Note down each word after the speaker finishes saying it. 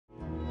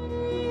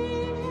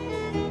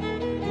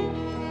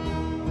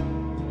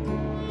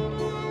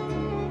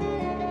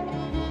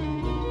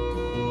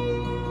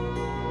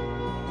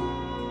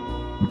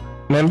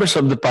Members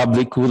of the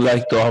public who would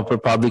like to offer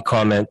public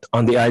comment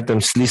on the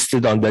items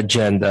listed on the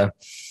agenda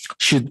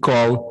should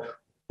call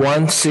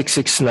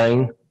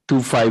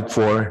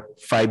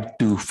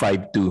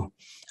 1-669-254-5252.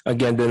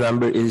 Again, the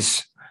number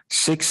is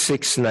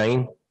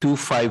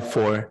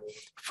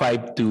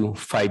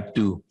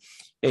 669-254-5252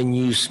 and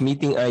use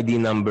meeting ID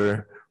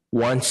number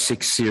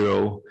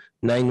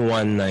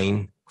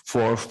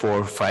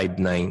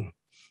 160-919-4459.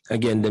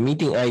 Again, the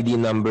meeting ID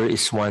number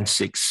is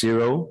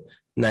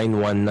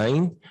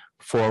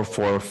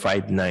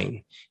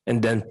 160-919-4459,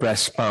 and then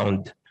press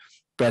pound.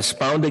 Press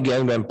pound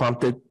again when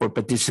prompted for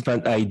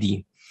participant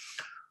ID.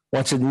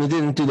 Once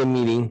admitted into the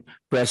meeting,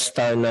 press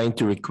 *9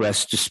 to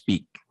request to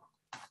speak.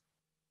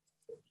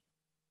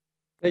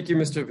 Thank you,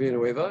 Mr.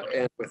 Villanueva.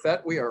 And with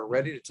that, we are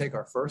ready to take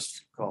our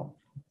first call.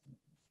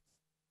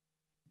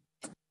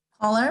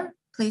 Caller,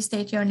 please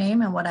state your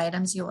name and what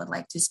items you would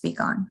like to speak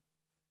on.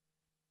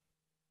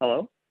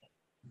 Hello?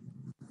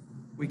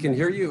 We can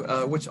hear you.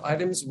 Which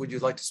items would you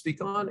like to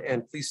speak on?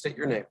 And please state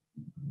your name.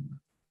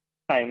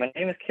 Hi, my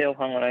name is Kale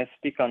Hung and I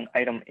speak on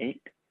item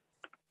 8.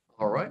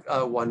 All right,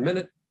 1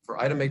 minute for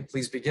item 8.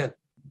 Please begin.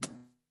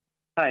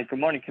 Hi, good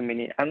morning,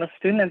 committee. I'm a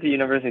student at the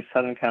University of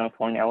Southern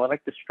California. I would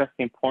like to stress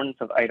the importance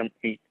of item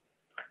 8.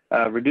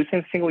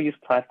 Reducing single-use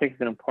plastic is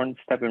an important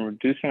step in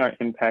reducing our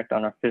impact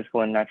on our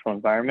physical and natural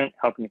environment,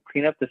 helping to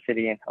clean up the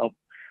city and help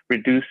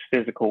reduce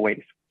physical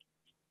waste.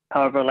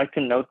 However, I'd like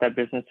to note that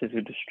businesses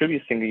who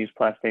distribute single-use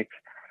plastics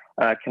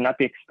cannot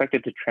be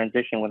expected to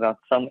transition without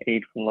some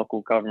aid from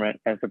local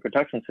government, as the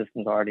production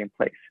systems are already in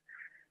place.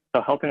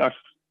 So helping our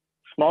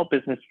small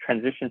business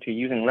transition to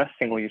using less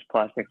single-use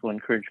plastics will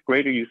encourage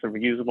greater use of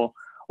reusable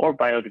or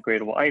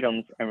biodegradable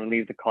items and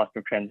relieve the cost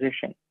of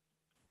transition.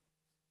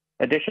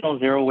 Additional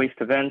zero waste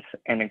events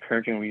and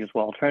encouraging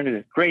reusable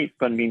alternatives is great,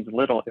 but means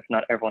little if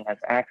not everyone has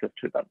access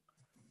to them.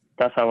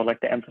 Thus, I would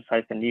like to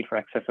emphasize the need for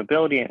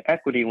accessibility and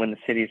equity when the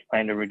city is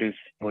planning to reduce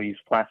single-use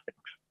plastics.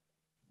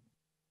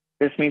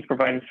 This means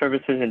providing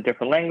services in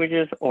different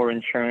languages or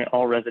ensuring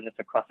all residents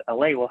across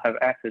LA will have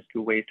access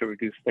to ways to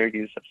reduce their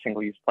use of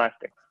single-use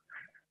plastics.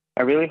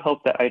 I really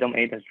hope that item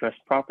 8 is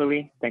addressed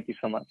properly. Thank you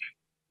so much.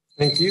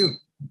 Thank you.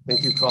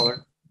 Thank you,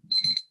 caller.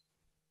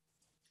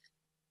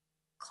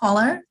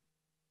 Caller,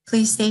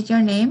 please state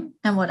your name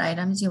and what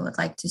items you would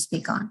like to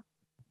speak on.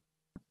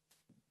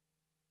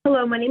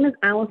 Hello, my name is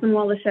Allison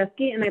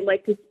Waliszewski, and I'd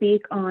like to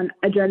speak on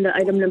agenda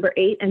item number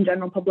 8 and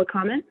general public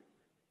comment.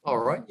 All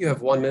right, you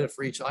have 1 minute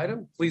for each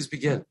item. Please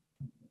begin.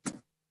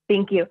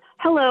 Thank you.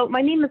 Hello,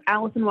 my name is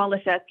Allison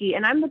Waliszewski,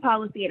 and I'm the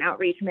Policy and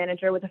Outreach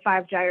Manager with the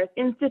Five Gyres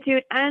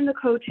Institute and the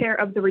co-chair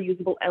of the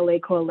Reusable LA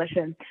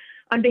Coalition.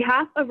 On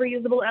behalf of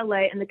Reusable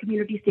LA and the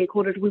community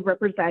stakeholders we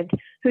represent,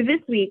 who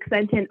this week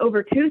sent in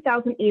over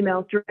 2,000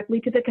 emails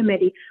directly to the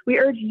committee, we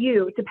urge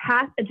you to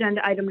pass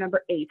agenda item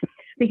number 8,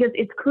 because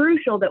it's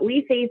crucial that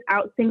we phase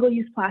out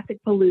single-use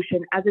plastic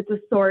pollution, as it's a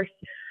source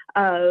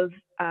of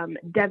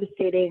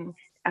devastating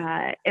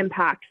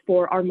impact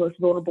for our most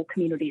vulnerable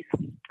communities.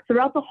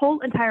 Throughout the whole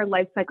entire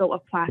life cycle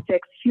of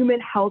plastics, human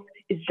health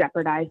is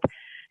jeopardized.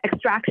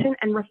 Extraction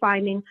and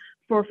refining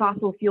for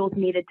fossil fuels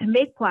needed to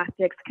make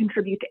plastics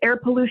contribute to air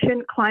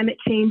pollution, climate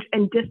change,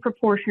 and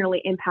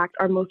disproportionately impact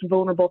our most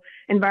vulnerable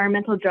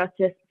environmental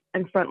justice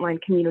and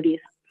frontline communities.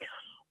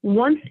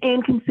 Once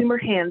in consumer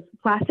hands,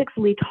 plastics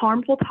leak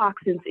harmful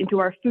toxins into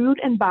our food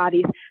and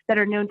bodies that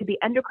are known to be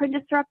endocrine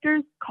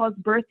disruptors, cause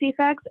birth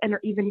defects, and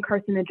are even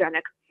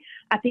carcinogenic.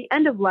 At the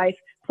end of life,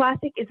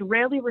 plastic is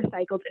rarely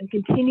recycled and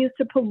continues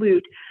to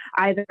pollute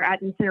either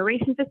at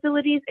incineration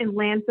facilities, in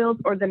landfills,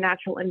 or the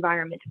natural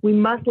environment. We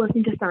must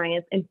listen to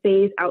science and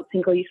phase out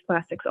single-use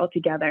plastics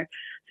altogether.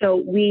 So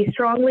we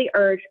strongly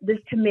urge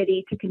this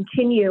committee to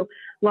continue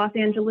Los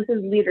Angeles'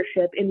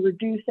 leadership in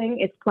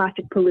reducing its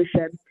plastic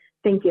pollution.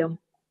 Thank you.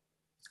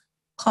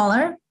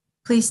 Caller,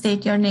 please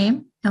state your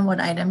name and what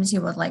items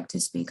you would like to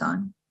speak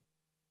on.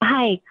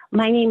 Hi,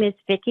 my name is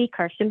Vicki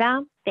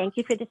Kirschenbaum. Thank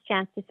you for this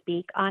chance to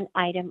speak on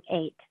item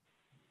 8.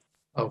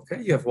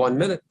 Okay, you have 1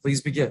 minute.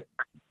 Please begin.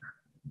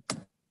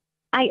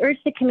 I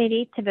urge the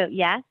committee to vote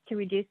yes to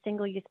reduce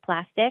single-use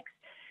plastics.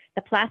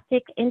 The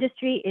plastic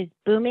industry is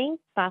booming.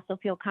 Fossil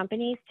fuel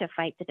companies, to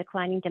fight the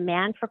declining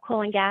demand for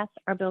coal and gas,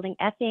 are building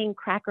ethane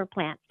cracker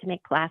plants to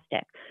make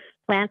plastic.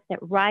 Plants that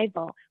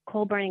rival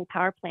coal-burning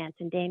power plants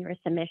in dangerous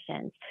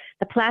emissions.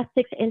 The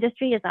plastics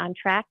industry is on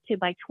track to,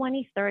 by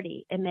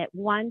 2030, emit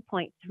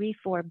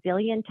 1.34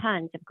 billion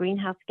tons of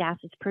greenhouse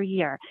gases per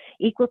year,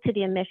 equal to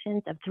the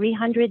emissions of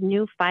 300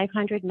 new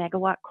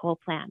 500-megawatt coal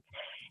plants.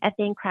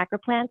 Ethane cracker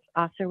plants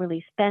also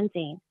release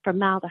benzene,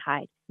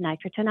 formaldehyde,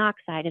 nitrogen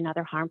oxide, and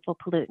other harmful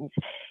pollutants.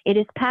 It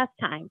is past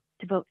time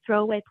to vote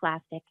throwaway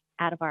plastic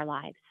out of our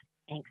lives.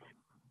 Thanks.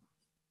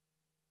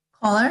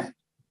 Caller,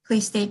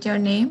 please state your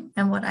name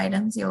and what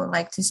items you would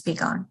like to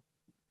speak on.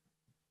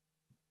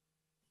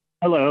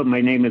 Hello, my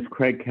name is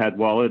Craig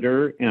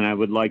Cadwallader, and I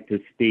would like to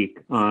speak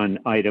on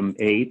item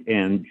 8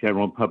 and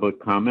general public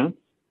comments.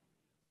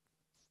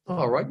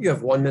 All right, you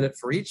have 1 minute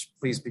for each.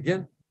 Please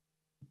begin.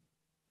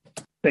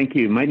 Thank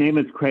you. My name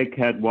is Craig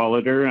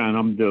Cadwallader, and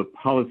I'm the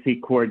policy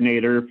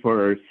coordinator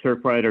for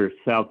Surfrider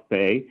South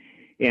Bay.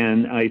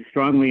 And I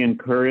strongly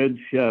encourage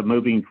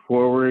moving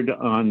forward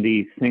on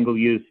the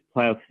single-use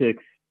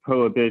plastics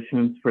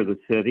prohibitions for the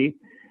city.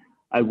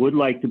 I would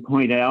like to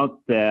point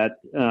out that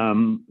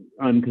I'm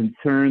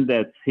concerned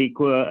that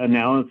CEQA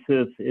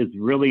analysis is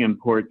really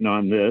important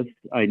on this.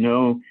 I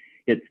know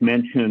it's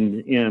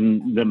mentioned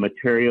in the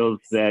materials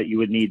that you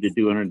would need to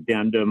do an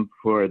addendum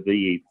for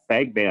the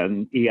bag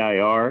ban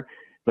EIR,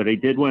 but I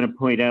did want to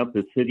point out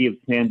the city of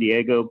San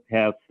Diego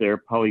passed their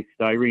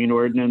polystyrene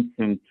ordinance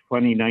in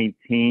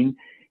 2019.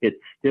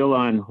 It's still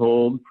on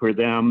hold for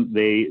them.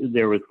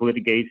 There was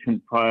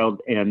litigation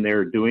filed and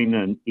they're doing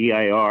an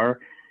EIR.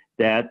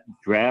 That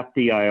draft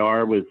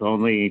EIR was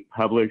only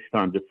published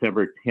on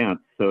December 10th,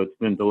 so it's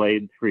been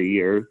delayed 3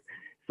 years.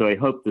 So I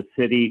hope the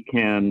city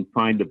can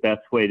find the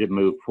best way to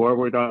move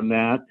forward on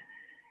that.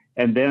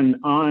 And then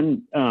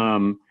on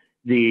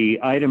the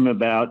item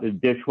about the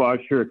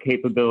dishwasher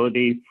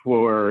capability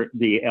for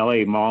the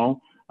LA Mall,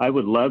 I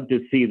would love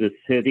to see the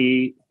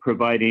city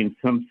providing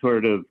some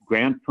sort of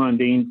grant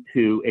funding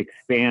to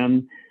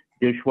expand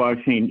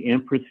dishwashing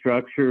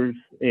infrastructures,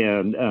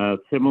 and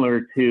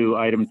similar to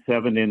item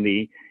 7 in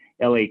the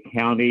LA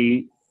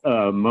County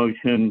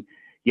motion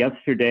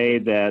yesterday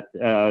that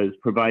is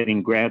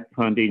providing grant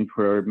funding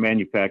for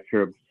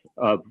manufacturers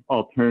of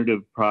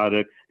alternative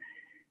products.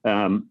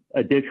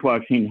 A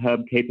dishwashing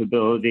hub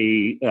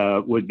capability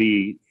would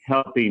be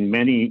helping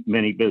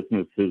many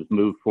businesses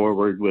move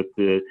forward with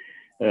the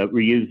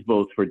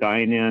reusables for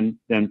dine-in.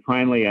 Then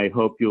finally, I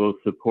hope you will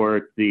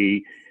support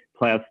the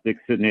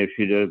plastics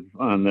initiative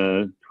on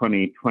the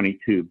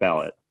 2022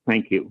 ballot.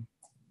 Thank you.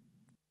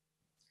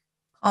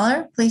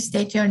 Caller, please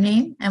state your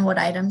name and what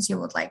items you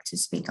would like to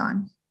speak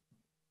on.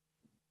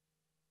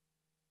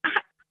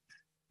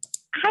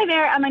 Hi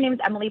there, my name is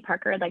Emily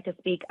Parker. I'd like to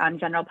speak on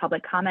general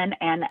public comment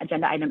and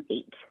agenda item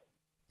 8.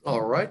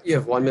 All right, you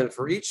have 1 minute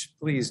for each.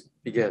 Please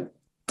begin.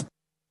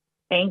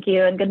 Thank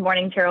you, and good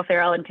morning, Chair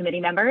O'Farrell and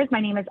committee members.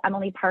 My name is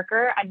Emily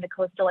Parker. I'm the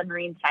coastal and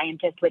marine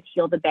scientist with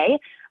Heal the Bay,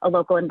 a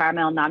local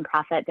environmental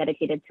nonprofit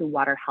dedicated to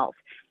water health.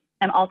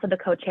 I'm also the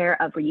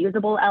co-chair of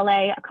Reusable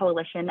LA, a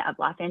coalition of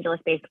Los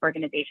Angeles-based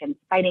organizations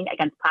fighting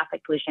against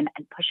plastic pollution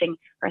and pushing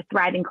for a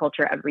thriving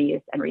culture of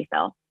reuse and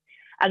refill.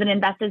 As an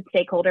invested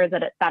stakeholder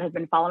that has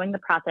been following the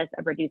process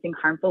of reducing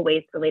harmful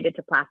waste related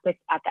to plastics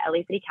at the LA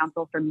City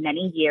Council for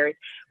many years,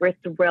 we're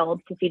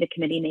thrilled to see the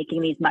committee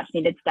making these much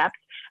needed steps,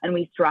 and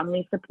we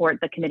strongly support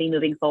the committee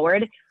moving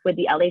forward with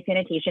the LA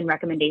sanitation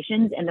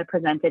recommendations in the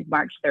presented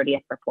March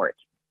 30th report.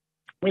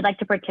 We'd like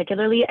to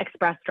particularly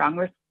express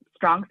strong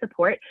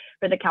support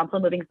for the council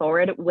moving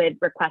forward with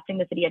requesting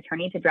the city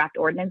attorney to draft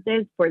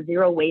ordinances for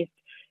zero waste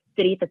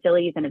city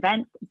facilities and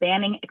events,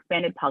 banning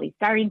expanded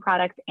polystyrene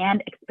products,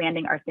 and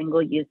expanding our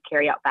single-use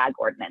carryout bag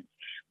ordinance.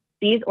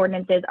 These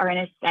ordinances are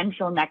an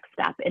essential next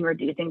step in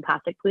reducing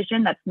plastic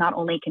pollution that's not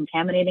only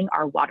contaminating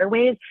our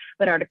waterways,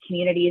 but our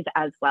communities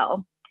as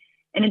well.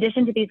 In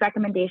addition to these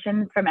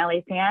recommendations from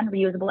LA San,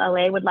 Reusable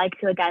LA would like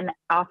to again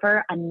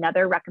offer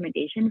another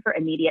recommendation for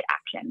immediate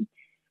action.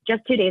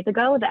 Just 2 days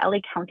ago, the LA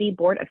County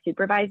Board of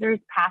Supervisors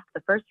passed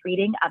the first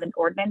reading of an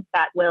ordinance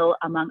that will,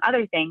 among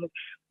other things,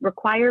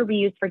 require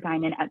reuse for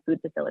dine-in at food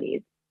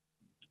facilities.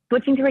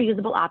 Switching to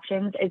reusable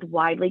options is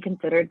widely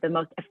considered the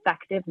most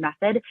effective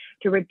method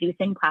to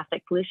reducing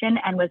plastic pollution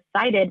and was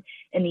cited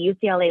in the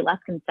UCLA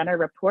Luskin Center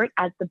report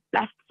as the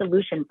best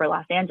solution for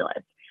Los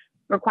Angeles.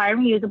 Requiring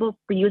reusable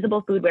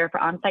foodware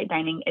for on-site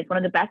dining is one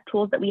of the best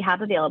tools that we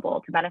have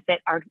available to benefit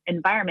our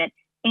environment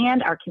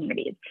and our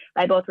communities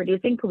by both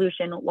reducing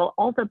pollution while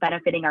also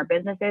benefiting our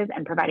businesses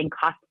and providing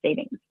cost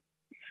savings.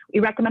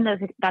 We recommend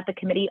that the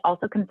committee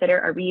also consider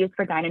a reuse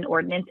for dine-in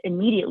ordinance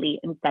immediately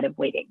instead of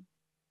waiting.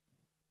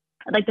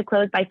 I'd like to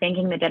close by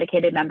thanking the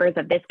dedicated members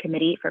of this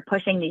committee for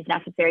pushing these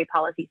necessary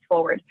policies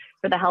forward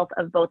for the health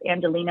of both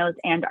Angelenos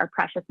and our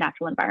precious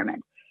natural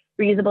environment.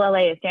 Reusable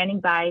LA is standing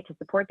by to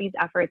support these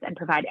efforts and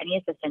provide any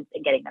assistance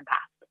in getting them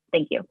passed.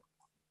 Thank you.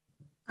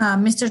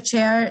 Mr.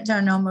 Chair, there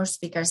are no more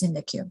speakers in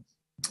the queue.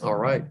 All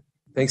right.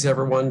 Thanks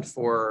everyone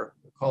for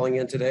calling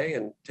in today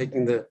and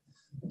taking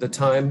the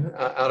time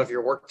out of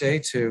your workday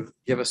to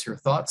give us your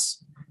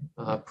thoughts.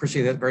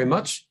 Appreciate that very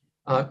much.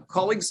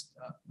 Colleagues,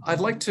 I'd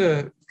like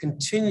to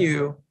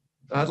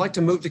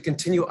move to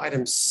continue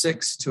item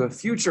 6 to a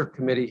future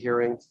committee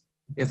hearing.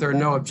 If there are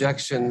no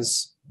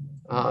objections,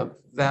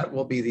 that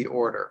will be the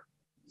order.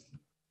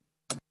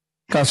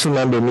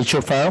 Councilmember Mitch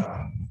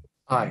O'Farrell.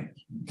 Aye.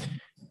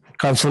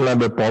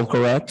 Councilmember Paul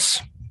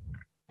Koretz.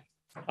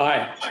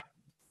 Aye.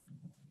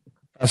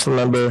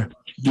 Councilmember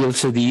Gil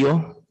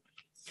Cedillo.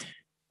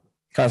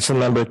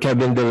 Councilmember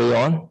Kevin De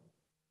Leon.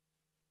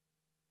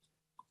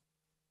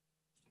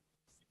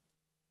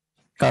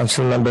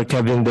 Councilmember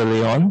Kevin De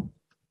Leon.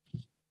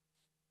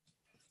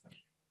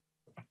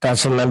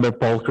 Councilmember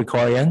Paul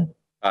Krikorian.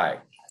 Aye.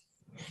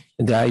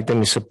 And the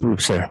item is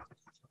approved, sir.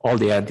 All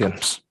the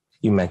items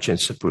you mentioned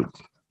is approved.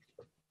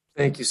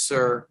 Thank you,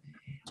 sir.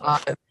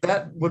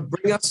 That would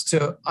bring us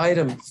to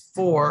item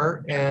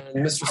 4, and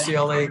Mr.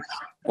 CLA,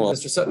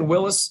 Mr. Sutton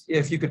Willis,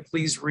 if you could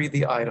please read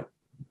the item.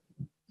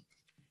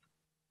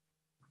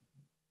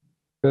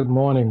 Good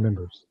morning,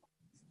 members.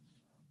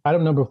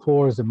 Item number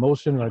 4 is a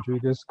motion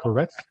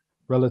Rodriguez-Corretz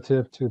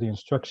relative to the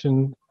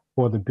instruction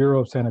for the Bureau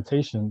of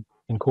Sanitation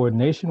in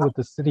coordination with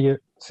the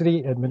city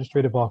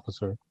administrative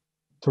officer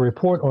to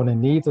report on a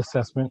needs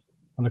assessment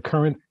on the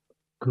current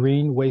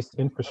green waste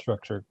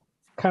infrastructure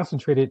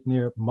concentrated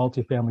near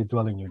multifamily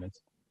dwelling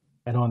units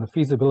and on the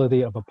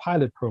feasibility of a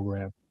pilot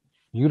program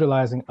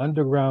utilizing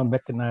underground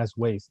mechanized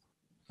waste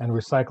and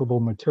recyclable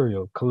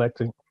material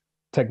collecting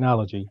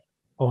technology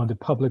on the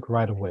public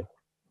right-of-way.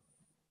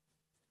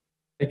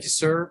 Thank you,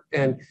 sir.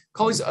 And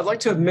colleagues, I'd like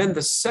to amend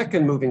the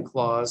second moving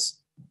clause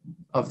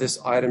of this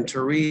item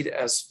to read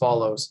as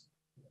follows.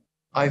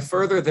 I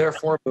further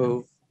therefore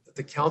move that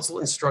the council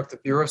instruct the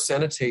Bureau of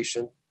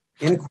Sanitation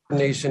in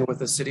coordination with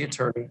the city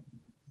attorney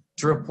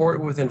to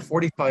report within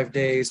 45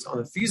 days on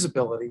the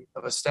feasibility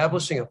of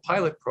establishing a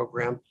pilot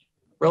program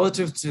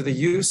relative to the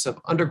use of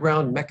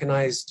underground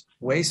mechanized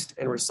waste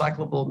and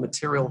recyclable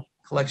material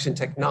collection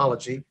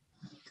technology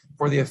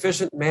for the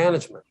efficient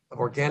management of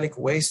organic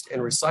waste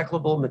and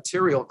recyclable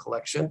material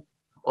collection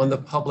on the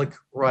public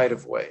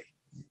right-of-way.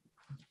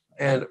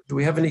 And do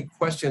we have any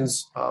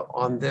questions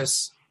on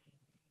this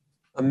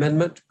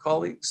amendment,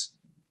 colleagues?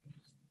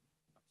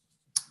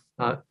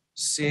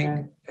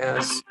 Seeing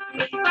as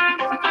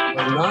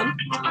none,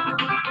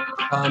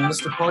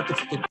 Mr. Park,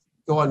 if you could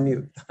go on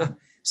mute.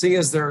 Seeing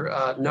as there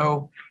are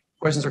no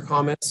questions or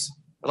comments,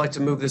 I'd like to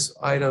move this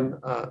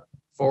item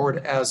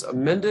forward as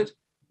amended.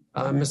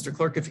 Mr.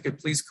 Clerk, if you could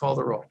please call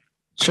the roll.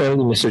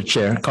 Certainly, Mr.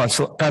 Chair.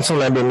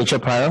 Councilmember Mitch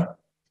O'Farrell.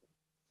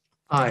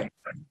 Aye.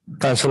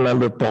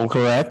 Councilmember Paul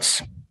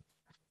Koretz.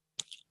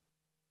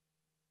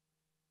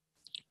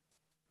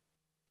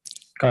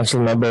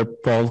 Councilmember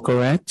Paul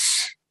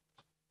Koretz.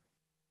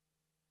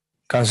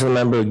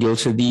 Councilmember Gil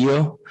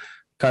Cedillo.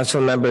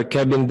 Councilmember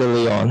Kevin De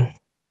Leon.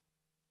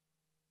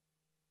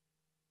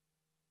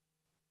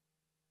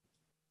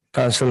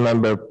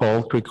 Councilmember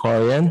Paul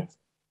Krikorian.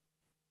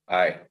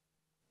 Aye.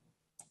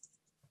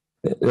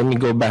 Let me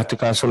go back to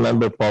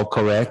Councilmember Paul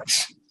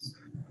Koretz.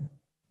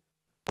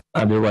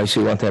 Otherwise,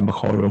 we won't have a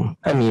quorum.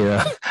 I mean,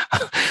 a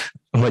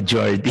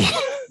majority.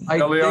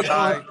 De Leon,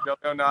 aye. De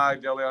Leon, aye.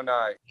 De Leon,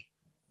 aye.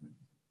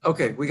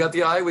 Okay, we got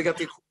the aye, we got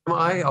the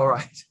aye. All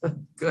right,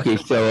 good. Okay,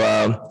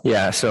 so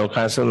so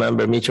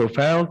Councilmember Mitch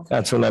O'Farrell,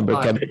 Councilmember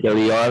Aye. Kevin De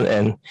Leon,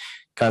 and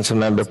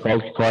Councilmember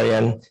Paul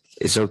Krikorian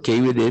is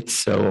okay with it,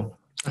 so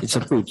it's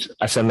approved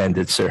as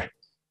amended, sir.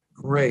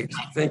 Great,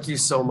 thank you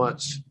so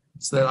much.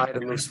 So that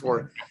item moves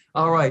forward.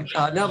 All right,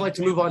 now I'd like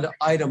to move on to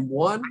item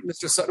 1.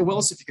 Mr. Sutton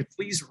Willis, if you could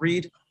please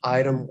read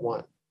item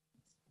 1.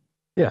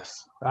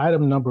 Yes,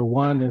 item number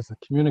 1 is a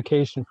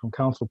communication from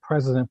Council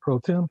President Pro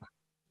Tem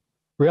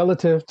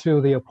relative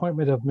to the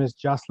appointment of Ms.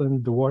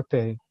 Jocelyn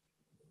Duarte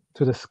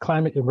to the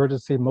Climate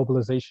Emergency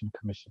Mobilization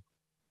Commission.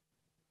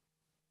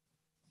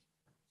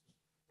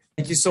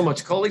 Thank you so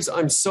much, colleagues.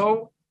 I'm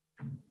so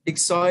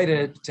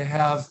excited to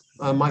have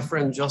my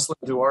friend Jocelyn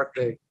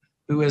Duarte,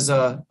 who is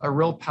a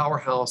real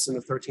powerhouse in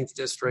the 13th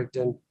District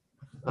and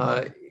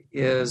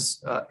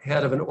is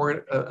head of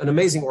an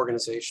amazing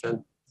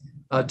organization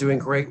doing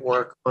great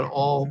work on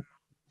all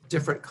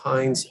different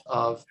kinds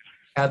of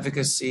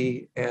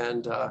advocacy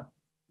and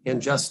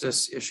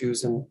justice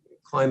issues, and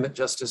climate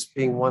justice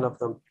being one of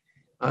them.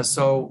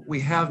 So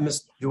we have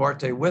Ms.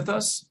 Duarte with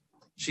us.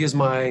 She is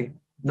my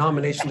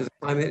nomination to the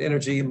Climate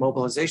Energy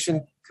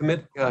Mobilization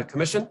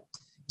Commission.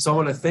 So I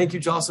want to thank you,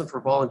 Jocelyn,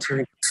 for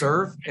volunteering to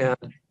serve, and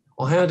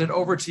I'll hand it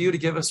over to you to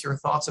give us your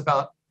thoughts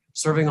about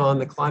serving on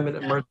the Climate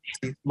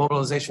Emergency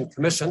Mobilization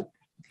Commission,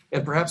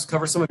 and perhaps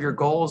cover some of your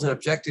goals and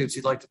objectives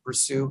you'd like to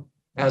pursue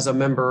as a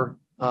member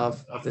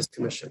of this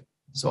commission.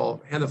 So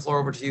I'll hand the floor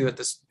over to you at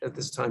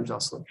this time,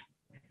 Jocelyn.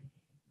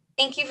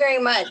 Thank you very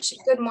much.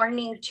 Good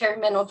morning,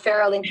 Chairman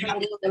O'Farrell and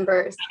committee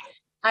members.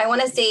 I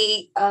want to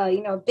say,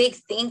 big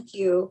thank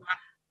you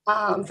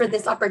for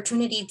this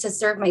opportunity to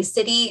serve my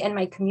city and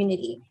my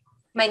community.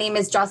 My name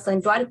is Jocelyn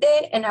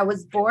Duarte, and I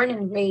was born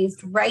and raised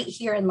right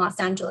here in Los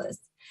Angeles.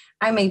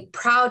 I'm a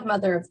proud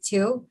mother of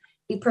 2,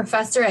 a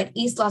professor at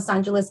East Los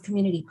Angeles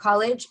Community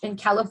College and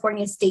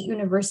California State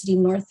University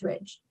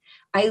Northridge.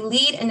 I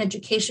lead an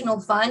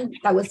educational fund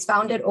that was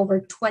founded over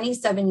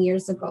 27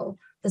 years ago,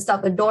 the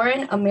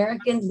Salvadoran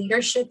American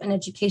Leadership and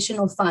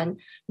Educational Fund,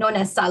 known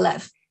as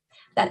SALEF,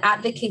 that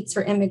advocates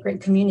for immigrant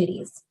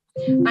communities.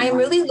 I am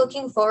really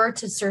looking forward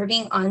to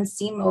serving on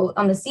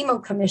the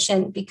CEMO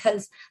Commission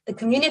because the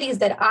communities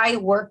that I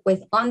work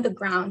with on the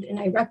ground and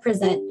I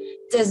represent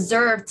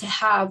deserve to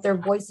have their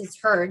voices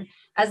heard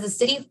as the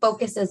city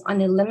focuses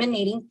on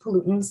eliminating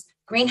pollutants,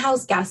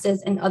 greenhouse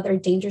gases, and other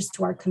dangers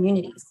to our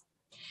communities.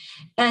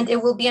 And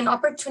it will be an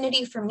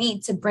opportunity for me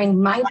to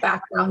bring my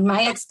background,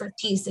 my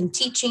expertise in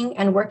teaching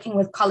and working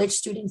with college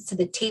students to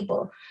the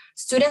table.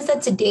 Students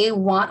that today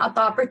want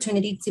the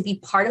opportunity to be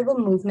part of a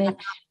movement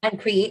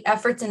and create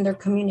efforts in their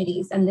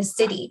communities and the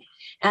city,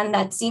 and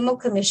that CEMO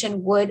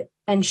Commission would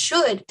and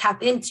should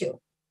tap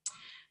into.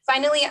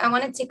 Finally, I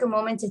want to take a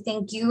moment to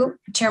thank you,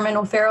 Chairman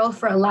O'Farrell,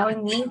 for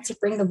allowing me to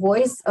bring the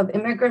voice of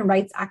immigrant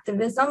rights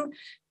activism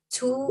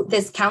to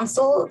this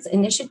council's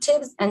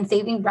initiatives and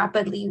saving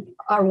rapidly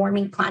our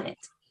warming planet.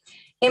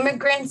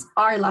 Immigrants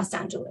are Los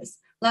Angeles.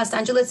 Los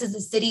Angeles is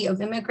a city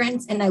of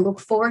immigrants, and I look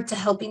forward to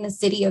helping the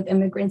city of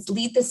immigrants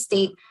lead the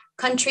state,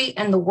 country,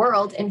 and the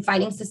world in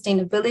fighting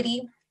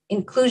sustainability,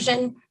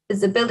 inclusion,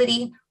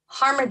 visibility,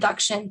 harm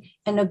reduction,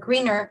 and a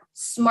greener,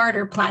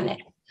 smarter planet,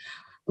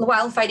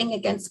 while fighting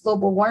against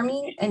global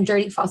warming and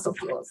dirty fossil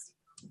fuels.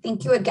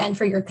 Thank you again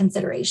for your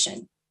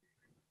consideration.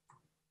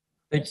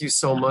 Thank you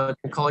so much.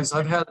 And colleagues,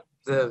 I've had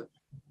the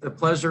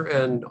pleasure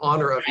and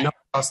honor of knowing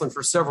Jocelyn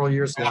for several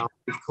years now.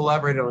 We've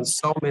collaborated on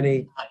so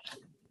many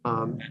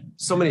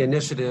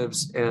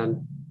initiatives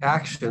and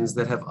actions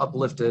that have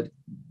uplifted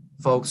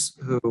folks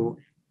who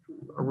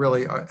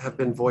really have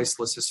been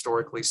voiceless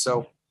historically.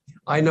 So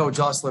I know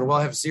Jocelyn will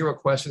have zero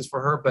questions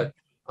for her, but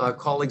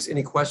colleagues,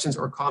 any questions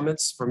or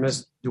comments for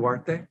Ms.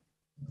 Duarte?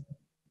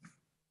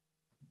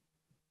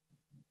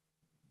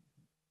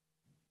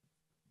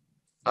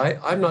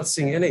 I'm not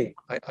seeing any.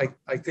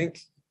 I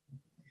think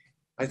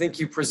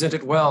you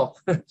presented well,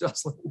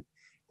 Jocelyn,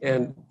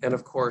 and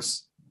of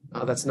course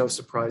that's no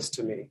surprise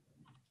to me.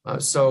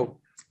 So,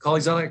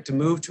 colleagues, I'd like to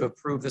move to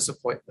approve this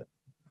appointment.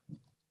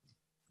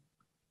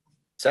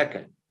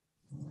 Second.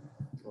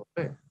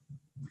 Okay.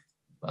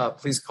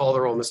 Please call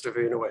the roll, Mr.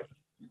 Villanueva.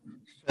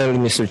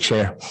 Mr.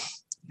 Chair.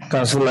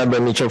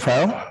 Councilmember Mitch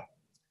O'Farrell.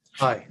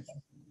 Aye.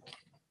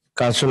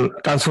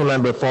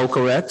 Councilmember Paul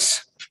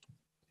Koretz.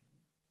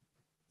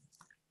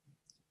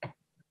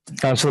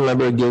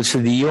 Councilmember Gil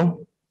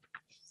Cedillo.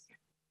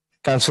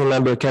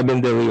 Councilmember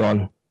Kevin De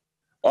Leon.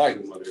 Aye.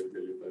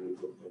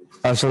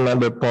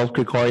 Councilmember Paul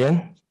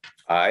Krikorian.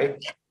 Aye.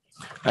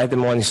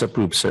 Item 1 is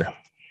approved, sir.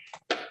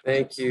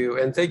 Thank you.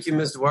 And thank you,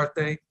 Ms.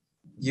 Duarte.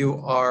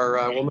 You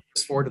are, we'll move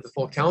this forward to the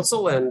full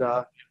council, and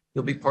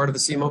you'll be part of the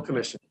CMO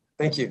Commission.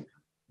 Thank you.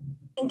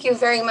 Thank you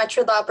very much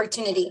for the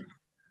opportunity.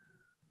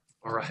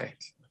 All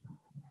right.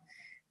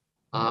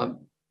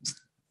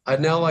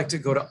 I'd now like to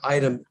go to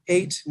item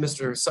 8.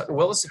 Mr.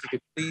 Sutton-Willis, if you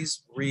could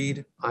please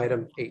read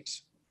item 8.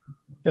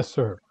 Yes,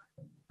 sir.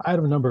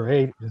 Item number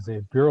 8 is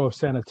a Bureau of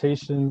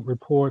Sanitation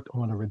report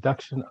on a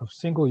reduction of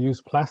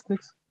single-use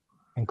plastics,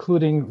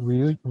 including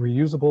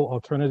reusable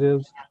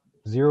alternatives,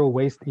 zero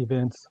waste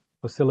events,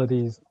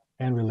 facilities,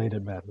 and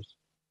related matters.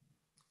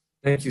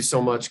 Thank you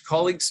so much.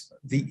 Colleagues,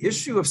 the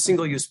issue of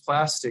single-use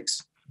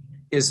plastics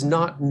is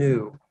not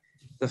new.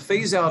 The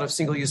phase out of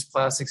single-use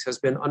plastics has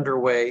been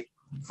underway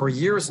for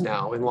years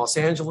now in Los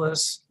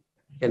Angeles,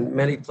 in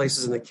many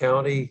places in the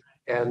county,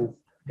 and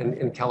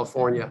in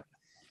California.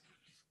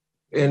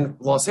 In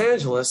Los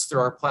Angeles, through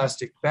our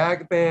plastic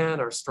bag ban,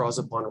 our straws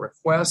upon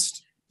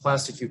request,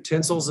 plastic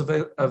utensils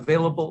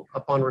available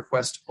upon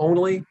request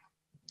only,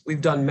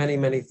 we've done many,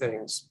 many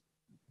things.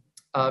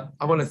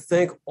 I want to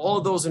thank all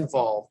of those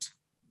involved,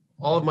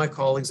 all of my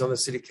colleagues on the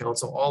City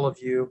Council, all of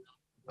you,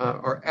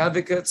 our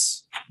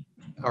advocates,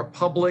 our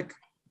public,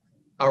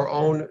 our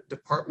own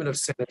Department of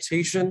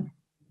Sanitation,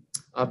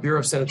 Bureau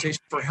of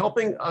Sanitation, for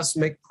helping us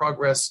make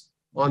progress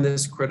on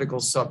this critical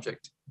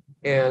subject.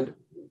 And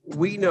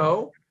we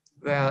know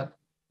that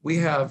we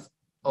have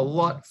a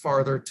lot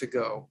farther to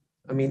go.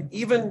 I mean,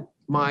 even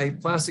my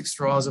plastic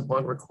straws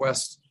upon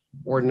request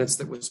ordinance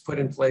that was put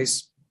in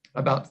place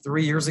about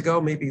 3 years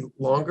ago, maybe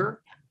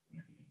longer,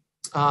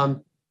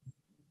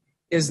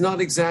 is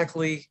not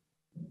exactly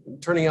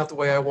turning out the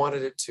way I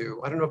wanted it to.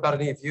 I don't know about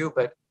any of you,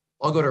 but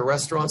I'll go to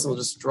restaurants and they'll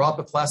just drop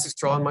a plastic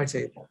straw on my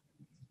table.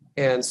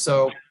 And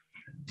so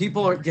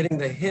people aren't getting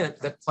the hint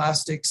that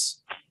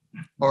plastics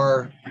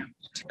are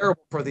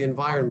terrible for the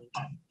environment,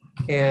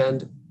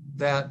 and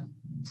that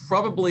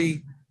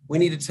probably we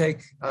need to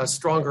take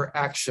stronger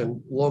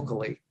action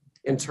locally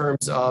in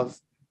terms of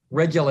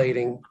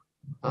regulating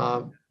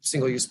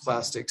single-use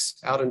plastics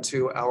out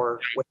into our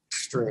waste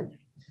stream.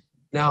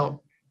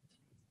 Now,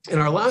 in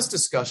our last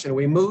discussion,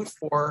 we moved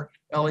for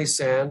LA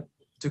San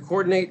to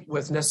coordinate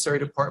with necessary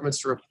departments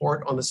to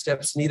report on the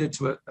steps needed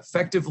to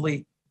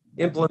effectively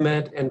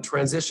implement and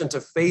transition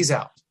to phase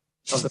out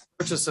of the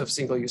purchase of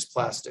single-use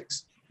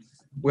plastics.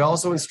 We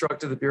also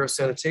instructed the Bureau of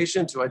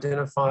Sanitation to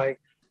identify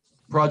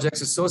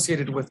projects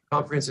associated with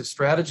comprehensive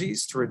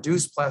strategies to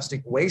reduce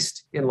plastic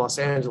waste in Los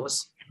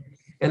Angeles,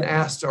 and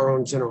asked our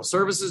own General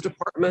Services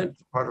Department,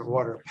 Department of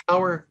Water and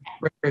Power,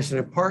 Recreation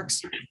and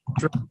Parks, to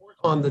report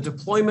on the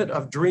deployment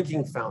of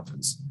drinking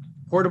fountains,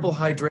 portable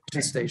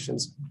hydration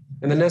stations,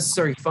 and the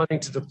necessary funding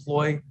to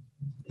deploy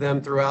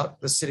them throughout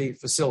the city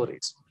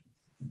facilities.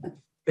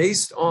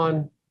 Based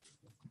on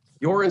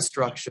your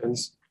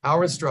instructions,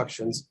 our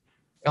instructions,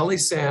 LA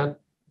San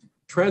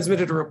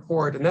transmitted a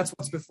report, and that's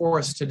what's before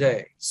us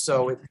today.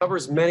 So it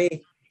covers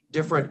many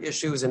different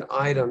issues and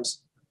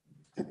items.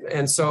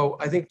 And so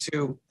I think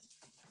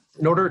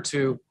in order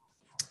to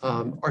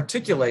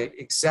articulate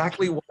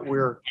exactly what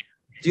we're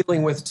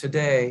dealing with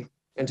today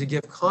and to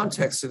give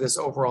context to this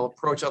overall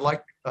approach, I'd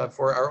like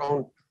for our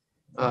own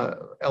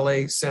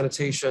LA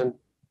Sanitation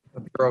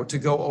Bureau to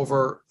go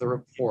over the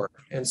report.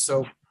 And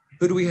so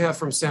Who do we have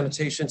from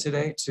sanitation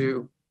today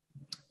to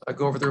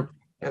go over their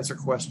answer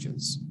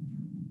questions?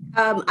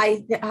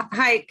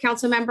 Hi,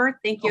 council member.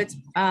 Thank you. It's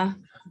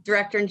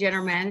Director and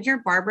General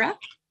Manager Barbara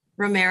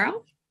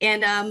Romero.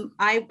 And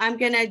I'm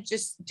gonna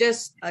just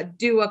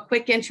do a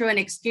quick intro and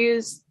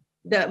excuse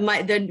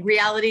the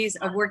realities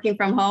of working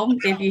from home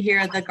if you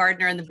hear the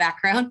gardener in the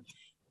background.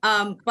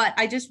 But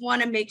I just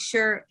want to make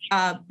sure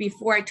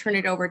before I turn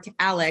it over to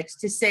Alex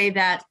to say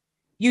that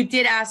you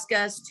did ask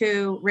us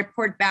to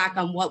report back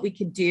on what we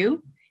could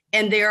do.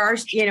 And there are,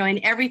 and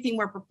everything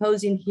we're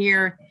proposing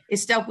here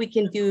is stuff we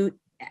can do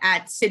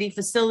at city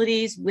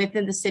facilities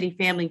within the city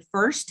family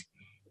first.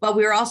 But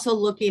we're also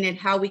looking at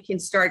how we can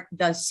start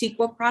the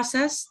CEQA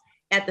process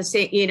at the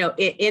same,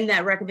 in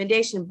that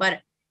recommendation.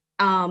 But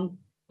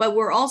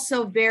we're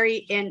also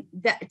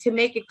to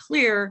make it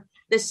clear,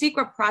 the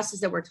CEQA process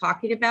that we're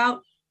talking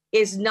about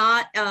is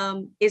not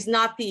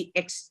the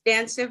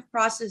extensive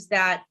process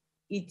that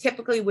you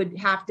typically would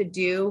have to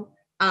do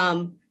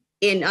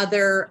in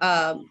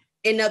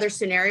other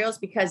scenarios,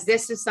 because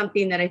this is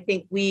something that I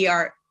think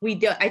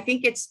I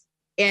think it's,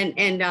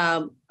 and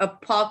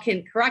Paul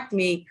can correct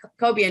me,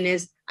 Cobian,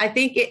 is I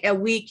think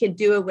we can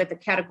do it with a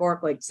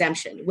categorical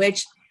exemption,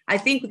 which I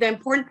think the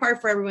important part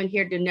for everyone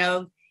here to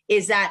know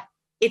is that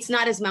it's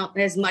not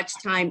as much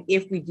time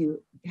if we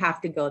do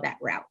have to go that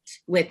route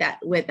with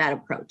that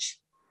approach.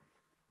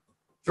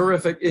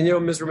 Terrific.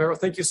 And Ms. Romero,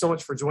 thank you so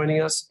much for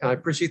joining us. I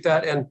appreciate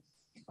that. And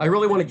I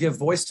really want to give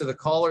voice to the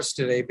callers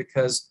today,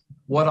 because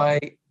what I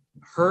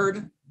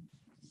heard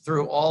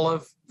through all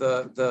of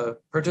the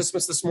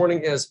participants this morning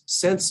is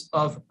sense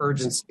of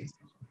urgency.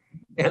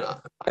 And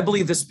I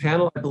believe this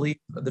panel, I believe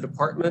the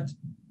department,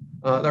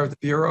 or the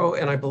Bureau,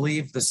 and I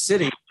believe the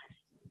city,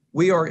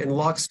 we are in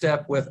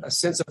lockstep with a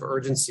sense of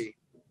urgency.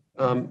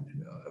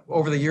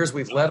 Over the years,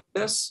 we've led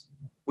this.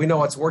 We know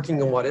what's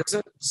working and what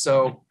isn't.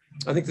 So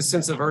I think the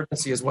sense of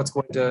urgency is what's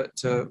going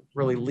to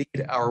really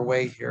lead our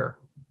way here.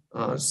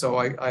 So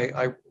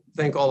I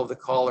thank all of the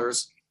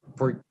callers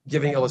for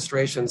giving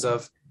illustrations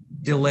of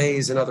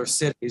delays in other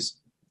cities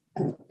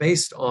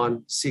based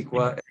on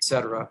CEQA, et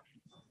cetera.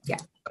 Yeah.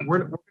 We're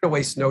going to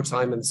waste no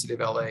time in the city of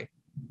LA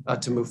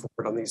to move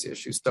forward on these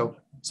issues.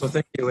 So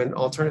thank you. And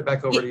I'll turn it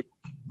back over to you,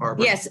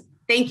 Barbara. Yes,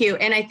 thank you.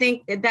 And I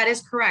think that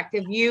is correct.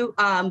 If you,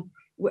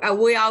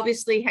 we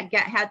obviously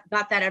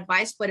got that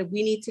advice, but if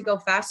we need to go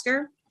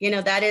faster,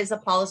 that is a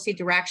policy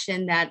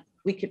direction that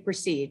we could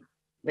proceed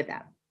with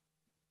that.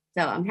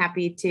 So I'm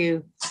happy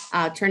to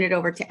turn it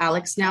over to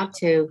Alex now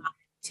to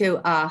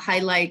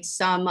highlight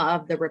some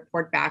of the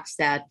report backs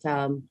that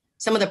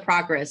some of the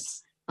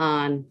progress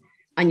on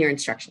your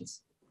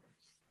instructions.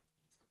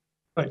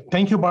 Right.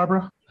 Thank you,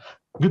 Barbara.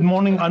 Good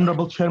morning,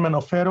 Honorable Chairman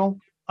O'Farrell,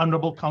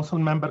 Honorable Council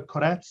Member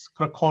Koretz,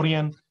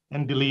 Krikorian,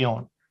 and De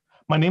Leon.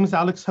 My name is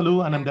Alex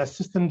Halou, and I'm the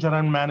Assistant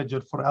General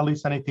Manager for LA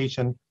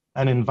Sanitation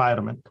and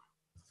Environment.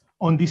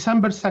 On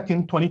December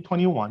 2nd,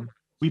 2021,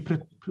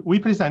 we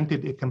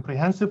presented a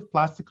comprehensive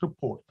plastic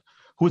report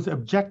whose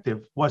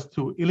objective was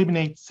to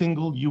eliminate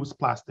single-use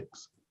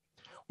plastics.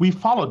 We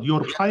followed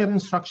your prior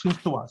instructions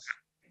to us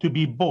to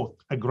be both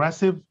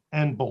aggressive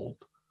and bold.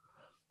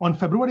 On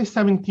February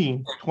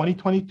 17,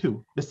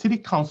 2022, the City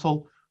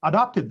Council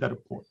adopted the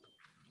report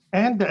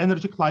and the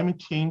Energy, Climate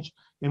Change,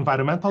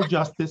 Environmental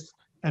Justice,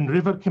 and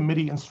River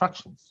Committee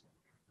instructions.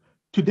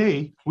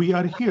 Today, we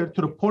are here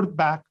to report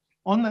back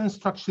on the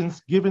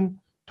instructions given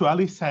to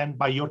LA San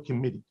by your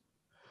committee.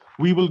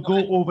 We will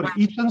go over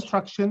each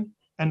instruction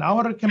and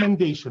our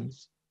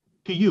recommendations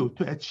to you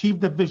to achieve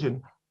the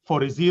vision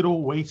for a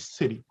zero-waste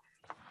city.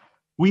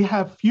 We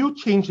have few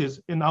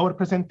changes in our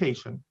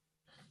presentation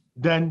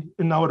than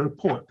in our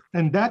report,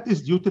 and that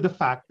is due to the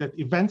fact that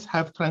events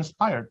have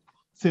transpired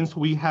since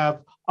we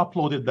have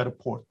uploaded the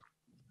report.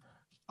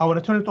 I want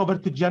to turn it over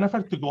to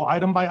Jennifer to go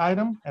item by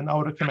item and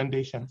our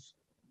recommendations.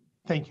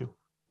 Thank you.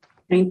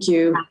 Thank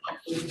you.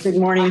 Good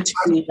morning to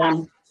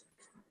the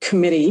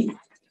committee.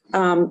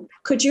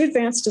 Could you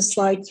advance to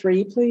slide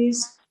 3,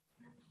 please?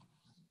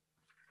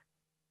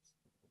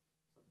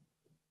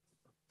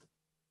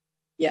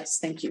 Yes,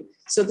 thank you.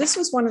 So this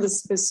was one of the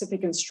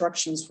specific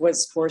instructions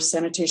was for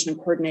sanitation and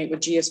coordinate with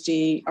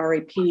GSD,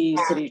 RAP,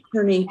 city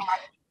attorney,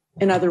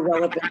 and other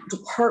relevant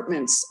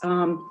departments.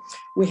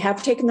 We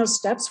have taken those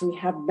steps. We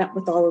have met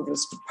with all of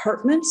those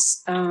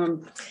departments.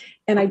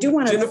 And I do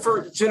want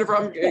to— Jennifer,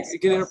 I'm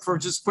getting up for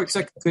just a quick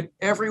second. Could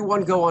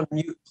everyone go on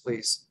mute,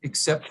 please,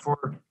 except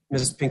for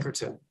Ms.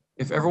 Pinkerton?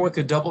 If everyone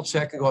could double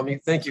check and go on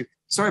mute. Thank you.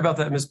 Sorry about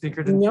that, Ms.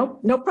 Pinkerton.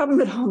 No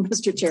problem at all,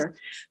 Mr. Chair.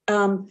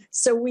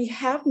 So we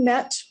have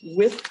met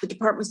with the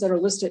departments that are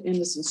listed in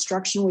this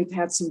instruction. We've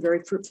had some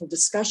very fruitful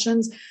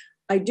discussions.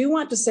 I do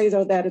want to say,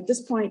 though, that at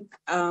this point,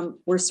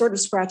 we're sort of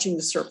scratching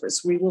the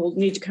surface. We will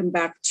need to come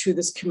back to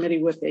this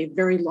committee with a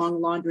very long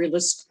laundry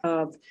list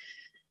of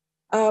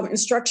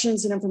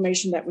instructions and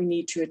information that we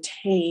need to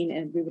attain,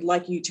 and we would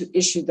like you to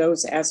issue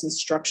those as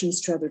instructions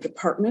to other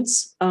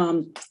departments.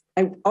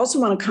 I also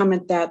want to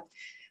comment that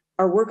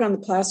Our work on the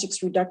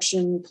plastics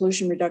reduction,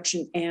 pollution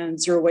reduction, and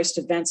zero waste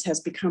events has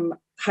become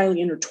highly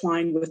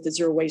intertwined with the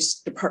zero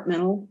waste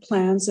departmental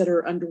plans that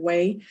are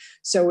underway.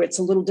 So it's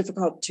a little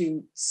difficult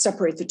to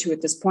separate the two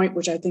at this point,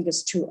 which I think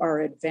is to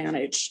our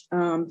advantage.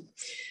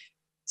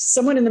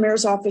 Someone in the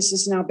mayor's office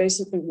is now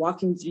basically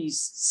walking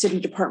these city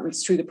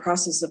departments through the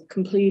process of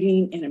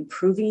completing and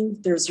improving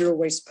their zero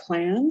waste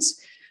plans.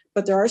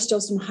 But there are still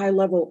some high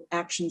level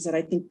actions that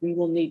I think we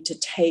will need to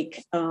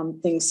take,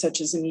 things such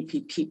as an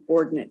EPP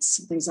ordinance,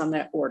 things on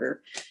that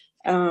order.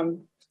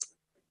 And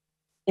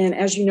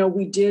as you know,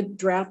 we did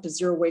draft a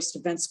zero waste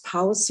events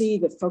policy.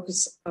 The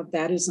focus of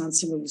that is on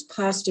single-use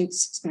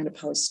plastics, expanded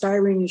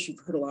polystyrene, as you've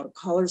heard a lot of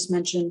callers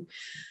mention,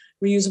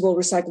 reusable,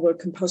 recyclable,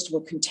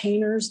 compostable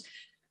containers,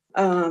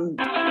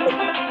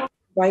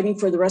 providing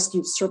for the rescue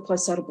of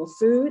surplus edible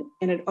food.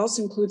 And it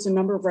also includes a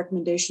number of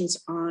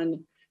recommendations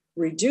on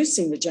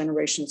reducing the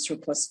generation of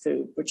surplus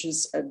food, which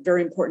is a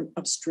very important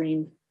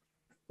upstream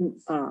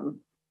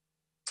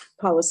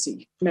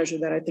policy measure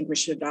that I think we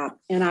should adopt.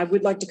 And I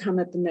would like to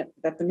comment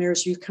that the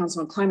Mayor's Youth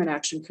Council on Climate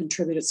Action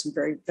contributed some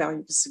very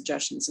valuable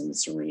suggestions in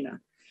this arena.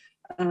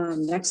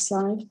 Next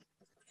slide.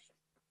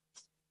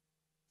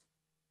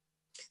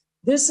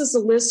 This is a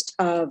list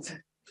of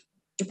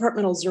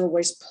departmental zero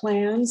waste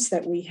plans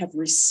that we have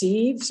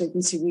received. So you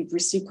can see we've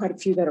received quite a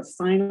few that are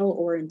final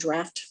or in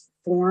draft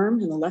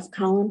form in the left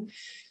column.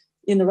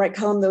 In the right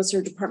column, those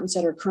are departments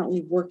that are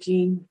currently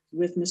working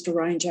with Mr.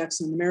 Ryan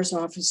Jackson in the mayor's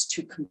office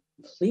to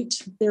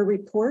complete their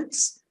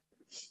reports.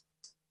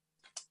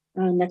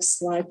 Next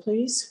slide,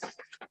 please.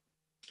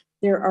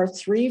 There are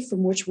 3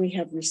 from which we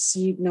have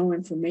received no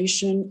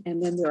information.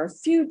 And then there are a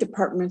few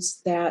departments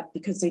that,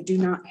 because they do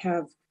not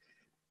have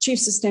chief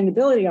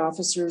sustainability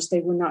officers, they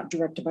were not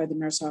directed by the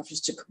mayor's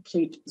office to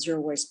complete zero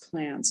waste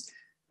plans.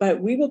 But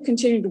we will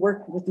continue to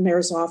work with the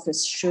mayor's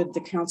office should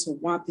the council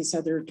want these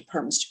other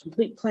departments to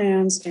complete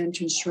plans and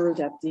to ensure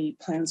that the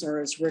plans are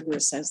as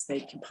rigorous as they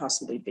can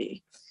possibly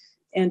be.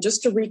 And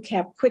just to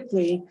recap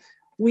quickly,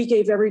 we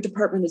gave every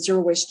department a zero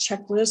waste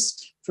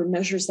checklist for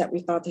measures that we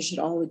thought they should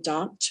all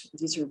adopt.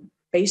 These are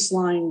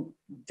baseline,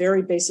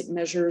 very basic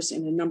measures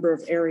in a number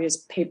of areas: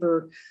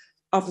 paper,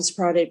 office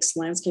products,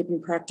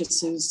 landscaping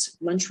practices,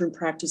 lunchroom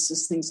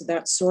practices, things of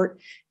that sort.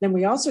 Then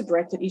we also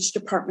directed each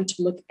department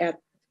to look at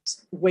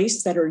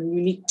wastes that are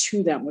unique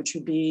to them, which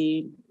would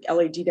be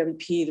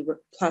LADWP, the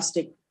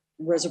plastic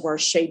reservoir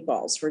shade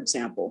balls, for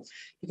example,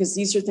 because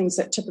these are things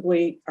that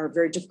typically are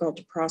very difficult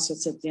to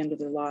process at the end of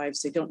their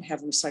lives. They don't have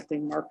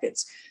recycling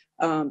markets.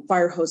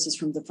 Fire hoses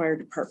from the fire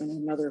department,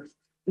 another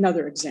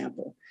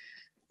example.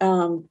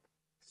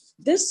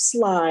 This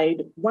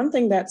slide, one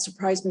thing that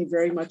surprised me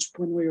very much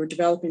when we were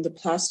developing the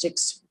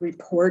plastics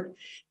report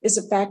is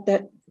the fact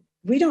that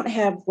we don't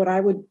have what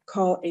I would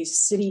call a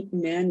city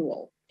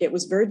manual. It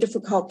was very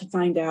difficult to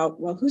find out,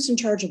 well, who's in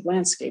charge of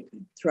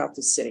landscaping throughout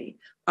the city?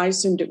 I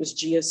assumed it was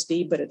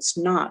GSD, but it's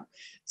not.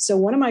 So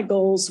one of my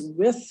goals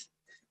with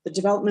the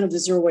development of the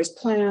zero waste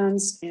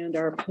plans and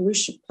our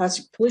plastic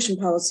pollution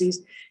policies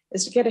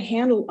is to get a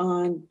handle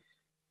on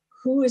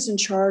who is in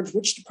charge,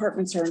 which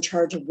departments are in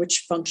charge of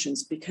which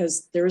functions,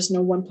 because there is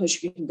no one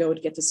place you can go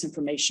to get this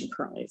information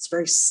currently. It's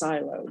very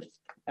siloed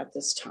at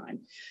this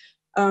time.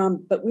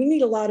 But we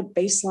need a lot of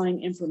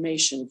baseline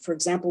information. For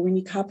example, we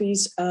need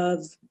copies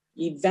of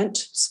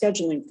event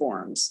scheduling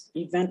forms,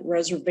 event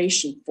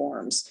reservation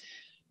forms.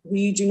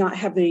 We do not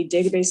have a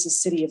database of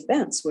city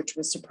events, which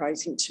was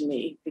surprising to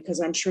me because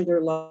I'm sure there are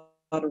a lot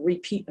of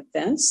repeat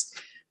events.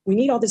 We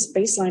need all this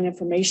baseline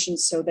information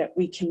so that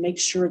we can make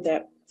sure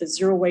that the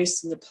zero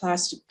waste and the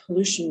plastic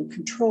pollution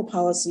control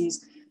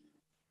policies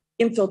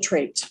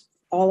infiltrate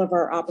all of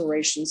our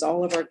operations,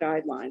 all of our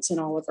guidelines, and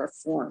all of our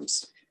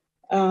forms.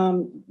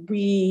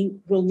 We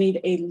will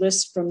need a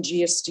list from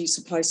GSD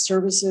Supply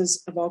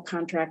Services of all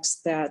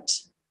contracts that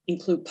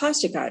include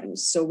plastic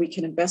items, so we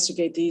can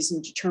investigate these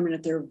and determine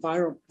if there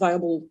are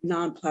viable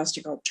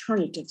non-plastic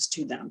alternatives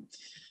to them.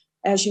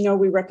 As you know,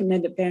 we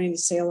recommended banning the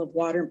sale of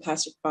water and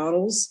plastic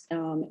bottles,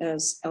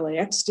 as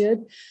LAX did.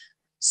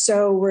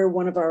 So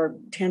one of our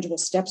tangible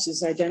steps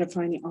is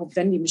identifying all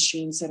vending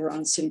machines that are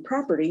on city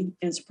property.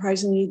 And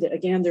surprisingly,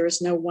 again, there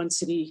is no one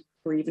city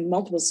or even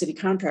multiple city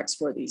contracts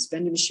for these.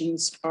 Vending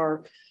machines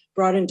are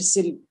brought into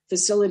city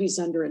facilities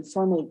under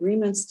informal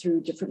agreements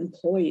through different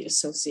employee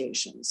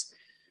associations.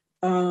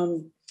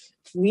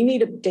 We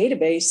need a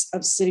database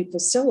of city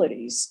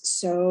facilities.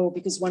 So,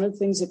 because one of the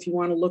things, if you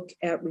want to look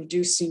at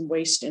reducing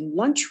waste in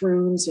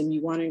lunchrooms and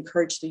you want to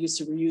encourage the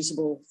use of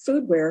reusable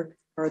foodware,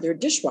 are there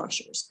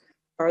dishwashers?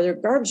 Are there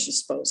garbage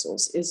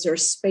disposals? Is there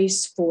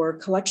space for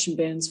collection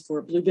bins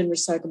for blue bin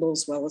recyclables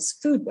as well as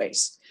food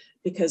waste?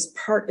 Because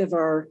part of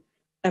our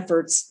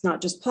efforts,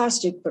 not just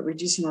plastic, but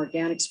reducing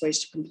organics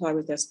waste to comply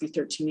with SB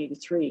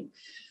 1383.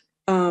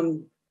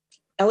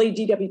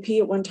 LADWP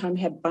at one time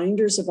had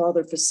binders of all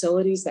their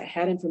facilities that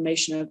had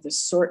information of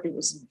this sort. It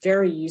was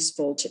very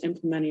useful to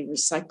implement a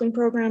recycling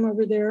program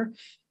over there.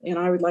 And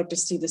I would like to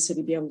see the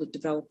city be able to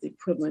develop the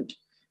equivalent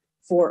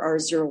for our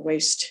zero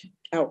waste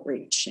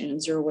outreach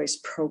and zero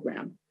waste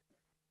program.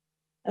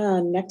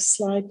 Next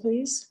slide,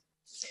 please.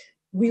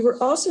 We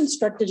were also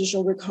instructed, as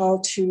you'll recall,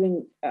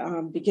 to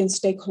begin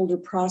stakeholder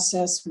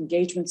process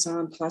engagements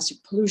on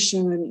plastic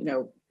pollution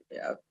and,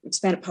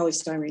 expanded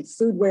polystyrene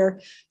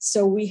foodware.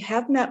 So we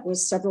have met with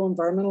several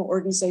environmental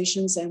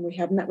organizations and we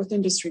have met with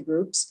industry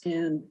groups,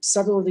 and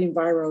several of the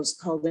enviros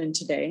called in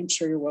today. I'm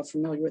sure you're well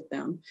familiar with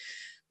them.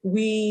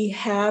 We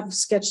have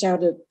sketched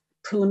out a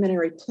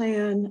preliminary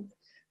plan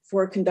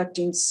for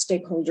conducting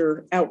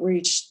stakeholder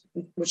outreach,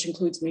 which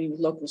includes meeting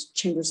with local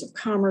chambers of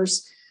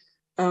commerce.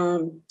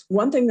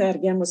 One thing that,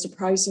 again, was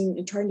surprising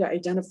in trying to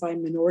identify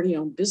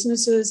minority-owned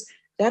businesses,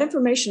 that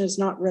information is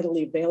not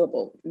readily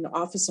available. In the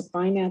Office of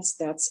Finance,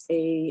 that's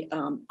a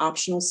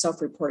optional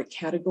self-reported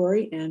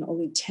category, and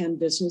only 10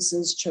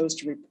 businesses chose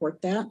to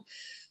report that.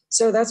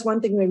 So that's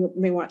one thing we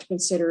may want to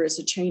consider is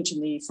a change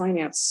in the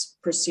finance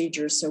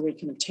procedures so we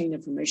can obtain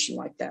information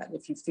like that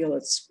if you feel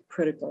it's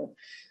critical.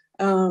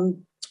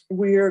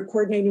 We're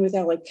coordinating with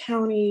LA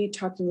County,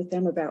 talking with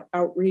them about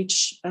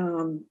outreach.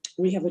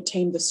 We have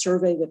obtained the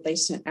survey that they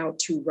sent out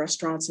to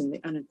restaurants in the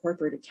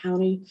unincorporated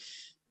county.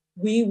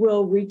 We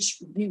will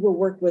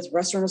work with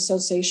restaurant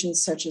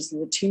associations such as the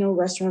Latino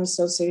Restaurant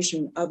Association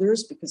and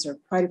others, because there are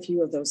quite a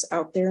few of those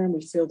out there, and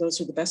we feel those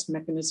are the best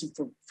mechanism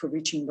for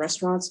reaching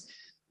restaurants.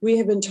 We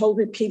have been told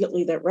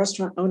repeatedly that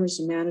restaurant owners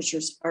and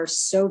managers are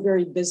so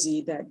very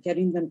busy that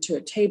getting them to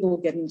a table,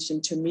 getting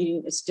them to a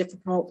meeting is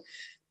difficult.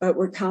 But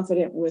we're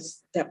confident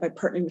that by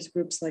partnering with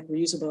groups like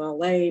Reusable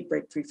LA,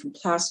 Break Free from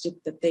Plastic,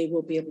 that they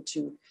will be able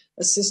to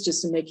assist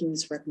us in making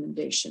these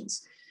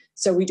recommendations.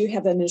 So we do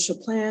have that initial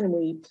plan, and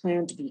we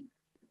plan to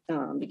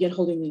begin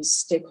holding these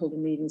stakeholder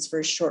meetings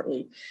very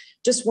shortly.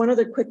 Just one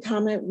other quick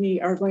comment. We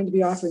are going to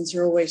be offering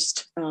zero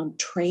waste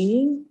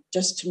training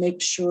just to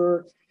make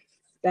sure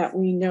that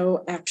we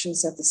know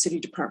actions that the city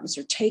departments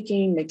are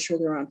taking, make sure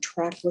they're on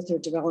track with their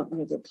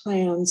development of their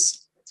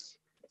plans,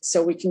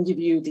 so we can give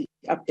you the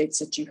updates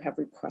that you have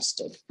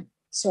requested.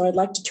 So I'd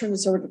like to turn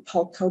this over to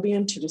Paul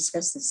Cobian to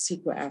discuss the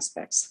CEQA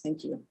aspects.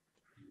 Thank you.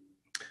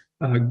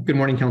 Good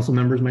morning, council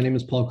members. My name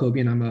is Paul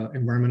Cobian. I'm an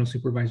environmental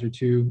supervisor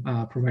too,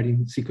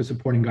 providing CEQA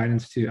support and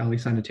guidance to LA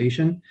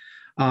Sanitation.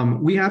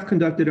 We have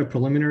conducted a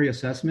preliminary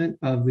assessment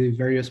of the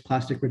various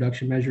plastic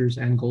reduction measures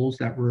and goals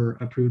that were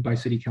approved by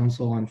City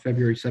Council on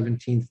February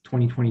 17th,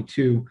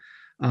 2022.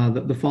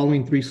 The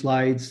following 3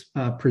 slides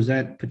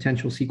present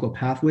potential CEQA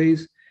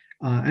pathways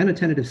and a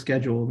tentative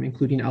schedule,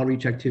 including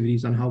outreach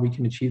activities on how we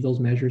can achieve those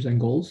measures and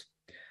goals.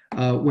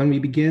 When we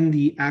begin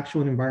the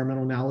actual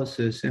environmental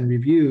analysis and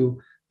review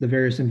the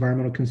various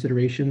environmental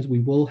considerations, we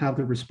will have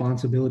the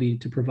responsibility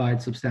to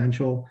provide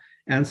substantial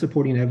and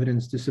supporting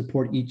evidence to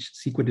support each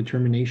CEQA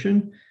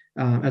determination,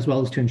 as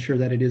well as to ensure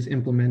that it is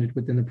implemented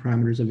within the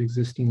parameters of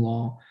existing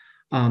law.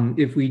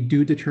 If we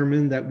do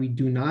determine that we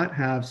do not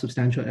have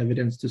substantial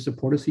evidence to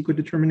support a CEQA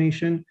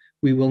determination,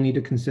 we will need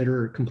to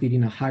consider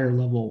completing a higher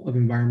level of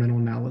environmental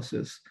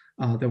analysis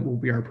than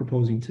what we are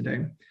proposing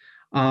today.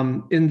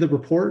 In the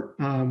report,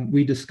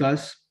 we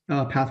discuss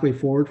a pathway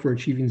forward for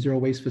achieving zero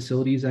waste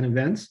facilities and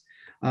events.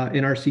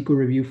 In our CEQA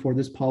review for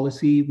this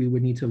policy, we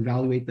would need to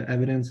evaluate the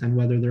evidence and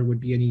whether there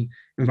would be any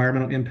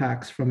environmental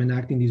impacts from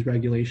enacting these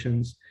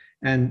regulations,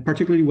 and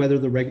particularly whether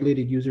the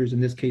regulated users, in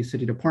this case,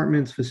 city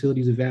departments,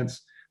 facilities,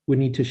 events, would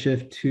need to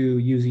shift to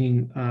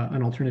using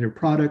an alternative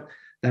product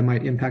that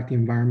might impact the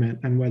environment,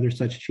 and whether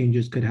such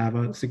changes could have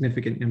a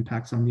significant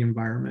impacts on the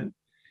environment.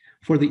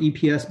 For the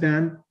EPS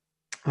ban,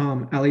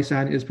 LA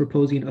San is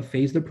proposing a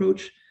phased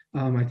approach.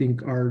 I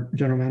think our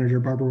general manager,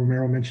 Barbara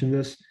Romero, mentioned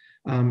this.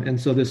 And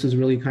so this is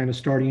really kind of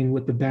starting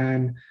with the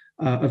ban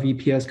of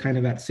EPS kind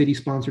of at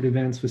city-sponsored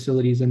events,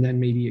 facilities, and then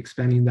maybe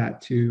expanding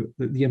that to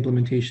the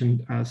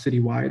implementation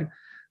citywide.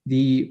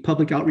 The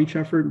public outreach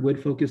effort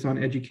would focus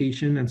on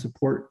education and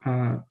support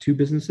to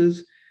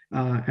businesses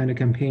and a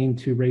campaign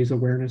to raise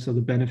awareness of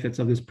the benefits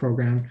of this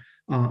program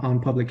on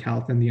public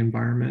health and the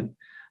environment.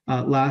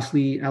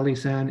 Lastly, LA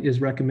San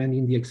is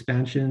recommending the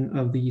expansion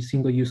of the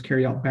single-use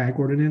carryout bag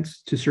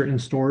ordinance to certain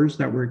stores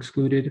that were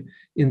excluded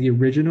in the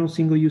original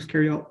single-use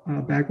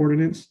carryout bag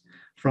ordinance.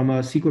 From a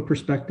CEQA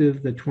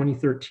perspective, the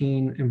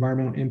 2013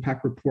 environmental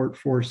impact report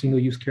for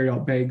single-use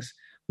carryout bags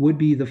would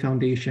be the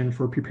foundation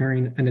for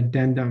preparing an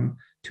addendum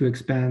to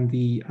expand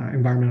the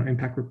environmental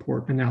impact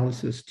report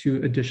analysis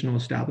to additional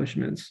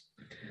establishments.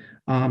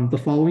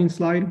 The following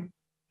slide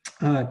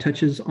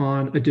touches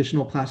on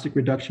additional plastic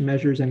reduction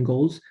measures and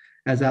goals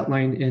as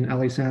outlined in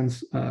LA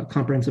San's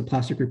comprehensive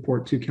plastic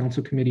report to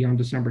Council Committee on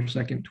December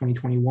 2nd,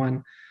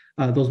 2021.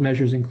 Those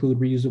measures include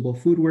reusable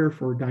foodware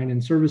for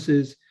dine-in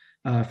services,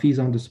 fees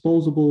on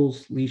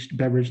disposables, leashed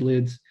beverage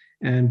lids,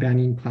 and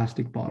banning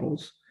plastic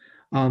bottles.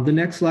 The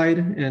next slide,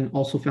 and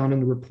also found in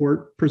the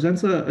report,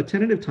 presents a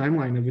tentative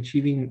timeline of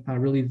achieving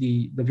really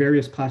the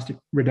various plastic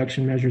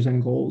reduction measures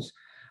and goals.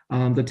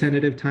 The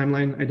tentative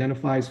timeline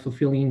identifies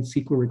fulfilling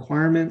CEQA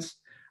requirements,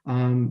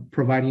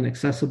 providing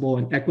accessible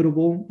and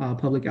equitable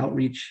public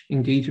outreach,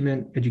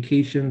 engagement,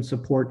 education,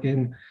 support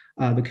in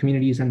the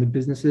communities and the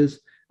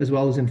businesses, as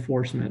well as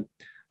enforcement.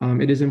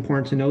 It is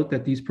important to note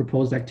that these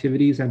proposed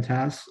activities and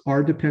tasks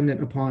are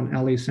dependent upon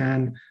LA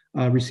San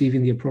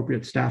receiving the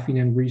appropriate staffing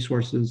and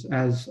resources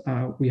as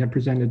we had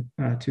presented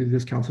to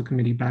this council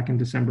committee back in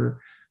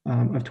December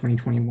of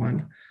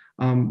 2021.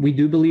 We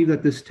do believe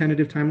that this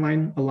tentative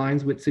timeline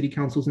aligns with City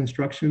Council's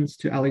instructions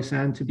to LA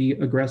San to be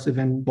aggressive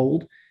and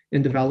bold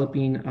in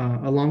developing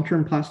a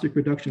long-term plastic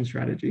reduction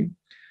strategy.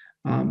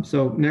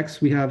 So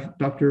next we have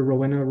Dr.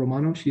 Rowena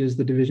Romano. She is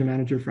the Division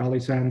Manager for LA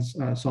San's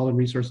Solid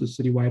Resources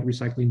Citywide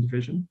Recycling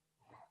Division.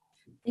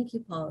 Thank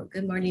you, Paul.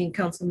 Good morning,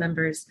 council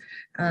members.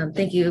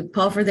 Thank you,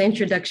 Paul, for the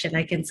introduction.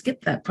 I can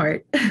skip that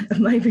part of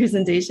my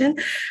presentation.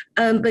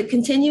 But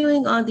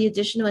continuing on the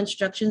additional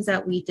instructions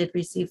that we did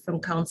receive from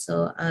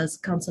council, as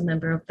council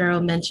member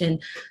O'Farrell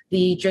mentioned,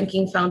 the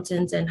drinking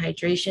fountains and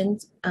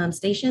hydration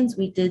stations,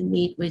 we did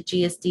meet with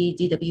GSD,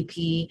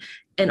 DWP,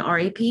 and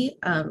RAP,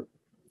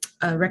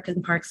 Rec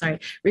and Park,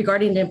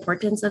 regarding the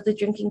importance of the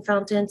drinking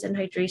fountains and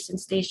hydration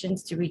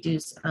stations to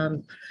reduce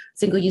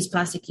single-use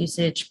plastic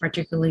usage,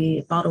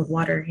 particularly bottled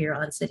water here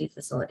on city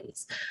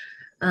facilities.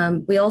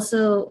 We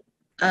also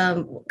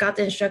got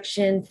the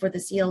instruction for the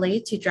CLA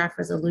to draft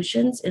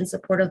resolutions in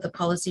support of the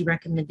policy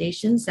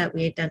recommendations that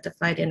we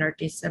identified in our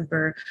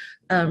December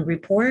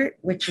report,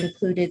 which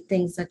included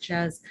things such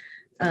as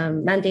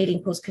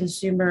mandating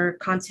post-consumer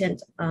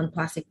content on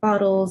plastic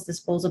bottles,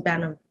 disposal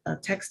ban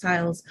of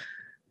textiles,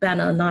 ban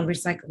on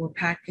non-recyclable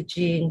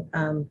packaging,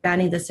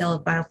 banning the sale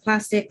of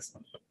bioplastics,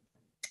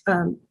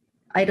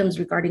 items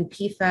regarding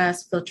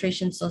PFAS,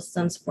 filtration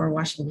systems for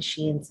washing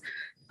machines,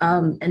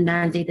 and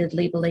mandated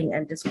labeling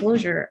and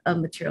disclosure of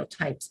material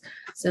types.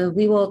 So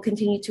we will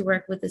continue to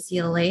work with the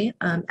CLA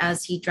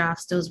as he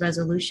drafts those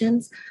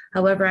resolutions.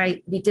 However,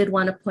 we did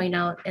want to point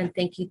out and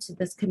thank you to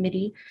this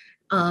committee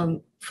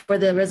for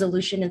the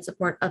resolution in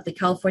support of the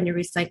California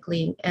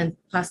Recycling and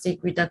Plastic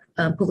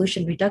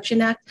Pollution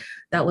Reduction Act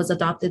that was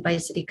adopted by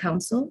City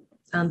Council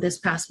this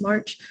past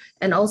March.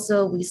 And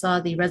also we saw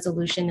the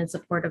resolution in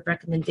support of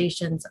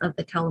recommendations of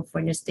the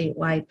California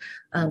Statewide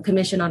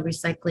Commission on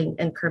Recycling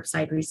and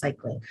Curbside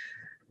Recycling.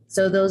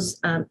 So those,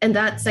 and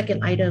that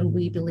second item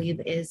we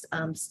believe is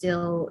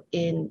still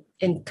in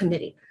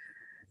committee.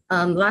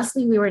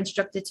 Lastly, we were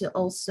instructed to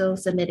also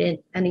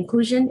submit an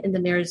inclusion in the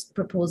mayor's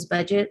proposed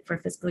budget for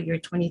fiscal year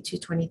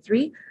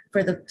 22-23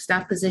 for the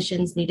staff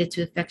positions needed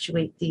to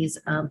effectuate these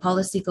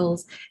policy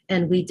goals.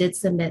 And we did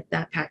submit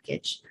that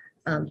package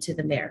to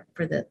the mayor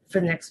for the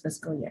next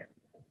fiscal year.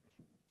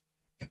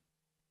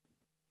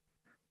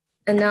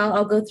 And now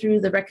I'll go through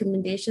the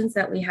recommendations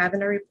that we have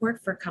in our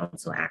report for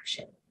council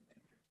action.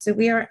 So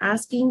we are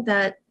asking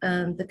that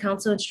the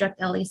council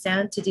instruct LA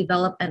San to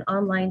develop an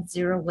online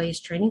zero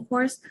waste training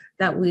course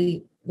that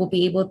we will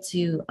be able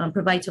to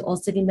provide to all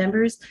city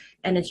members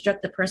and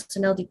instruct the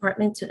personnel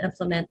department to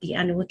implement the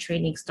annual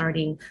training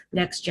starting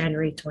next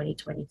January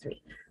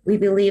 2023. We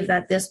believe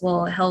that this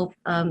will help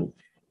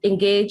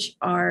engage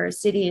our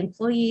city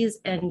employees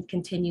and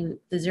continue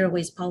the zero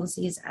waste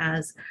policies,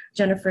 as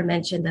Jennifer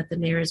mentioned, that the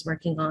mayor is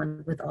working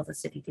on with all the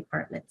city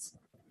departments.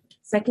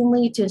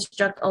 Secondly, to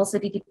instruct all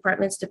city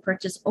departments to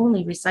purchase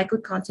only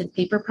recycled content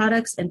paper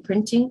products and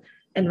printing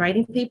and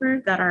writing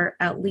paper that are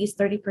at least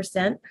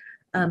 30%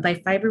 by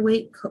fiber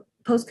weight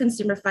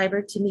post-consumer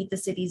fiber to meet the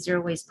city's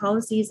zero waste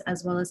policies,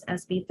 as well as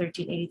SB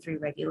 1383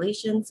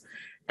 regulations.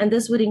 And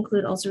this would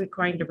include also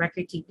requiring the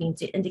record keeping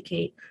to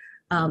indicate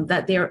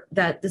that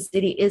the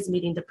city is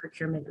meeting the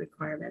procurement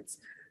requirements.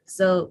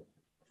 So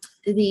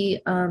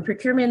the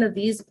procurement of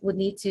these would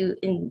need to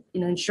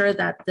ensure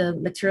that the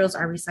materials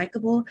are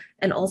recyclable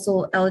and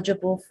also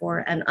eligible for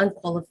an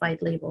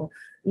unqualified label,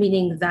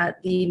 meaning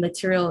that the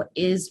material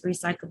is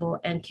recyclable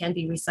and can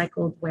be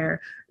recycled where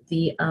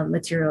the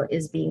material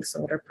is being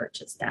sold or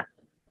purchased at.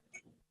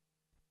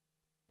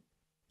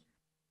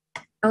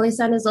 LA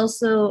San is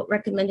also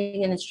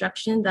recommending an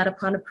instruction that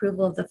upon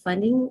approval of the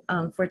funding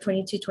for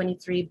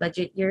 22-23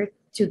 budget year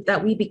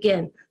that we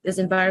begin this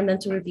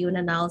environmental review and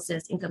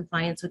analysis in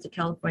compliance with the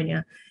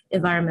California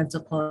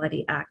Environmental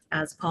Quality Act,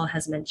 as Paul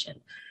has mentioned.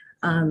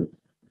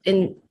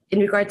 In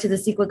regard to the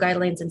CEQA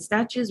guidelines and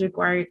statutes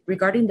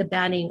regarding the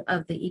banning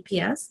of the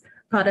EPS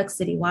products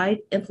citywide,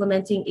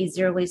 implementing a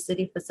zero waste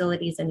city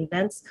facilities and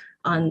events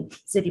on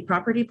city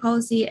property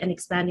policy, and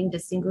expanding the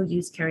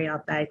single-use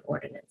carryout bag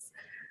ordinance.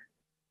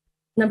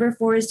 Number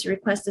 4 is to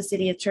request the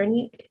city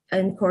attorney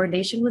in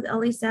coordination with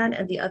LA San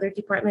and the other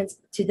departments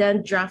to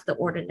then draft the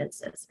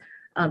ordinances.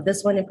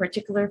 This one in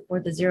particular for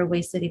the zero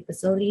waste city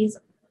facilities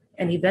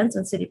and events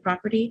on city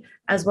property,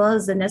 as well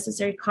as the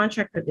necessary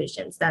contract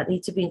provisions that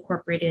need to be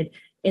incorporated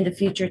in the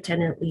future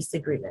tenant lease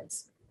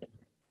agreements.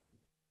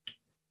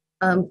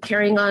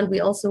 Carrying on, we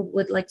also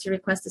would like to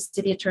request the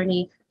city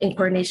attorney in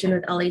coordination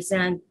with LA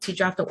San to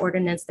draft the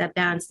ordinance that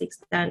bans the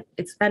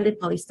expanded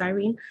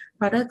polystyrene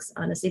products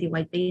on a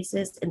citywide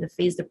basis in the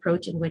phased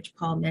approach in which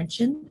Paul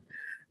mentioned,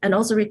 and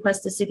also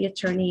request the city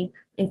attorney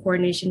in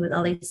coordination with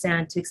LA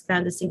San to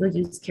expand the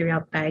single-use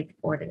carryout bag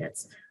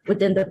ordinance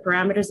within the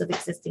parameters of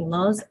existing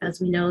laws, as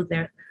we know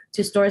there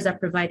to stores that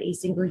provide a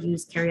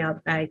single-use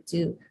carryout bag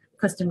to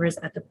customers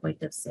at the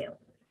point of sale.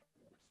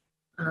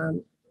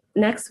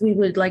 Next, we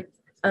would like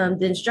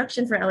the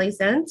instruction for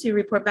LASN to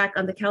report back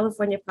on the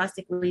California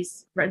Plastic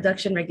Waste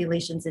Reduction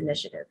Regulations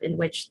Initiative, in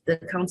which the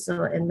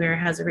council and mayor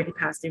has already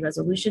passed a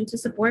resolution to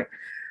support.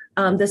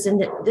 This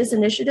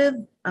initiative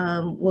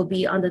will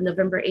be on the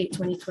November 8,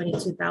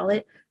 2022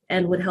 ballot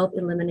and would help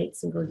eliminate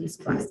single-use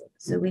plastic.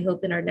 So we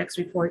hope in our next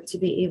report to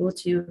be able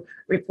to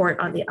report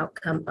on the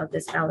outcome of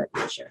this ballot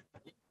measure.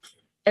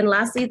 And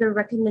lastly, the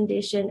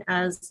recommendation,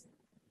 as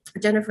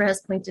Jennifer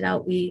has pointed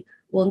out, we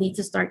will need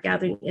to start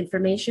gathering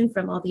information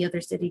from all the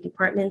other city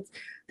departments.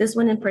 This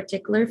one in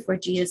particular for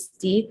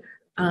GSD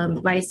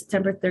by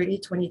September 30,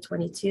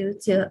 2022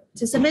 to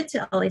submit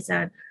to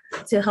LASAN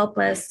to help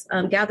us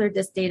gather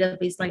this data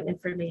baseline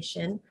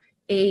information,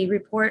 a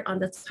report on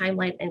the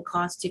timeline and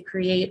cost to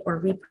create or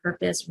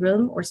repurpose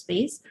room or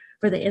space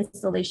for the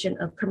installation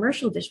of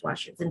commercial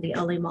dishwashers in the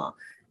LA Mall,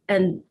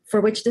 and for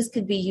which this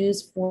could be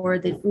used for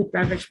the food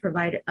beverage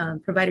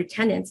provider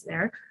tenants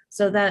there,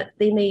 so that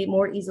they may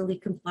more easily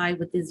comply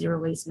with the zero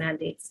waste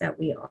mandates that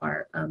we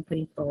are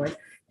putting forward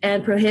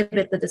and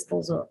prohibit the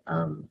disposable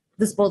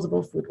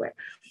foodware.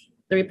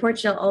 The report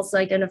shall also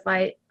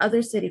identify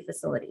other city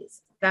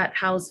facilities that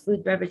house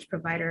food beverage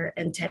provider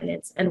and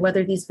tenants, and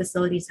whether these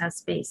facilities have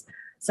space,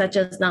 such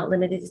as not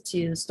limited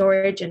to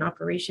storage and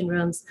operation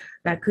rooms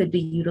that could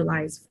be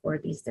utilized for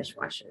these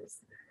dishwashers.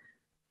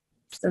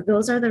 So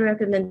those are the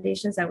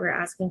recommendations that we're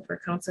asking for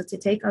council to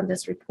take on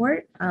this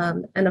report.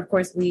 And of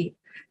course, we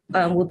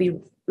will be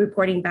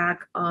reporting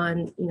back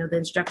on the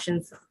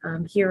instructions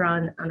here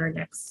on our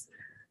next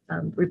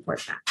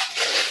report back.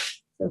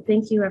 So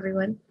thank you,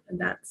 everyone, and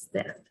that's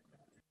the end.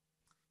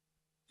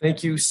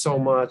 Thank you so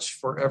much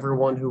for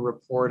everyone who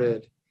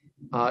reported.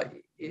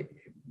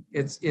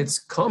 It's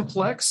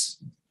complex,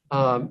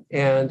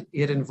 and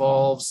it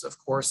involves, of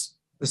course,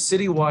 the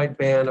citywide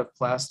ban of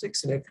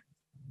plastics, and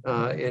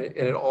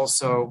it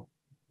also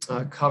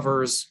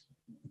covers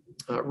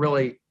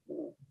really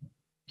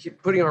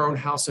putting our own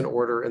house in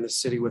order in the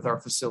city with our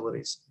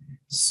facilities.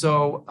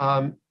 So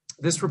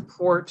this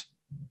report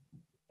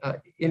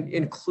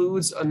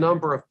includes a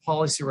number of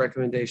policy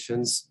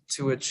recommendations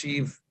to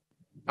achieve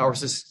our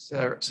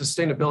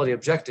sustainability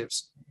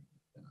objectives.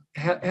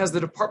 Has the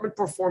department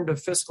performed a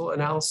fiscal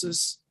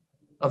analysis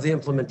of the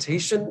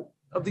implementation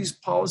of these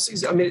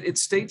policies? I mean, it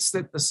states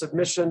that the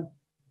submission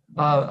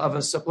of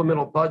a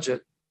supplemental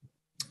budget,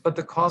 but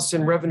the costs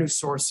and revenue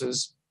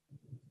sources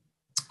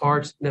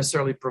aren't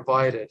necessarily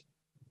provided.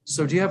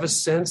 So do you have a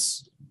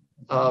sense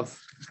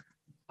of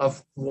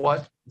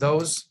what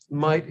those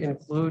might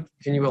include?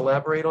 Can you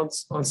elaborate on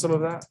some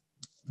of that?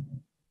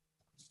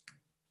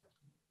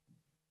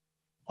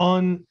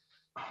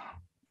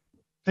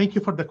 Thank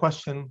you for the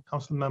question,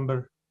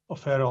 Councilmember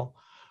O'Farrell.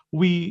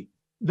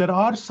 There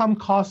are some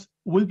costs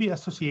will be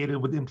associated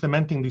with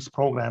implementing these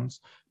programs,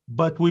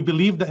 but we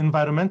believe the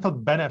environmental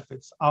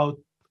benefits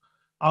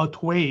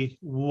outweigh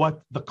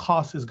what the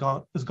cost is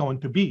going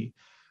to be.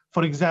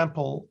 For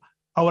example,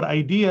 our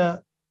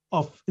idea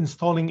of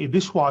installing a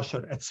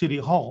dishwasher at City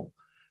Hall,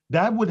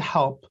 that would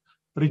help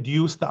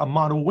reduce the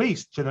amount of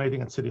waste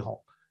generating at City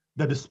Hall.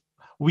 That is,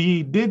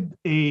 we did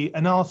an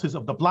analysis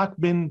of the black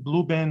bin,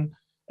 blue bin,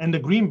 and the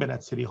green bin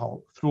at City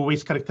Hall through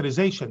waste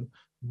characterization,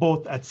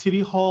 both at City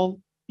Hall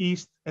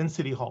East and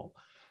City Hall.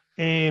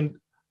 And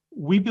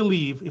we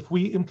believe if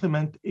we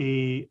implement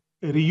a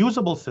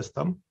reusable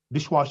system,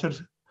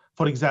 dishwashers,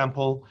 for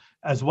example,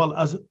 as well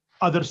as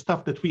other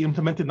stuff that we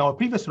implemented in our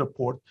previous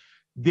report,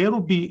 there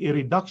will be a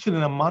reduction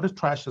in the amount of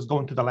trash that's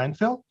going to the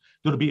landfill.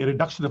 There will be a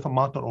reduction of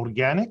amount of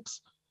organics.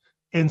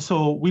 And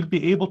so we'll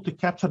be able to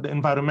capture the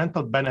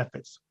environmental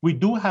benefits. We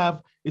do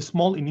have a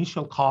small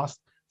initial cost,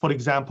 for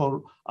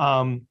example,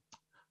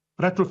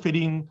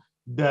 retrofitting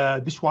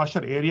the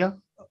dishwasher area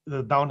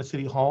down at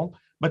City Hall,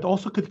 but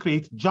also could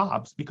create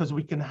jobs because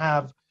we can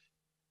have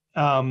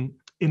a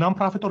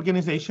nonprofit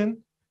organization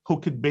who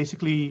could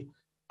basically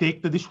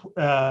take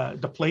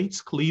the plates,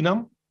 clean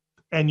them,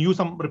 and use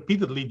them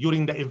repeatedly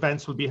during the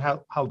events will be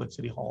held at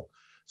City Hall.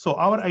 So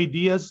our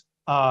ideas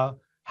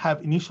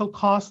have initial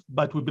costs,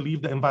 but we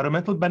believe the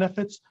environmental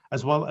benefits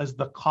as well as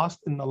the cost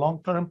in the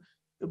long term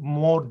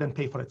more than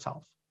pay for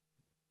itself.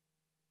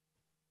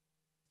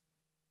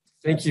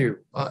 Thank you.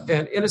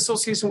 And in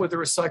association with the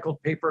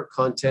recycled paper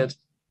content,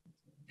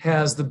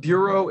 has the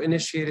Bureau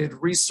initiated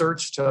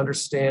research to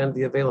understand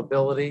the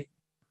availability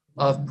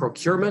of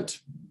procurement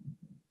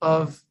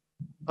of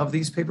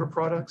these paper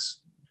products?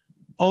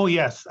 Oh,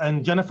 yes.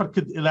 And Jennifer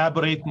could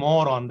elaborate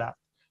more on that.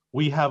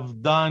 We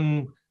have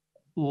done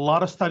a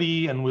lot of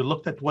study and we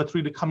looked at what's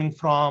really coming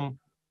from,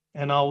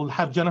 and I'll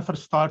have Jennifer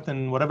start,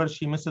 and whatever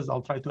she misses,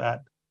 I'll try to add.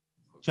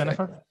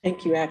 Jennifer?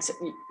 Thank you,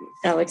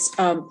 Alex.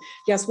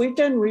 Yes, we've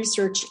done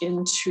research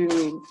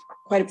into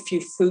quite a few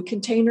food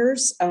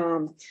containers.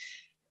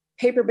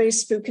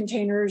 Paper-based food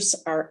containers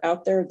are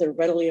out there. They're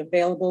readily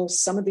available.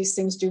 Some of these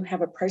things do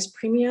have a price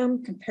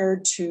premium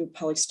compared to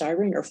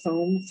polystyrene or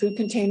foam food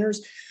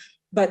containers.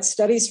 But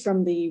studies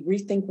from the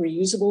Rethink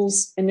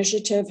Reusables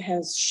initiative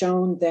has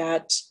shown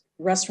that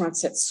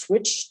restaurants that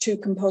switch to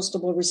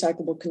compostable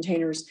recyclable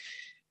containers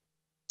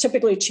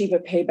typically achieve a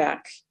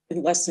payback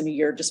in less than a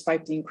year,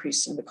 despite the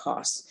increase in the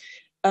costs.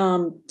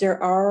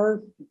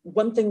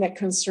 One thing that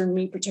concerned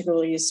me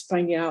particularly is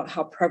finding out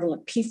how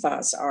prevalent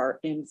PFAS are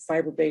in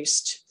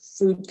fiber-based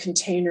food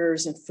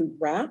containers and food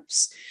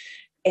wraps.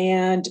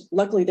 And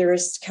luckily there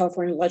is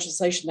California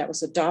legislation that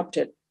was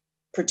adopted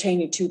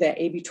pertaining to that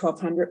AB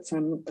 1200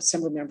 from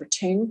Assemblymember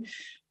Ting,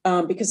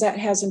 because that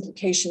has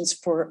implications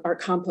for our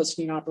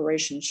composting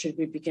operation should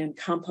we begin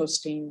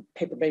composting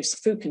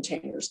paper-based food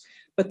containers.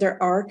 But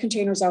there are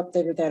containers out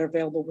there that are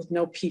available with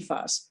no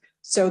PFAS.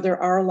 So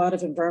there are a lot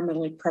of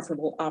environmentally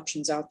preferable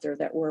options out there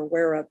that we're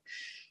aware of.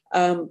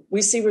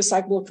 We see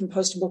recyclable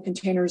compostable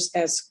containers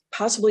as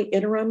possibly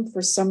interim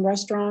for some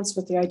restaurants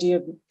with the idea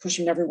of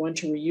pushing everyone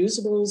to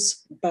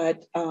reusables,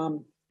 but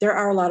there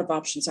are a lot of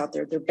options out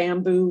there. There's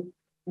bamboo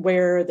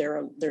ware,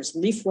 there's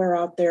leafware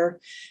out there,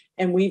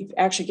 and we've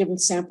actually given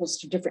samples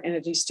to different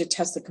entities to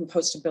test the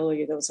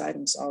compostability of those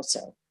items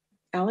also.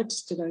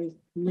 Alex, did I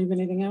leave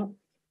anything out?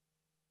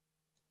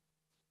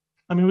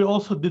 I mean, we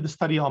also did a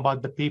study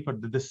about the paper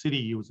that the city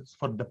uses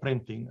for the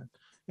printing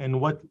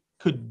and what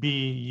could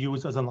be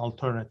used as an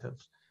alternative.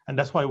 And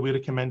that's why we're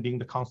recommending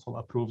the council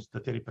approves the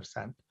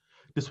 30%.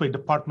 This way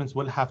departments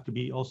will have to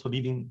be also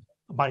leading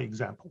by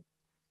example.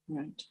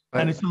 Right.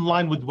 And it's in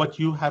line with what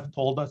you have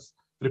told us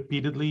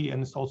repeatedly,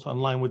 and it's also in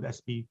line with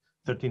SB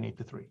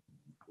 1383.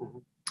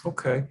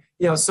 Okay.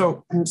 Yeah.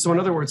 So in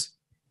other words,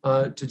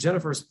 to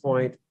Jennifer's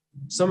point,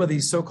 some of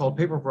these so-called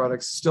paper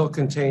products still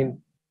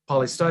contain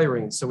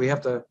polystyrene. So we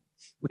have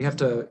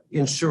to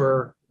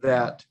ensure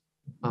that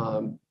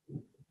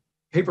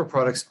paper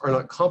products are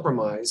not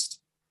compromised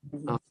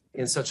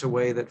in such a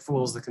way that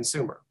fools the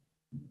consumer.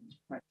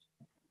 Right.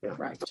 Yeah.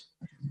 Right.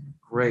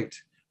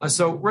 Great.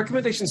 So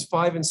recommendations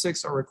 5 and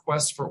 6 are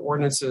requests for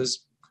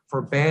ordinances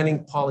for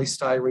banning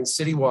polystyrene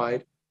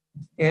citywide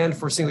and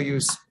for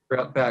single-use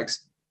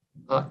bags.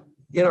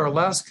 In our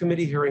last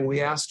committee hearing,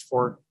 we asked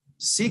for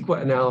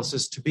CEQA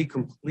analysis to be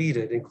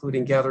completed,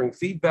 including gathering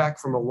feedback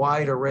from a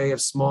wide array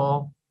of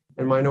small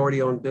and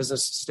minority-owned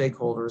business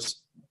stakeholders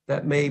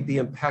that may be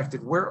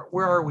impacted. Where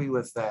are we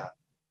with that?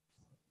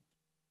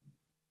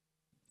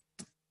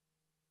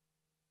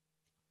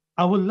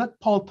 I will let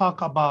Paul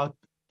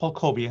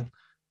Cobian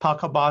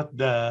talk about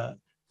the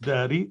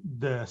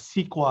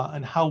CEQA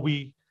and how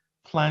we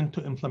plan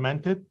to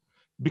implement it,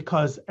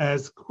 because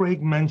as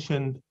Craig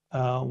mentioned,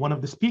 one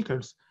of the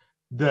speakers,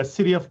 the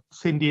city of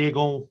San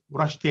Diego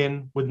rushed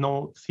in with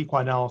no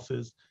CEQA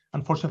analysis.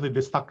 Unfortunately,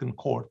 they're stuck in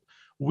court.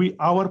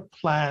 Our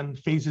plan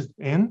phases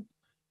in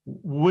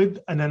with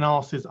an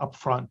analysis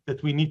upfront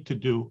that we need to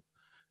do.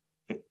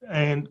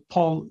 And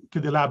Paul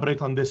could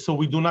elaborate on this so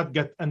we do not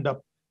end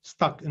up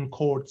stuck in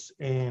courts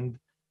and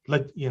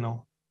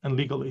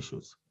legal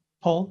issues.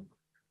 Paul?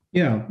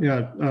 Yeah,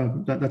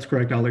 that's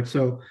correct, Alex.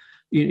 So,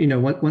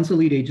 once the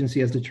lead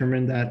agency has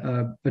determined that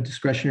a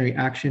discretionary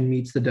action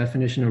meets the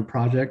definition of a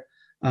project,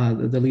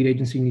 the lead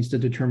agency needs to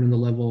determine the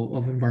level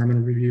of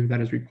environmental review that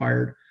is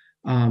required.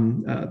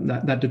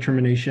 That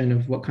determination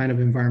of what kind of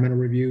environmental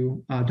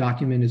review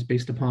document is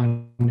based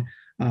upon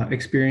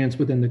experience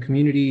within the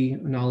community,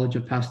 knowledge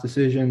of past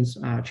decisions,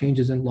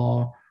 changes in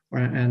law,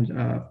 and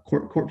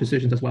court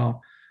decisions as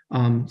well.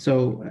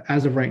 So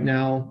as of right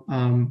now,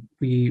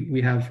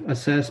 we have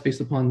assessed based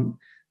upon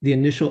the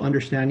initial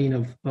understanding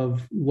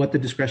of what the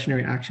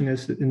discretionary action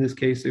is. In this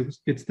case,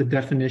 it's the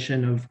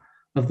definition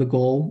of the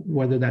goal,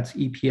 whether that's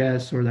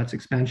EPS or that's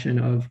expansion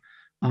of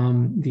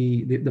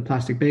the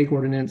plastic bag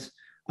ordinance.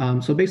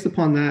 So based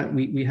upon that,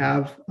 we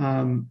have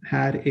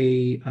had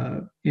a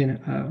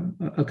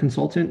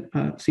consultant,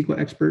 CEQA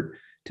expert,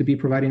 to be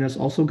providing us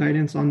also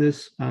guidance on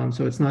this.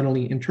 So it's not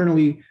only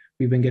internally,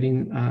 we've been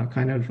getting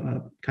kind of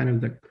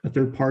a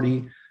third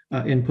party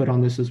input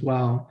on this as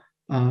well.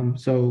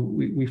 So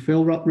we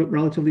feel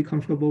relatively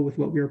comfortable with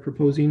what we are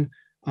proposing.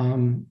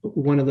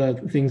 One of the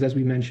things, as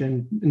we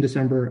mentioned in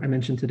December, I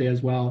mentioned today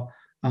as well,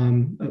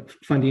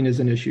 funding is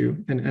an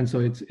issue. And so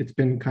it's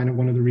been kind of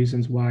one of the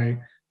reasons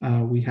why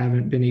we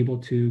haven't been able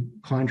to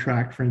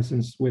contract, for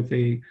instance, with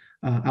a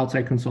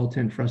outside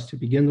consultant for us to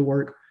begin the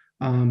work.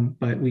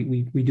 But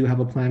we do have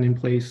a plan in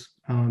place,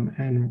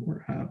 and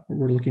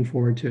we're looking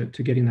forward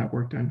to getting that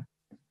work done.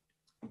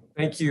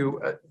 Thank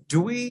you.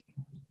 Do we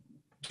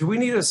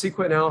need a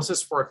CEQA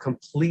analysis for a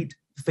complete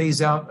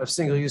phase out of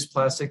single-use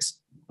plastics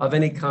of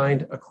any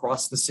kind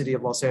across the city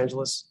of Los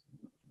Angeles?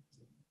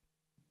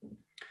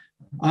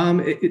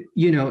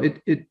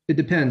 It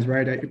depends,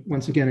 right?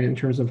 Once again, in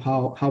terms of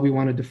how we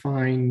want to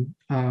define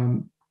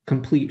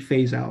complete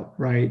phase out,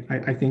 right?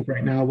 I think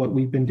right now what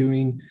we've been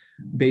doing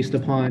based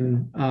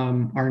upon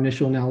our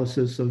initial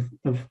analysis of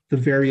the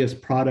various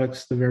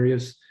products, the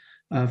various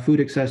food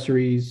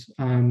accessories,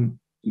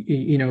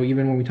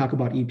 even when we talk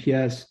about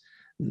EPS,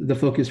 the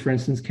focus, for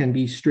instance, can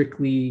be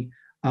strictly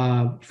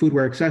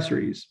foodware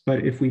accessories.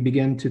 But if we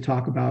begin to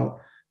talk about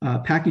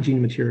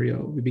packaging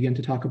material, we begin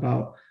to talk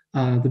about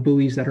the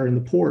buoys that are in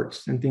the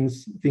ports and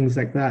things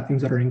like that,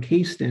 things that are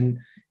encased in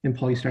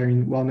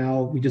polystyrene. Well,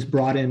 now we just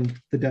brought in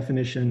the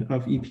definition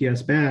of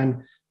EPS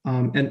ban,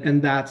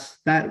 and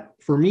that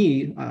for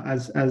me,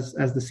 as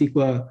the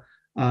CEQA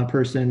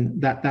person,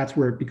 that's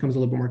where it becomes a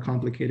little bit more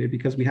complicated,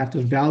 because we have to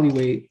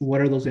evaluate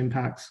what are those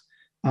impacts.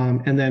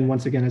 And then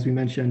once again, as we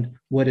mentioned,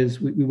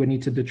 we would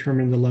need to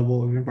determine the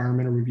level of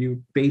environmental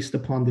review based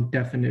upon the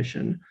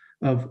definition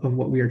of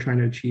what we are trying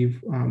to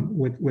achieve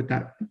with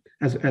that,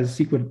 as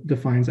CEQA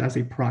defines as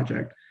a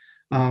project.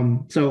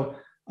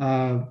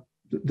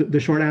 The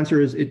short answer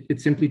is it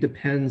simply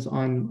depends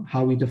on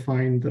how we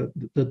define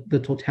the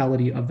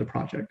totality of the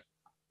project.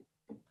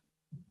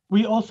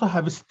 We also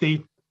have a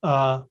state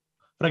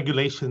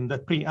regulation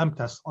that preempts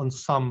us on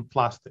some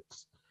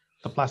plastics,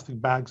 the plastic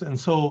bags. And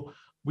so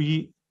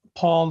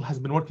Paul has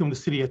been working with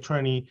the city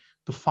attorney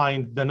to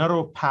find the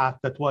narrow path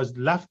that was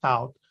left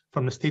out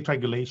from the state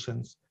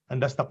regulations.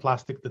 And that's the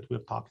plastic that we're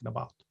talking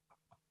about.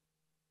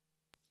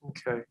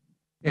 Okay.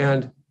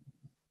 And,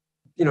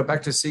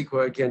 back to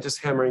CEQA again, just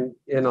hammering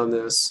in on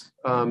this.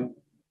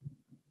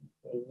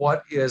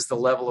 What is the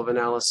level of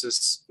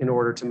analysis in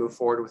order to move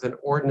forward with an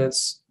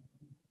ordinance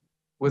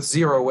with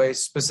zero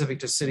waste specific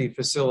to city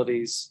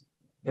facilities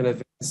and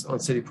events on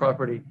city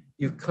property?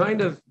 You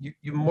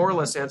more or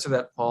less answered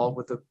that, Paul,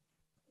 with the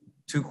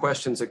 2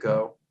 questions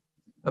ago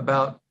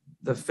about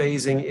the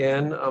phasing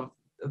in of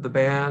the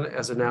ban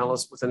as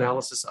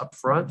analysis up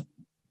front.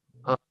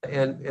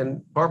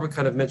 And Barbara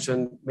kind of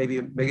mentioned maybe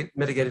a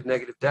mitigated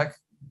negative deck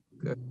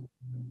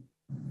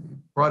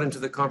brought into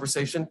the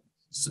conversation.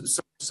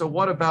 So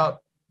what about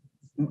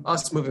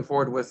us moving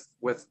forward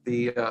with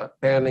the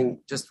banning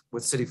just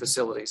with city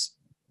facilities?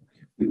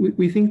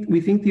 We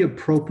think the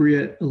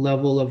appropriate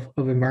level of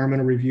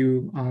environmental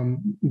review,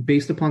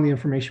 based upon the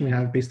information we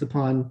have, based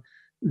upon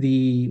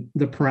the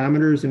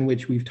parameters in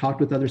which we've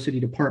talked with other city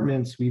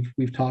departments,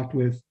 we've talked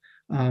with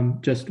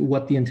just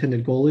what the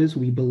intended goal is.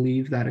 We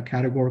believe that a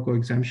categorical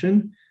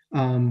exemption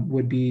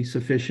would be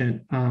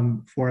sufficient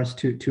for us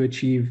to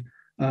achieve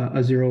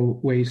a zero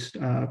waste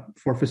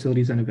for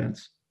facilities and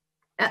events.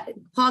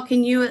 Paul,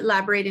 can you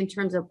elaborate in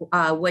terms of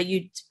what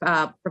you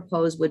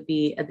propose would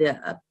be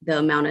the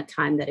amount of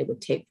time that it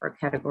would take for a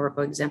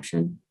categorical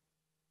exemption?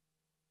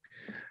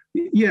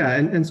 Yeah,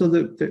 and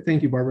so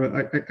thank you,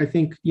 Barbara. I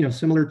think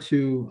similar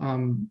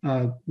to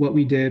what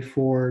we did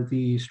for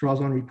the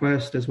straws on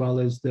request as well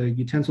as the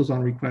utensils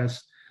on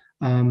request,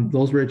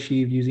 those were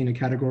achieved using a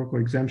categorical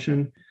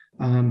exemption.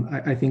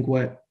 I think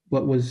what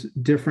was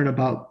different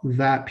about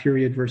that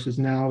period versus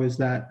now is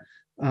that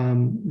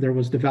there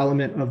was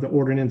development of the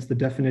ordinance. The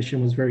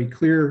definition was very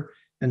clear,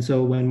 and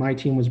so when my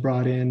team was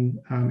brought in,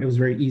 it was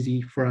very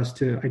easy for us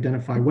to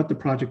identify what the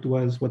project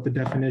was, what the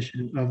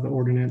definition of the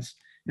ordinance,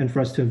 and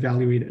for us to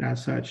evaluate it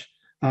as such.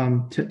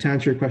 To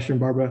answer your question,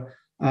 Barbara,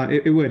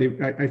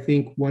 I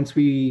think once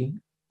we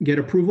get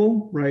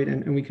approval, right,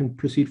 and we can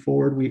proceed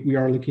forward, we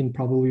are looking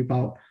probably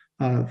about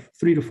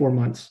 3 to 4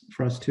 months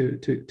for us to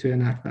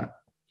enact that.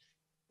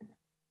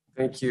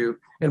 Thank you.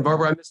 And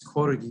Barbara, I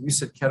misquoted you. You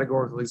said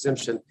categorical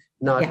exemption,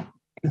 not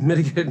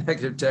mitigated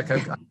negative deck.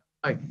 I've got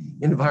my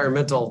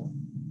environmental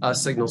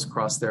signals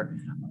crossed there.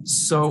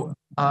 So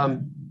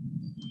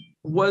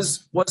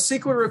was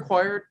CEQA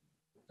required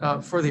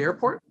for the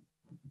airport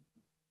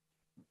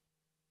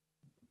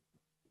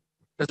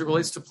as it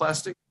relates to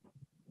plastic?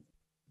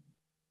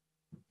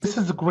 This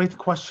is a great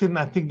question.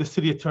 I think the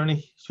city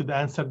attorney should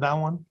answer that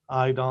one.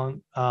 I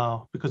don't,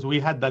 because we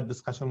had that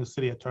discussion with the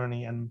city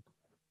attorney, and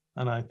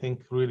I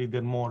think really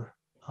they're more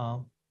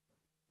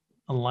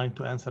online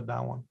to answer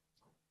that one.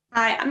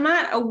 Hi, I'm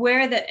not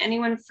aware that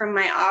anyone from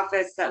my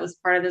office that was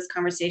part of those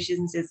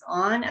conversations is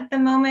on at the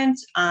moment.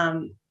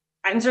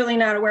 I'm certainly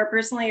not aware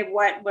personally of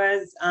what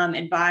was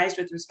advised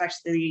with respect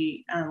to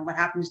the what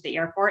happened to the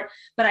airport,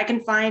 but I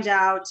can find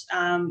out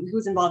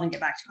who's involved and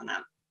get back to you on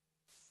that.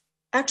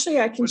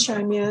 Actually, I can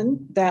chime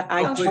in that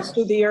I talked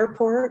to the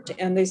airport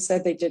and they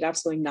said they did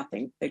absolutely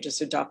nothing. They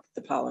just adopted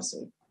the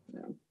policy.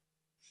 Yeah.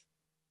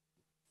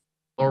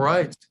 All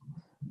right.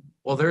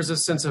 Well, there's a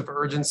sense of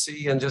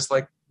urgency and just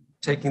like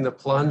taking the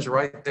plunge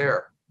right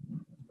there.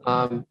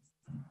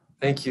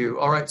 Thank you.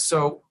 All right.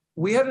 So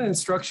we had an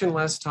instruction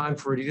last time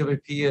for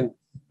DWP and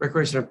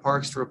Recreation and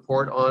Parks to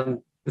report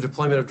on the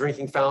deployment of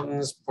drinking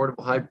fountains,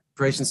 portable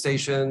hydration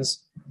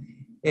stations,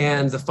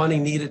 and the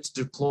funding needed to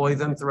deploy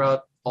them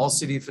throughout all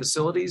city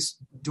facilities.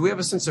 Do we have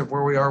a sense of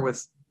where we are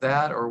with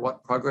that or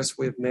what progress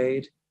we've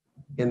made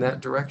in that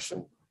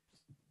direction?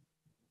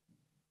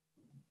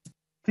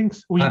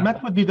 Thanks. We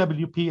met with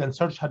DWP and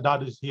Serge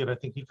Haddad is here. I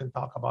think he can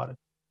talk about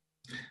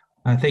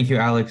it. Thank you,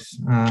 Alex.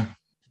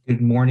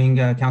 Good morning,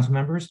 council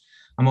members.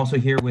 I'm also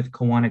here with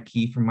Kawana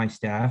Key from my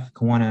staff.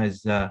 Kawana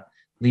is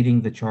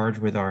leading the charge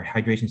with our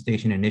Hydration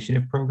Station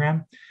Initiative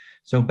program.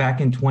 So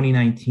back in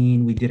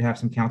 2019, we did have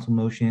some council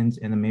motions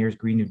and the Mayor's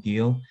Green New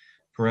Deal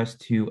for us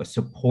to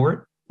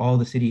support all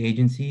the city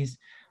agencies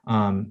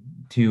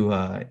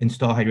to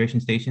install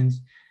hydration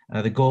stations.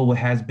 The goal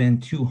has been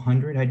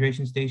 200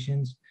 hydration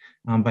stations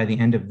by the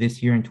end of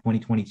this year in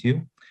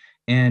 2022.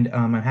 And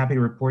I'm happy to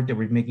report that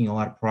we're making a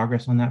lot of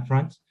progress on that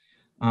front.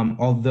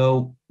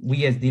 Although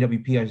we as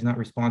DWP are not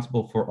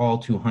responsible for all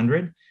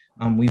 200,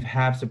 we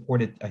have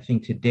supported, I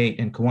think to date,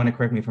 and Kawana,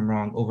 correct me if I'm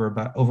wrong, over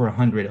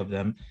 100 of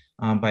them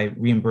by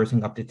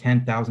reimbursing up to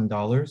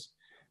 $10,000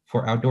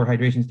 for outdoor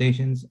hydration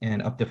stations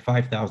and up to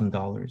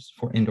 $5,000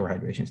 for indoor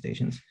hydration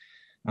stations.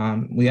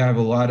 We have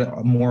a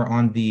lot more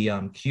on the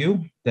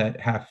queue that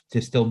have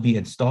to still be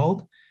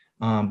installed,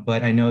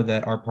 but I know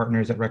that our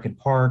partners at Rec and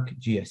Park,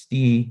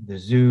 GSD, the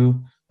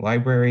zoo,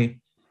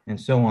 library, and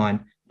so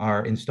on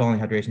are installing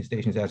hydration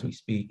stations as we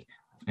speak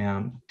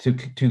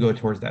to go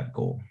towards that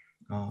goal.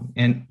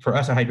 And for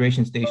us, a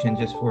hydration station,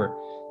 just for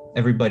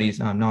everybody's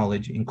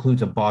knowledge,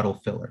 includes a bottle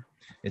filler.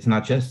 It's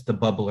not just the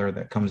bubbler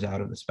that comes out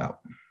of the spout.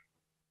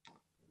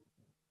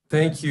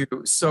 Thank you.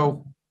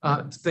 So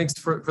thanks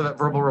for that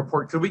verbal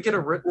report. Could we get a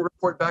written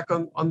report back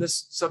on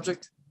this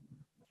subject?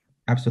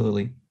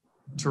 Absolutely.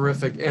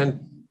 Terrific.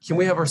 And can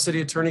we have our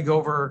city attorney go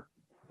over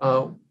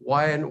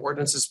why an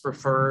ordinance is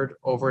preferred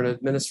over an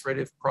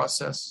administrative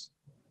process?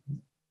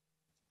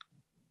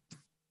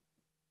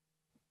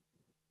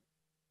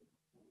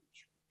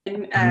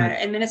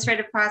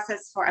 Administrative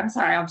process for, I'm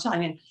sorry, I'm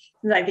chiming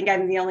in. I think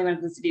I'm the only one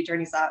of the city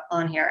attorneys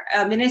on here.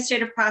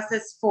 Administrative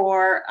process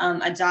for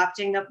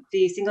adopting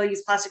the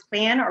single-use plastic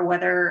ban, or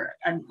whether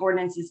an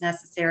ordinance is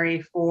necessary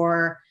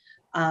for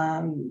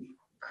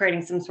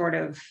creating some sort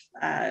of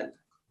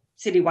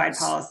citywide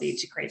policy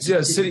to create.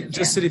 Yeah,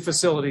 city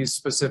facilities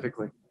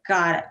specifically.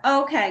 Got it.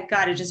 Okay,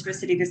 got it. Just for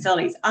city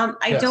facilities.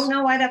 I don't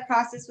know why that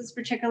process was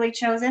particularly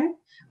chosen,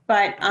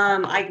 but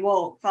I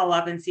will follow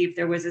up and see if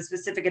there was a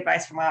specific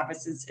advice from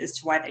office as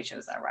to why they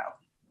chose that route.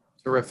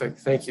 Terrific.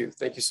 Thank you.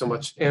 Thank you so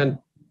much. And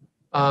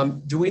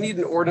do we need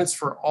an ordinance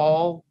for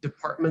all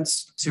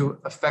departments to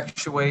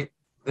effectuate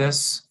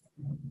this?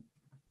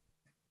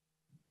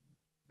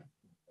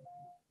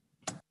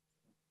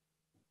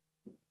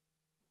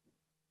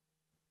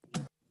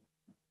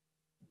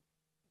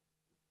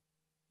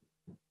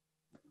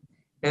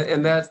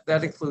 And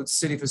that includes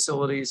city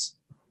facilities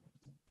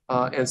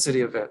and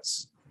city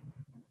events.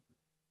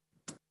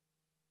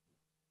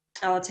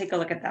 I'll take a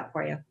look at that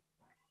for you.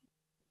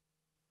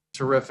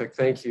 Terrific,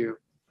 thank you.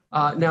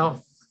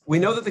 Now, we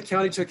know that the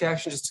county took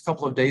action just a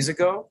couple of days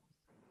ago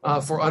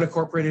for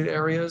unincorporated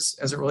areas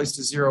as it relates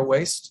to zero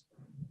waste.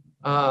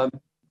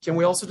 Can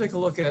we also take a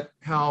look at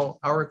how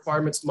our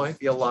requirements might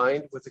be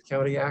aligned with the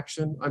county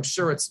action? I'm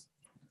sure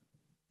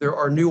there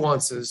are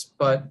nuances,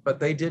 but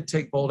they did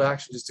take bold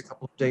action just a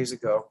couple of days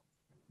ago.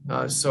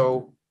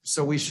 So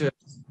we should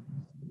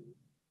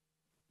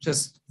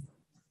just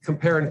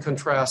compare and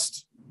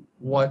contrast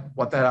what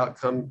that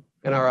outcome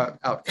and our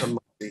outcome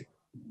might be.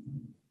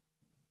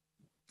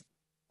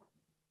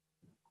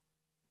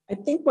 I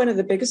think one of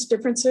the biggest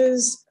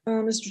differences,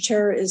 Mr.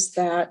 Chair, is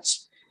that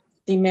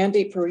the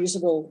mandate for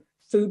reusable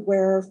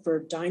foodware for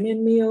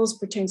dine-in meals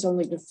pertains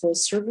only to full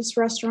service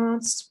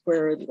restaurants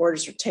where the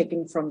orders are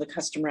taken from the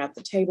customer at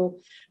the table,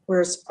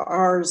 whereas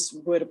ours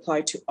would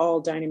apply to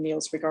all dine-in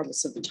meals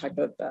regardless of the type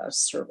of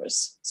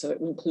service. So it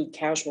would include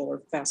casual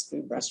or fast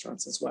food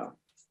restaurants as well.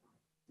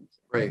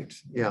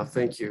 Great. Yeah,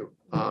 thank you.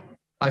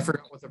 I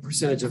forgot what the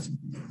percentage of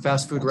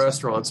fast food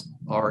restaurants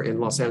are in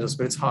Los Angeles,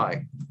 but it's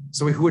high.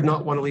 So we would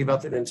not want to leave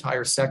out that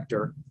entire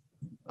sector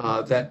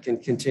that can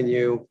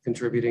continue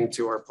contributing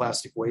to our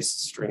plastic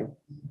waste stream.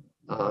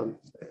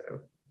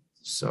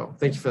 So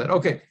thank you for that.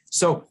 Okay,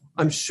 so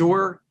I'm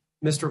sure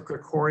Mr.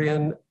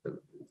 Krikorian,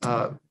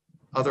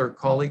 other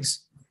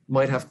colleagues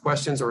might have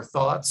questions or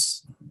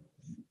thoughts,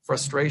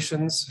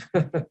 frustrations.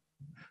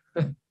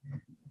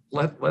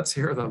 Let's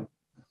hear them.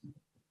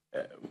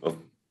 Well,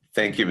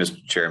 thank you,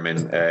 Mr.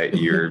 Chairman.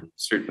 You're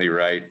certainly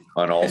right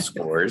on all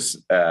scores,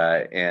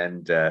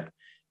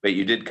 but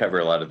you did cover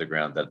a lot of the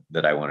ground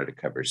that I wanted to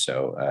cover.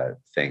 So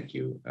thank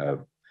you.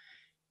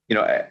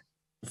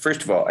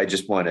 First of all, I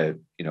just want to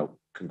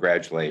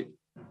congratulate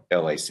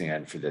LA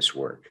Sand for this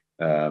work.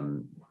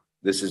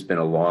 This has been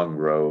a long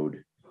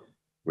road.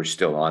 We're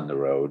still on the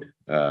road,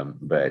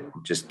 but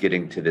just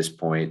getting to this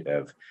point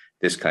of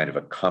this kind of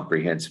a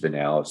comprehensive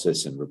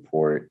analysis and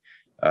report.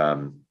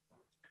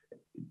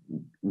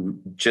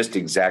 Just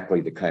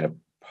exactly the kind of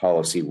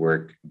policy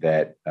work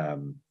that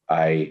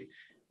I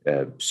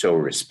so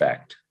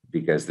respect,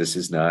 because this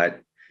is not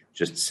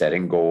just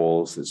setting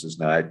goals. This is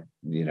not,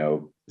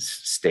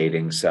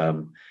 stating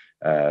some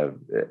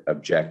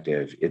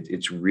objective.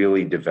 It's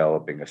really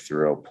developing a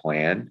thorough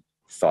plan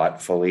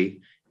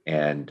thoughtfully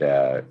and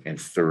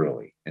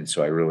thoroughly. And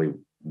so I really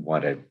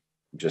want to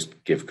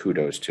just give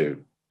kudos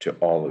to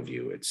all of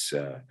you. It's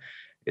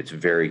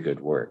very good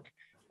work.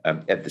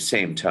 At the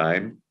same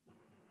time,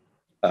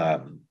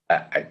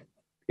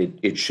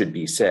 it should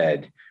be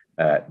said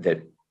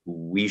that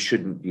we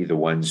shouldn't be the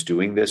ones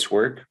doing this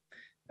work.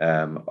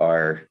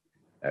 Our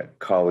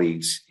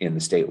colleagues in the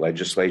state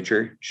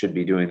legislature should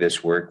be doing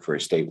this work for a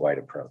statewide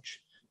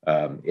approach.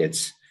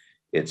 It's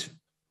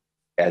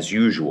as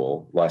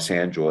usual, Los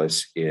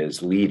Angeles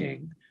is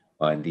leading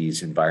on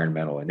these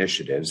environmental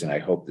initiatives, and I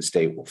hope the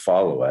state will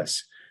follow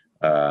us.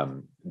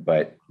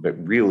 But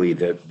really,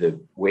 the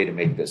way to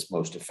make this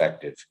most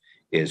effective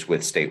is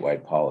with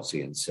statewide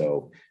policy. And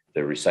so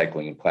the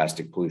Recycling and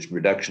Plastic Pollution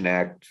Reduction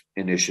Act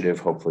initiative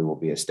hopefully will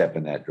be a step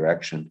in that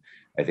direction.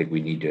 I think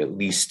we need to at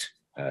least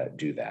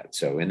do that.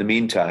 So in the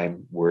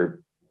meantime, we're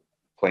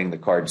playing the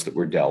cards that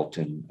we're dealt.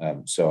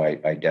 And so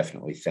I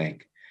definitely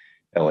thank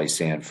LA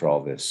Sand for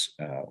all this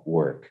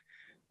work.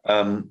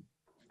 On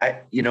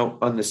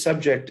the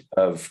subject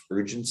of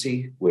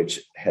urgency, which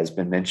has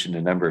been mentioned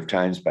a number of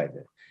times by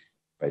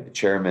the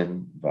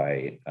chairman,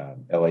 by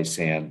LA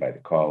Sand, by the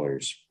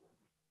callers,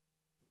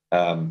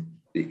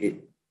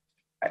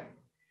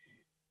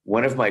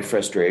 one of my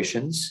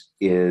frustrations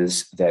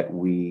is that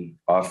we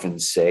often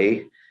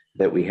say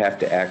that we have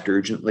to act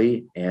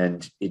urgently,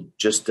 and it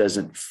just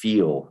doesn't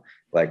feel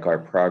like our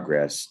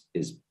progress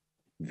is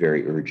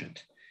very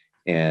urgent.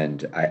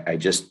 And I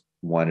just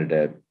wanted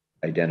to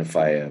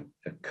identify a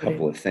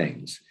couple of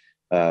things.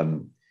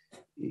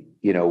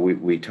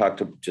 We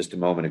talked just a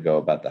moment ago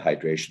about the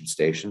hydration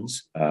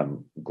stations.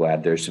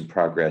 Glad there's some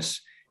progress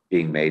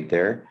being made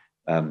there.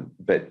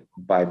 But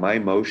by my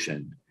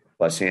motion,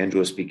 Los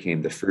Angeles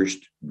became the first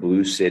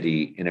blue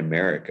city in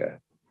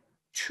America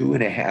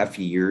 2.5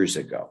 years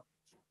ago.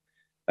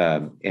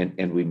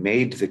 And we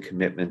made the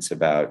commitments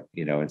about,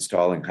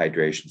 installing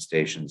hydration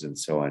stations and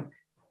so on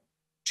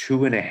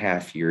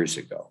 2.5 years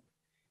ago.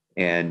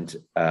 And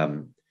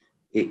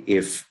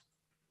if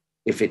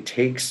it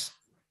takes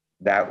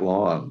that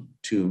long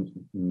to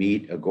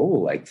meet a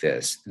goal like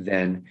this,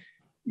 then,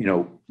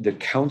 the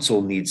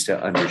council needs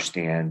to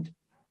understand,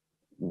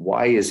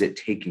 why is it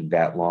taking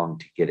that long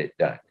to get it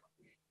done?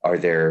 Are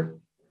there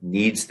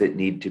needs that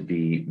need to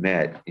be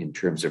met in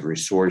terms of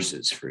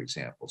resources, for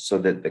example, so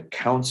that the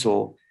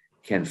council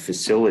can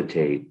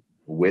facilitate,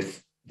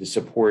 with the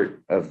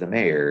support of the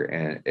mayor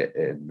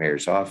and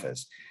mayor's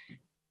office,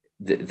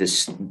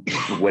 this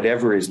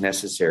whatever is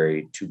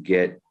necessary to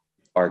get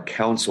our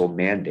council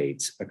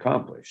mandates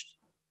accomplished?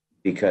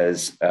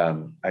 Because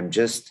I'm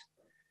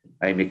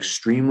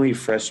extremely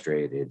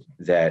frustrated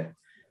that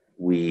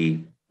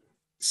we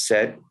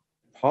set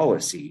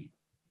policy,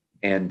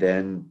 and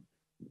then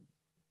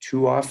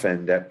too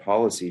often that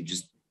policy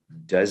just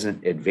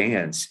doesn't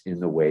advance in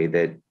the way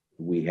that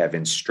we have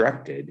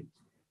instructed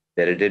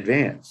that it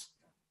advance.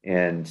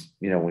 And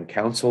when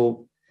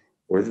council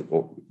or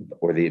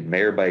the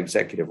mayor by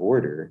executive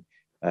order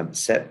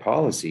set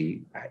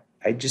policy,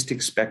 I just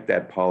expect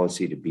that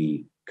policy to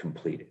be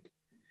completed.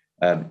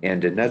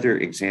 And another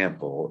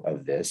example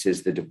of this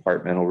is the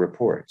departmental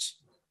reports.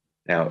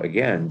 Now,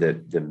 again,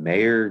 the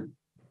mayor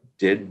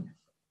did,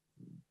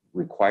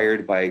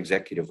 required by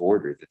executive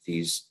order, that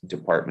these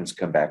departments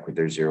come back with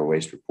their zero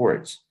waste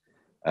reports.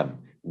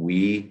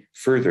 We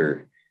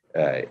further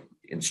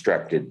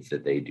instructed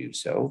that they do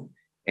so,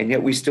 and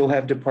yet we still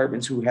have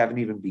departments who haven't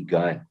even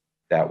begun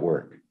that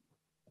work,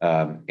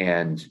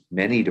 and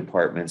many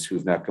departments who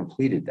have not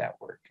completed that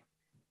work,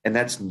 and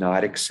that's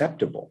not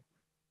acceptable.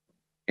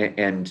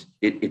 And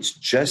it's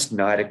just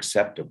not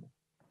acceptable.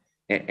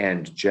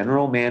 And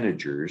general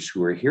managers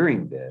who are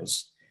hearing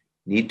this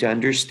need to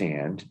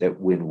understand that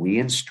when we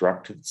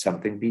instruct that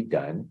something be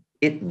done,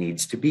 it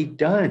needs to be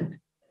done.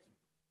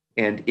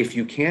 And if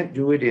you can't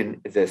do it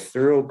in the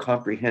thorough,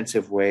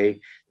 comprehensive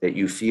way that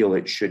you feel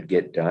it should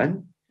get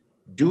done,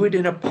 do it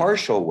in a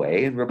partial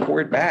way and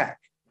report back.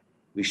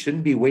 We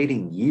shouldn't be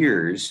waiting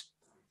years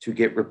to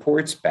get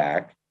reports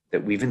back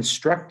that we've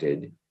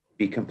instructed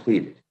be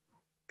completed,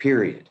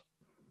 period.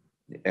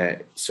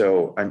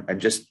 So I'm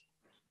just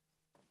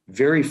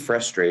very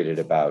frustrated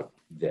about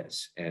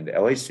this. And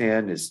LA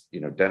Sand has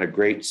done a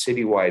great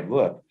citywide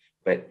look,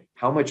 but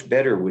how much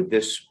better would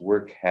this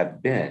work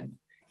have been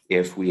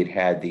if we had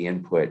had the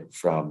input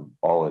from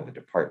all of the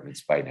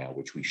departments by now,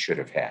 which we should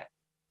have had,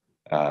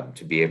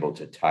 to be able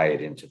to tie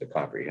it into the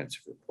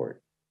comprehensive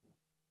report.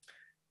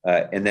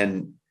 And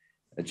then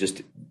I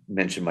just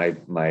mention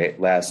my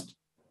last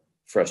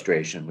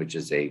frustration, which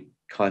is a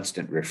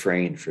constant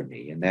refrain for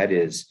me, and that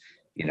is,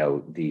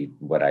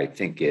 what I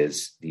think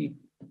is the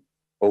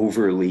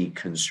overly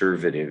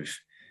conservative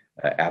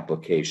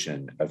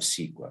application of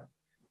CEQA.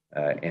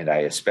 And I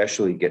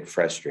especially get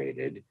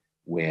frustrated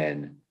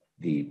when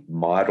the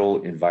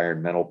model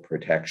environmental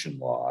protection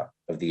law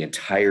of the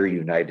entire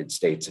United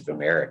States of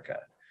America,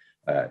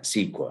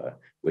 CEQA,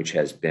 which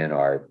has been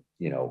our,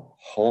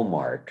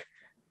 hallmark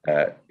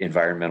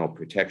environmental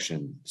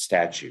protection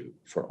statute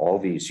for all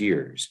these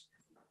years,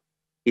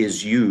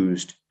 is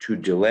used to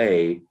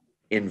delay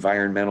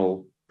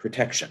environmental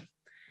protection.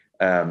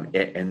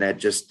 And that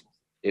just,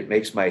 it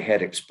makes my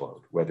head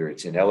explode, whether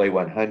it's in LA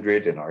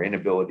 100 and our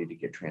inability to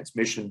get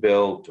transmission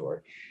built,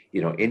 or,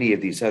 any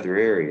of these other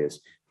areas.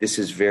 This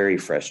is very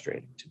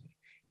frustrating to me.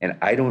 And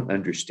I don't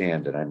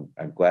understand, and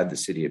I'm glad the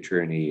city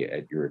attorney,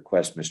 at your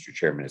request, Mr.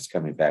 Chairman, is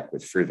coming back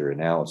with further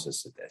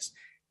analysis of this.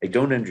 I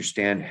don't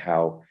understand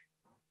how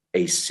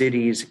a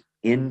city's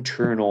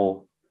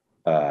internal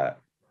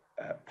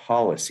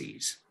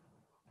policies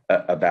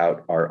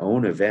about our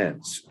own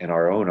events and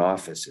our own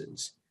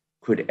offices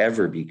could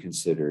ever be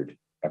considered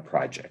a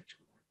project.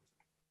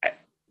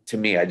 To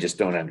me, I just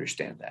don't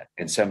understand that.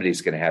 And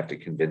somebody's going to have to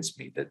convince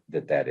me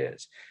that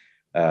is.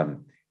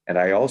 And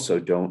I also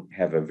don't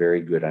have a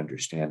very good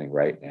understanding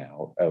right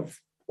now of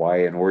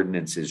why an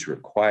ordinance is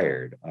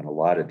required on a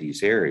lot of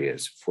these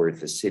areas for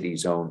the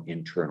city's own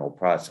internal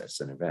process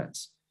and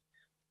events.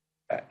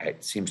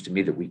 It seems to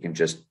me that we can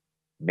just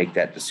make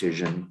that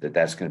decision that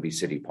that's going to be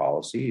city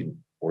policy and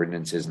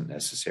ordinance isn't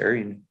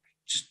necessary, and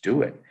just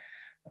do it.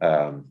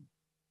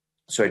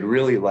 So I'd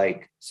really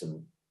like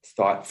some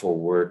thoughtful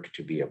work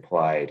to be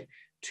applied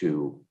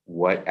to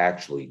what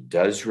actually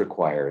does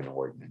require an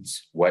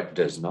ordinance, what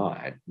does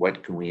not,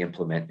 what can we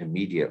implement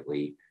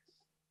immediately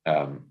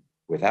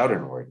without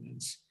an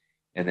ordinance,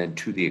 and then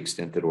to the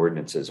extent that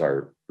ordinances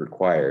are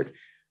required,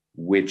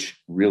 which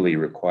really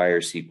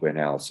require CEQA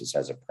analysis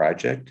as a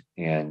project,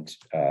 and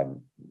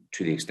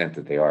to the extent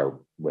that they are,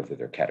 whether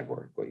they're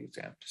categorically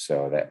exempt.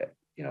 So that,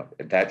 you know,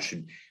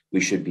 we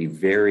should be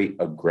very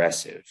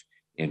aggressive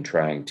in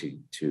trying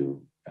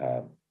to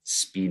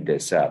speed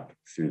this up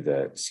through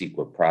the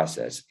CEQA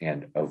process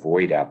and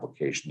avoid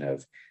application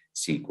of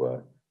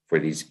CEQA for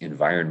these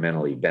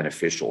environmentally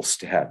beneficial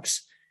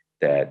steps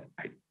that,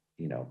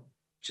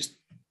 just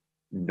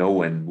no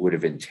one would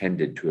have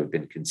intended to have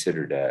been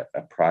considered a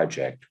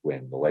project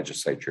when the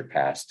legislature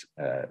passed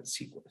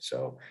CEQA.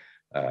 So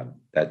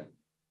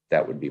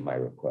that would be my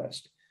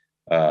request.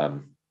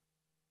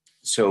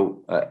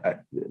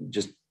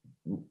 Just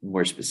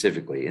more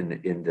specifically,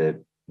 in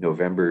the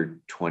November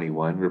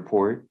 21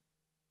 report,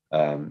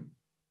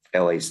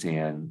 LA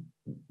SAN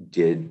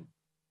did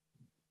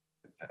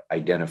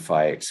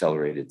identify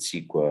accelerated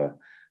CEQA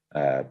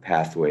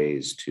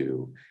pathways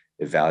to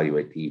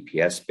evaluate the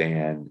EPS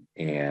ban,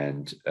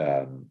 and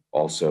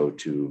also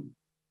to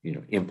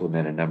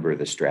implement a number of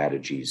the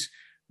strategies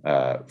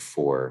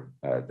for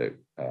the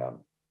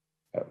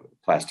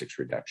plastics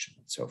reduction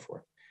and so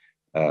forth.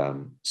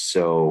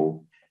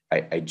 So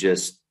I'd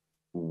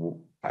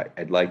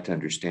like to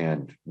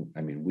understand,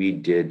 we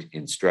did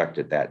instruct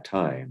at that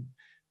time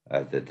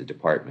that the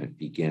department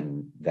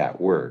begin that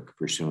work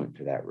pursuant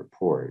to that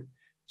report.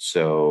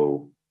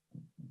 So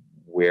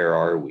where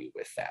are we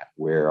with that?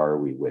 Where are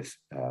we with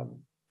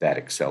that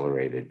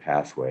accelerated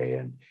pathway?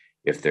 And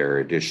if there are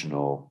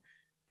additional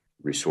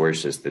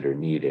resources that are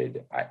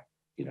needed,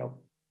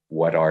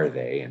 what are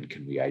they, and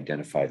can we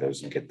identify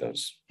those and get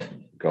those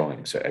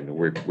going? So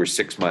we're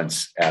 6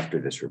 months after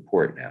this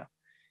report now,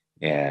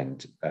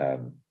 and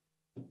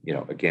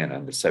again,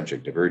 on the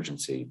subject of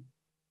urgency,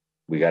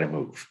 we got to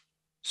move.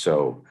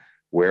 So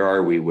where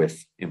are we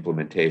with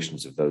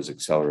implementations of those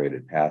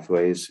accelerated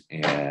pathways?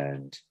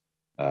 And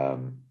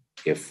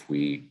if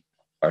we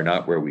are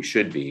not where we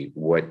should be,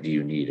 what do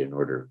you need in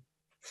order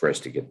for us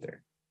to get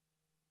there?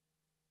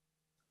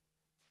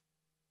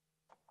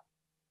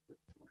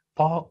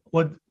 Paul,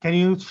 can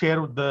you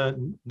share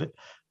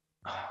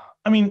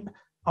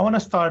I want to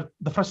start,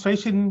 the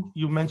frustration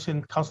you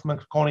mentioned, Councilman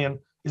Krikorian,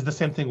 is the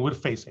same thing we're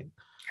facing.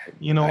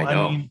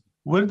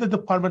 We're the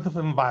Department of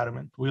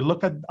Environment. We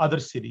look at other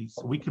cities,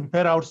 we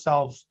compare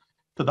ourselves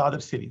to the other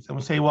cities, and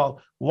we say,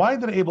 well, why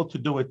they're able to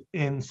do it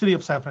in city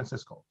of San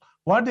Francisco?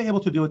 Why are they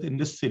able to do it in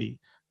this city,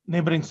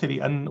 neighboring city,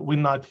 and we're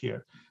not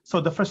here?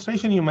 So the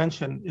frustration you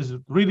mentioned is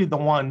really the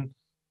one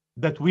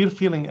that we're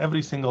feeling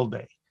every single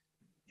day.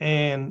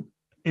 And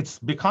it's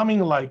becoming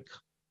like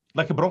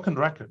a broken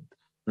record.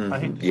 Mm-hmm. I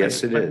hate to yes,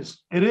 say it is.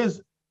 It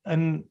is.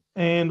 And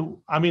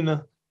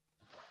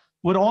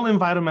we're all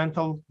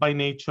environmental by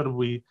nature.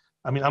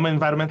 I'm an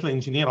environmental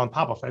engineer on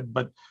top of it,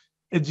 but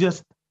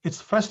it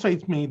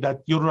frustrates me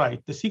that you're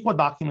right. The CEQA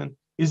document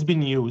is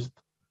being used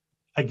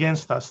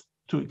against us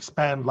to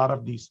expand a lot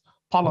of these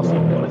policies we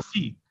want to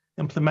see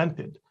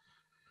implemented.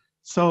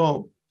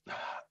 So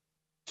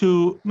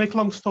to make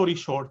long story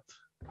short,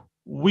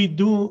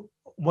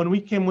 when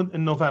we came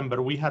in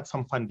November, we had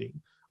some funding.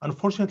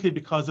 Unfortunately,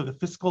 because of the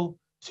fiscal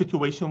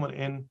situation we're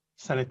in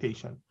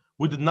sanitation,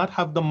 we did not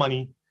have the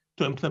money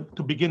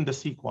to begin the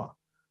CEQA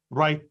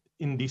right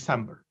in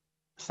December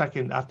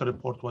 2nd after the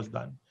report was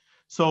done.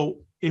 So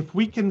if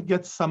we can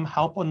get some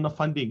help on the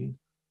funding,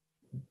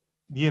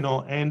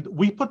 and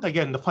we put,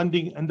 again, the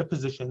funding and the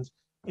positions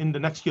in the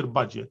next year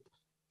budget.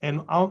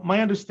 And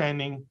my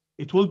understanding,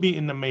 it will be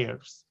in the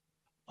mayor's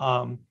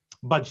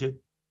budget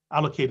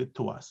allocated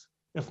to us.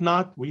 If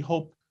not, we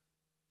hope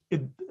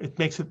it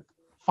makes it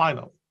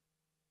final.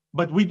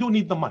 But we do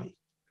need the money.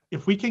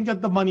 If we can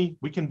get the money,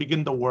 we can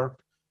begin the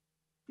work.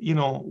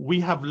 We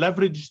have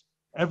leveraged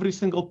every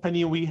single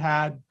penny we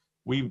had.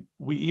 We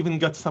even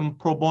got some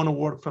pro bono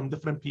work from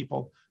different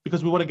people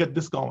because we want to get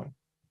this going.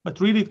 But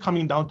really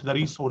coming down to the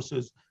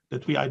resources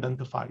that we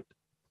identified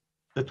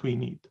that we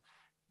need.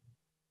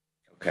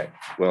 Okay.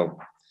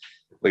 Well,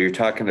 you're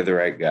talking to the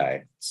right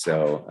guy.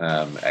 So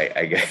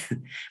I guess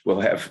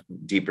we'll have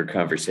deeper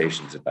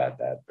conversations about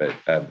that. But,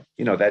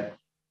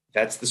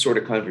 that's the sort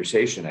of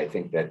conversation I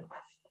think that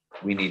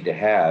we need to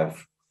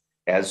have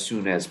as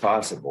soon as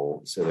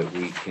possible so that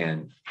we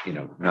can,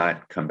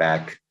 not come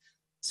back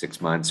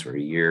 6 months or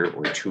a year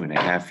or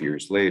 2.5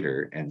 years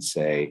later and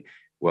say,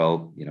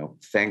 well,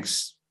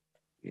 thanks,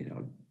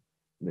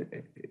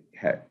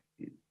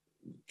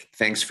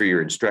 thanks for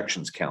your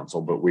instructions,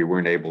 council, but we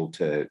weren't able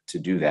to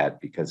do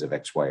that because of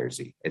X, Y, or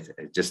Z.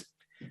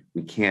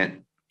 We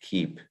can't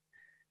keep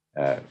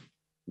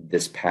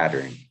this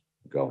pattern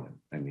going.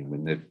 I mean,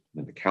 when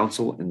the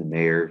council and the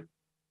mayor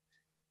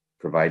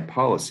provide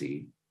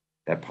policy,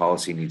 that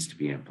policy needs to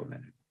be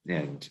implemented.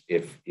 And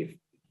if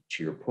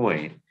to your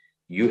point,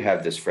 you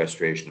have this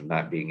frustration of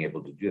not being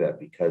able to do that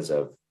because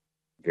of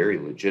very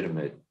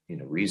legitimate,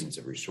 reasons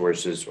of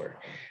resources or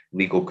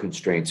legal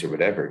constraints or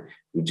whatever,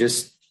 we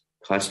just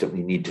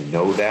constantly need to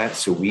know that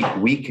so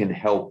we can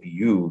help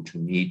you to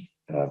meet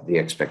the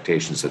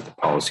expectations that the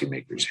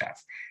policymakers have.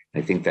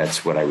 I think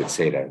that's what I would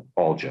say to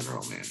all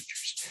general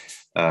managers.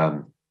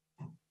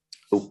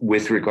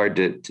 With regard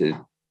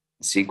to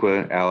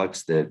CEQA,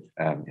 Alex,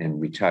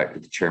 and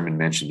the chairman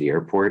mentioned the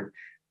airport.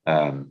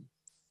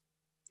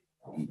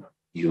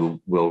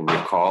 You will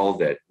recall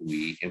that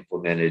we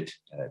implemented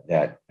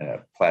that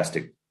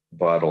plastic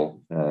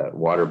bottle,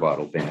 water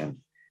bottle ban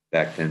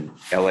back then.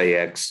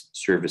 LAX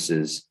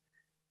services,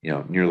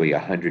 nearly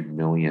 100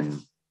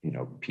 million,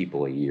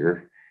 people a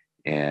year,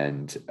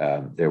 and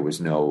there was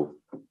no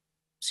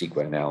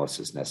CEQA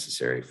analysis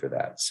necessary for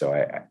that.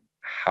 So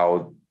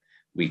how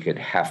we could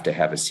have to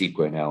have a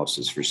CEQA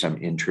analysis for some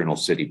internal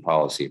city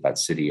policy about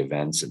city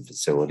events and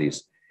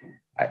facilities,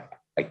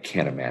 I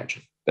can't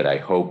imagine. But I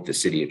hope the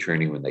city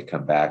attorney, when they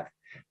come back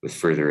with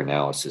further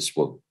analysis,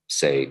 will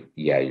say,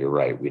 yeah, you're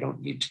right, we don't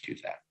need to do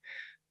that.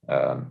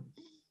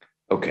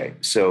 Okay,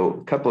 so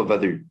a couple of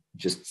other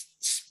just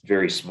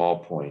very small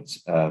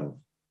points.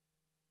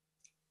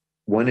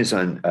 One is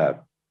on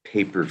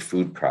paper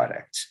food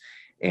products.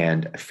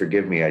 And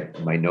forgive me,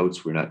 my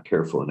notes were not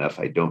careful enough.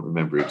 I don't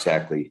remember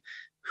exactly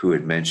who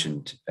had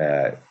mentioned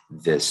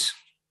this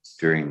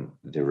during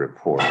the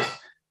report.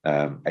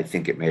 I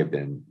think it may have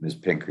been Ms.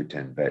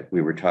 Pinkerton, but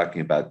we were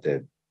talking about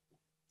the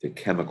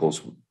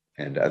chemicals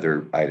and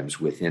other items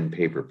within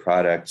paper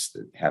products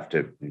that we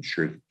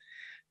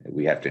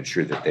have to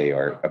ensure that they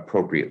are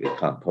appropriately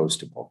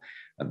compostable.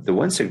 The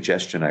one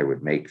suggestion I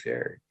would make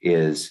there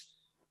is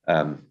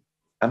I'm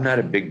not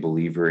a big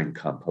believer in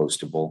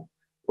compostable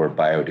or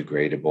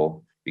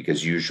biodegradable,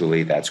 because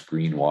usually that's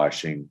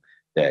greenwashing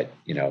that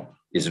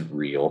isn't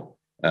real.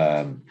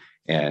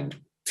 And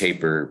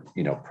paper,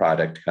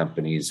 product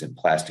companies and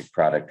plastic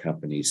product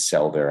companies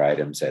sell their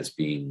items as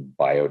being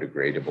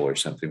biodegradable or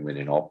something, when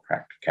in all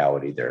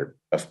practicality, they're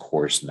of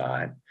course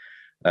not.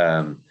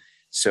 And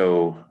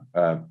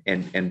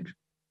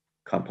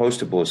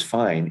compostable is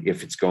fine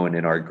if it's going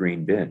in our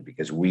green bin,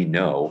 because we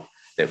know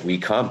that we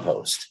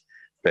compost,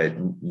 but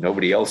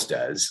nobody else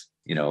does.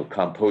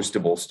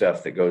 Compostable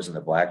stuff that goes in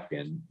the black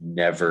bin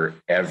never,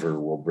 ever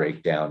will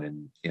break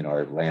down in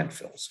our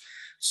landfills.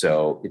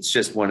 So it's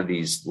just one of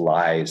these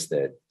lies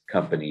that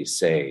companies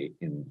say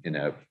in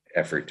an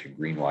effort to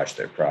greenwash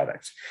their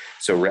products.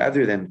 So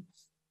rather than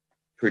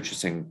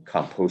purchasing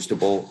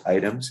compostable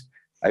items,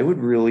 I would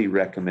really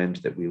recommend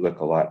that we look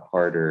a lot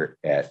harder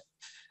at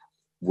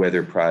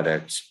whether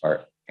products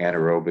are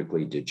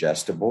anaerobically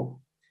digestible,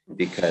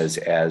 because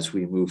as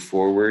we move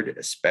forward,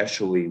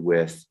 especially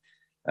with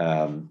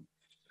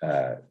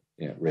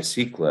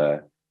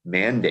Recicla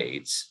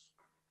mandates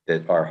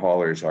that our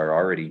haulers are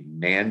already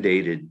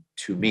mandated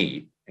to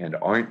meet and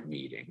aren't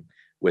meeting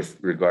with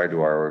regard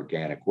to our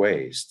organic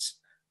wastes,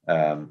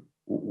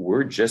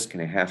 we're just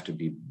going to have to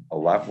be a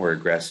lot more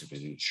aggressive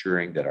in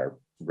ensuring that our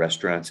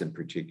restaurants in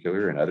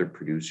particular and other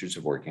producers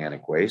of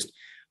organic waste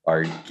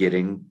are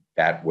getting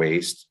that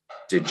waste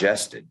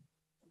digested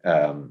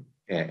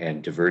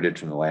and diverted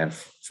from the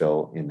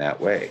landfill in that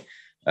way.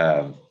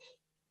 And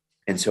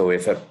so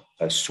if a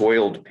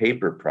soiled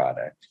paper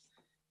product,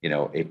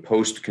 a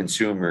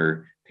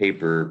post-consumer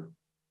paper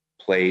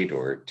plate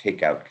or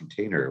takeout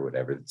container or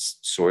whatever that's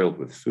soiled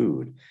with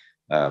food,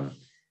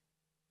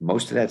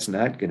 most of that's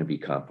not going to be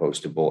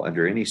compostable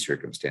under any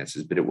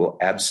circumstances, but it will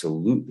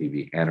absolutely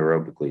be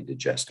anaerobically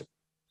digestible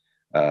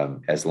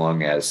as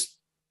long as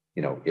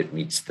it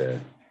meets the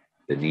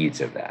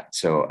needs of that.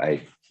 So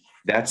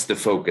that's the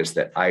focus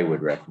that I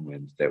would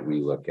recommend that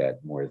we look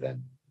at more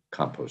than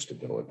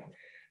compostability.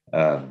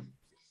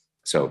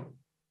 So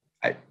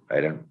I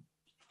don't,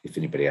 if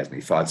anybody has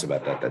any thoughts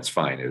about that, that's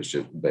fine. It was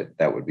just, but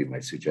that would be my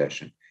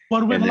suggestion.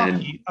 Well, we're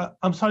lucky.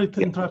 I'm sorry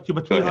to interrupt you,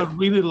 but we are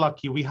really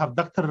lucky. We have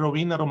Dr.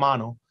 Rowena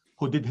Romano,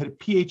 who did her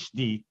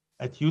PhD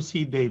at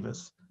UC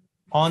Davis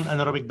on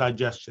anaerobic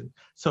digestion.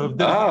 So if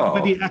there's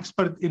anybody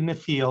expert in the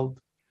field,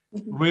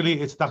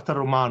 really it's Dr.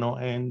 Romano,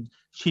 and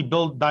she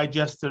built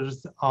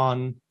digesters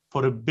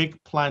for a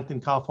big plant in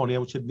California,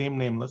 which is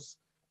nameless,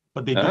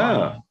 but they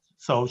do.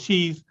 So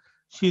she's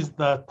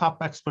the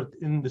top expert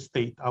in the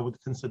state. I would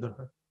consider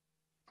her.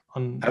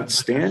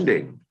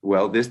 Outstanding.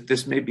 Well,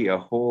 this may be a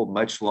whole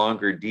much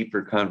longer,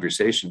 deeper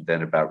conversation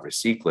than about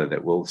Recicla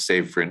that we'll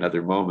save for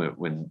another moment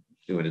when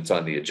it's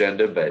on the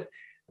agenda. But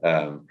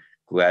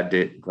glad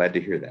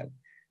to hear that.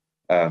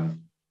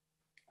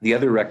 The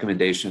other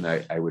recommendation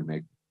I would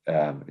make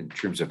in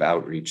terms of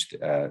outreach,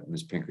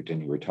 Ms.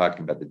 Pinkerton, you were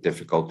talking about the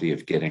difficulty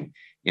of getting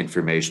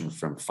information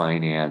from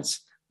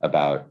finance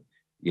about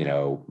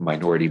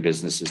minority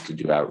businesses to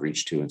do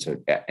outreach to.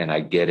 And I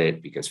get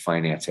it, because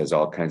finance has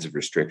all kinds of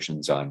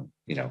restrictions on,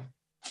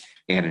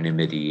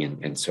 anonymity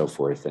and so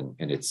forth. And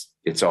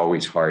it's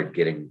always hard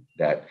getting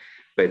that.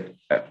 But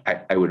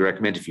I would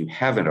recommend, if you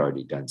haven't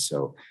already done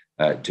so,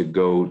 to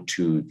go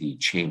to the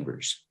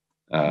chambers,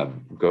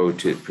 go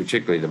to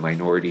particularly the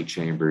minority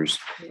chambers,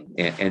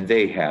 and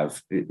they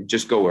have,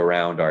 just go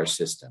around our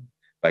system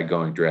by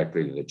going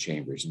directly to the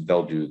chambers, and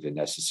they'll do the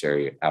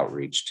necessary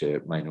outreach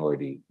to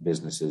minority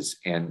businesses.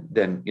 And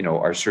then,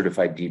 our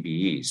certified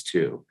DBEs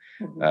too.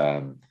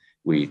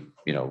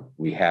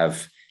 We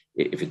have,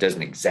 if it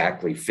doesn't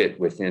exactly fit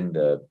within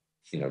the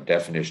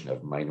definition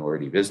of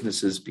minority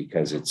businesses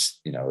because it's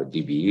a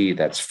DBE,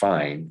 that's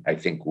fine. I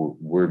think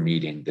we're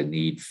meeting the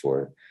need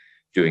for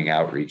doing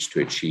outreach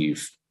to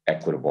achieve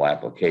equitable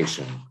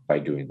application by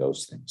doing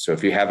those things. So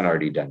if you haven't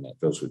already done that,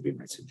 those would be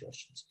my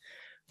suggestions.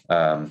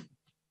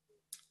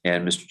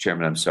 And Mr.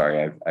 Chairman, I'm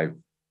sorry, I've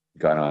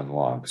gone on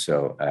long,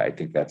 so I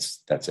think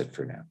that's it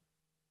for now.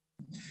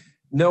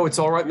 No, it's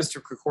all right,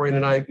 Mr. Krikorian,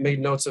 and I made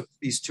notes of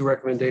these two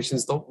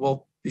recommendations.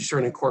 We'll be sure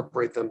and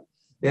incorporate them.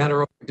 The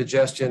anaerobic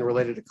digestion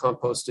related to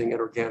composting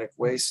and organic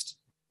waste,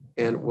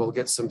 and we'll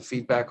get some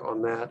feedback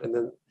on that. And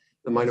then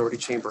the minority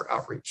chamber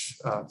outreach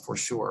for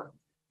sure.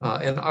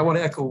 And I want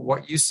to echo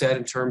what you said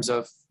in terms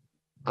of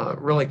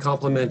really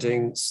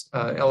complimenting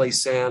LA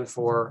San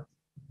for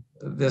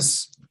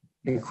this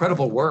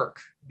incredible work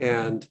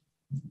and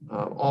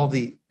all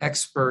the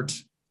expert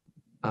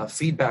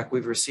feedback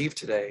we've received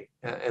today.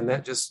 And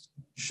that just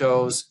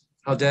shows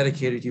how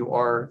dedicated you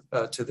are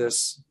to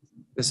this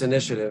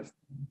initiative.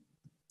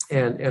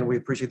 And we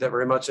appreciate that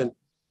very much. And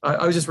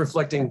I was just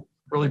reflecting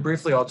really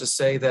briefly. I'll just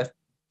say that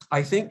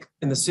I think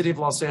in the city of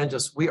Los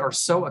Angeles, we are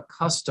so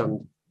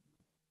accustomed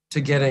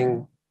to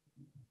getting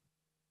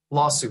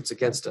lawsuits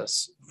against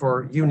us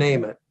for you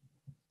name it,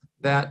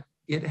 that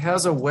it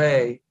has a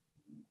way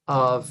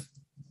of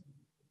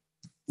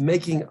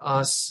making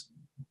us,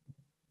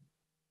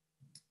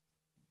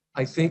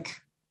 I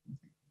think,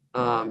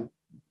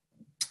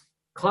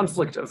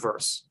 conflict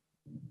averse.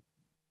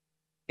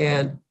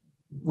 And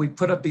we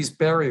put up these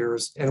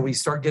barriers and we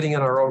start getting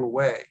in our own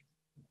way.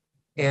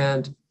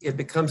 And it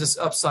becomes this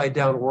upside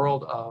down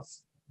world of,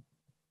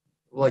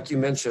 like you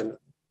mentioned,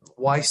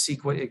 why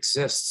CEQA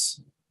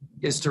exists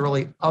is to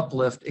really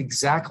uplift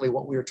exactly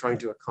what we are trying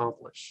to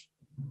accomplish.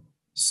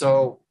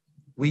 So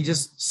we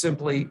just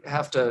simply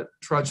have to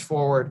trudge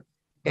forward.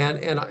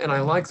 And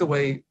I like the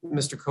way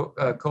Mr.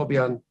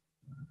 Kobian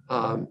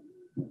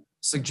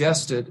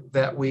suggested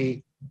that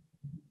we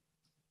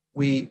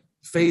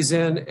phase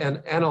in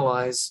and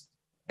analyze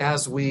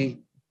as we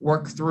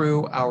work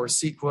through our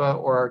CEQA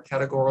or our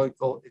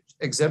categorical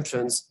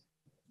exemptions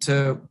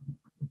to,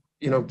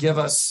 give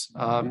us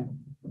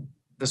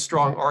the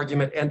strong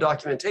argument and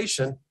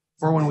documentation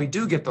for when we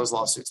do get those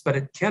lawsuits.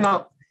 But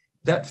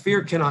that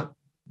fear cannot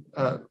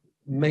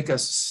make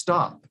us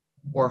stop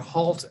or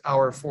halt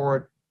our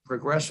forward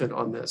progression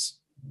on this.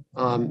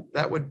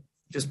 That would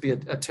just be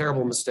a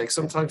terrible mistake.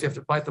 Sometimes you have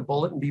to bite the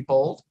bullet and be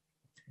bold.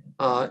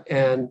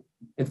 And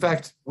in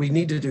fact, we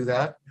need to do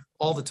that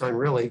all the time,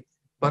 really,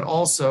 but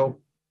also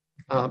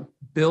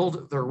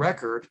build the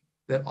record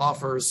that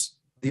offers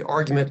the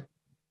argument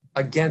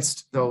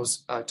against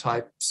those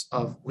types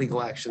of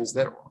legal actions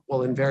that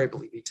will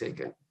invariably be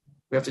taken.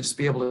 We have to just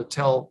be able to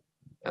tell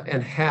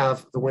and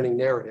have the winning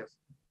narrative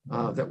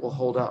that will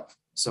hold up.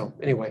 So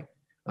anyway,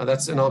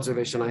 that's an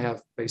observation I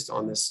have based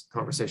on this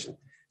conversation.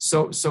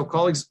 So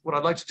colleagues, what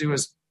I'd like to do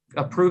is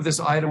approve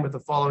this item with the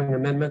following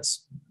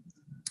amendments.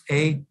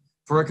 A,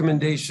 for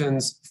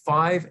recommendations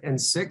 5 and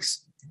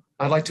 6,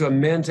 I'd like to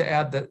amend to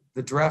add that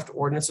the draft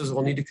ordinances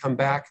will need to come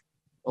back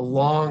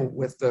along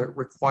with the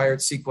required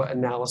CEQA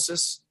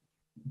analysis.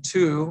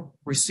 2,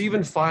 receive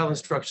and file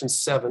instruction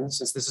 7,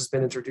 since this has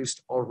been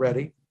introduced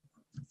already.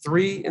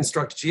 3,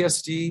 instruct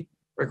GSD,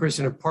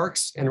 Recreation and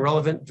Parks, and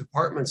relevant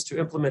departments to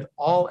implement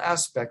all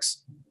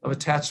aspects of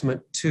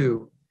attachment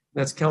 2.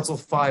 That's Council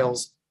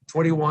Files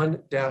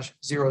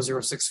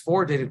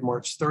 21-0064, dated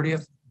March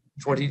 30th,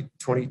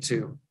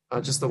 2022.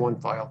 Just the one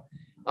file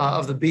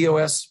of the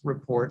BOS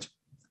report.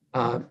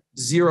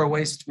 Zero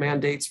waste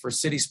mandates for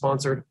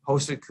city-sponsored,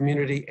 hosted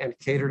community and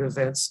catered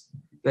events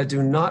that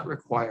do not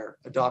require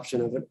adoption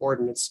of an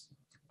ordinance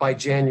by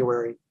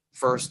January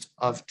 1st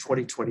of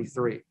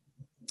 2023.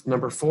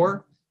 Number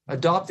 4,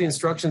 adopt the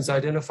instructions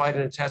identified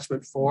in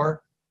attachment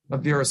 4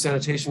 of Bureau of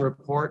Sanitation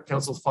report,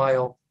 Council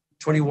File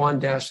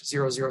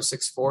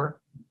 21-0064,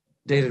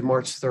 dated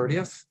March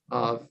 30th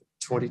of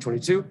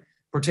 2022,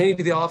 pertaining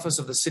to the Office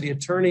of the City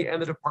Attorney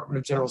and the Department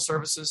of General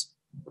Services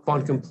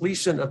upon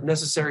completion of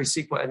necessary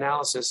CEQA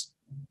analysis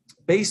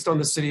based on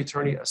the City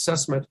Attorney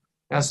assessment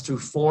as to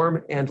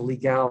form and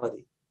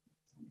legality.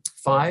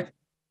 5,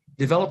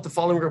 develop the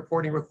following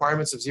reporting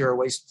requirements of zero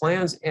waste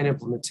plans and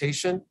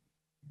implementation.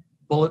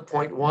 Bullet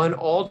point 1,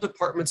 all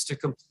departments to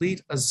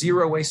complete a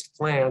zero waste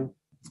plan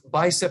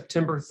by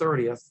September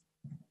 30th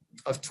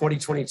of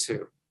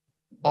 2022.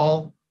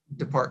 All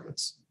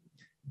departments.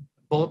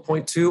 Bullet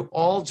point 2,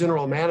 all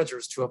general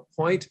managers to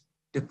appoint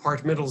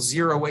departmental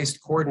zero waste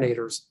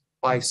coordinators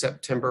by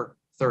September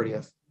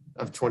 30th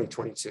of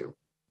 2022.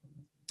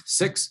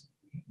 6,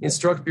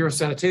 instruct Bureau of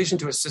Sanitation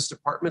to assist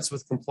departments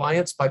with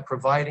compliance by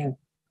providing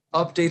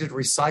updated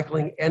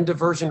recycling and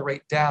diversion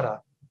rate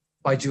data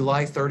by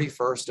July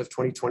 31st of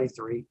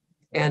 2023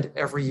 and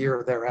every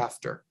year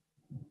thereafter.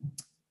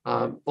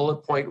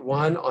 Bullet point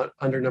 1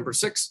 under number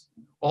 6,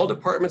 all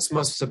departments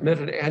must submit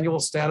an annual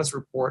status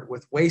report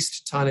with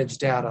waste tonnage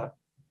data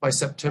by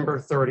September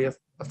 30th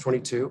of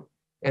 22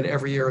 and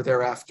every year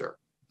thereafter.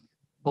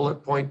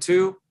 Bullet point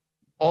 2,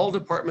 all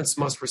departments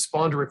must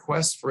respond to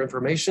requests for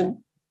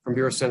information from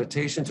Bureau of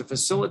Sanitation to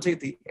facilitate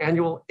the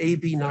annual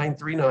AB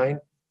 939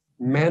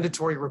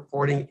 mandatory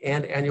reporting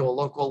and annual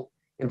local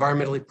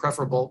environmentally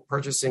preferable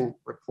purchasing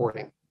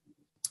reporting.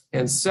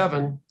 And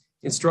 7,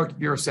 instruct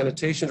Bureau of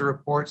Sanitation to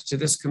report to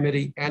this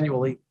committee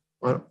annually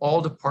on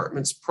all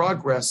departments'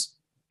 progress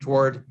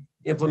toward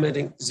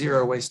implementing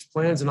zero waste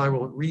plans. And I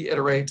will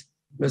reiterate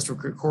Mr.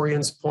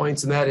 Krikorian's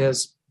points, and that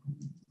is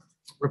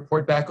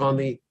report back on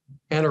the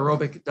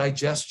anaerobic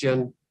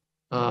digestion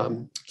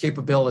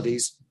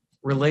capabilities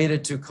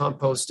related to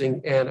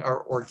composting and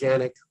our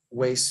organic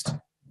waste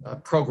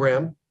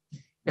program.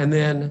 And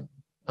then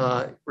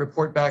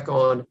report back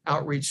on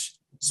outreach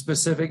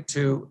specific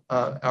to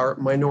our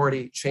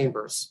minority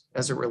chambers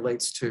as it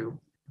relates to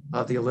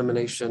the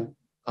elimination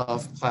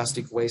of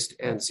plastic waste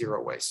and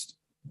zero waste.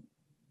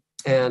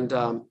 And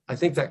I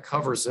think that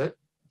covers it.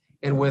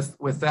 And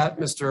with that,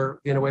 Mr.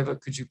 Villanueva,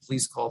 could you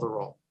please call the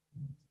roll?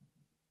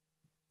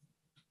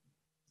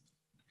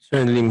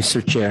 Certainly,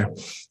 Mr. Chair.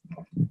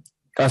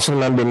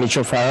 Councilmember Mitch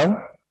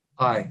O'Farrell.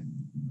 Aye.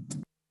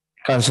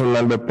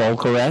 Councilmember Paul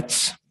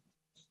Koretz.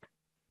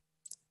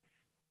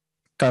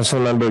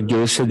 Councilmember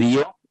Joe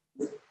Cedillo.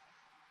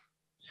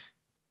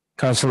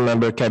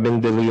 Councilmember Kevin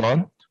De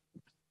Leon.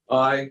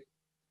 Aye.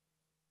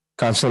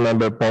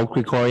 Councilmember Paul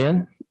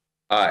Krikorian.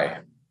 Aye.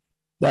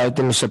 The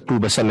item is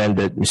approved as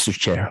amended, Mr.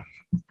 Chair.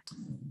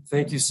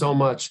 Thank you so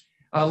much.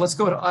 Let's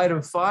go to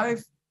item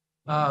 5.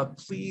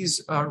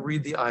 Please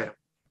read the item.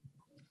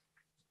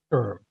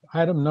 Sure.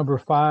 Item number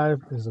 5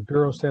 is a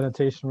Bureau of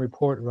Sanitation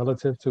report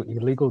relative to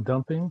illegal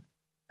dumping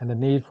and the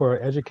need for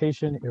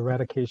education,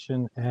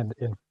 eradication, and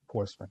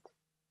enforcement.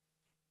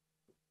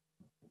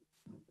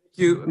 Thank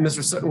you,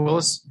 Mr.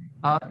 Sutton-Willis.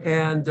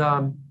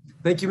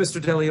 Thank you,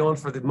 Mr. De Leon,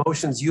 for the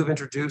motions you have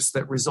introduced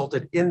that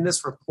resulted in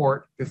this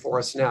report before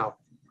us now.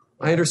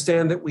 I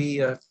understand that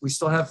we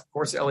still have, of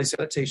course, LA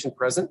Sanitation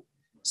present.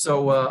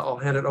 So I'll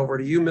hand it over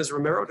to you, Ms.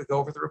 Romero, to go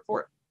over the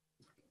report.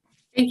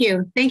 Thank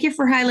you. Thank you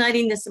for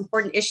highlighting this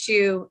important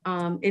issue.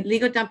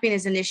 Illegal dumping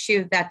is an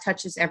issue that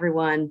touches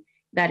everyone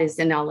that is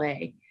in LA.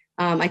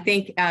 I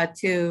think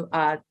to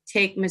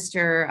take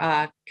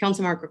Mr.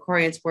 Councilman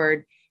Krikorian's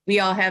word, we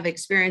all have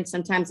experienced,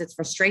 sometimes it's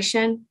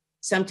frustration,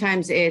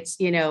 sometimes it's,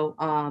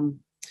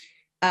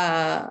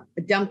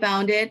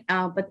 dumbfounded,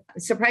 but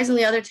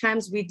surprisingly other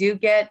times we do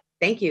get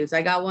thank yous.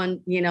 I got one,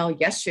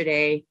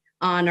 yesterday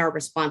on our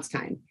response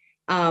time.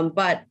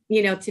 But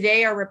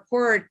today our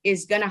report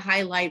is going to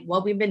highlight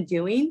what we've been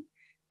doing.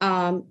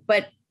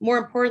 But more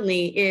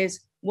importantly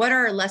is what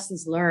are our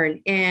lessons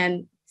learned?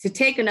 And to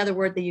take another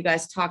word that you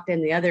guys talked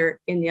in the other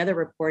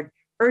report,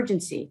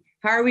 urgency.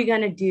 How are we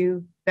going to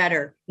do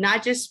better?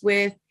 Not just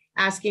with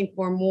asking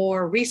for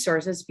more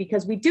resources,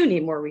 because we do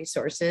need more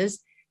resources,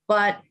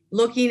 but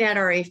looking at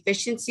our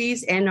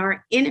efficiencies and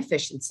our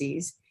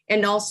inefficiencies,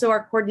 and also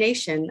our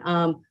coordination.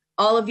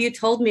 All of you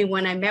told me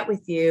when I met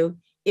with you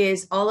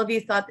is all of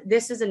you thought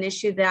this is an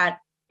issue that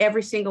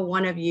every single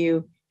one of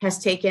you has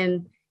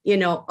taken,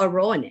 a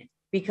role in it,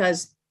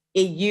 because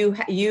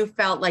you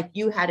felt like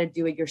you had to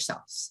do it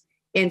yourselves.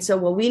 And so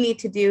what we need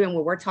to do, and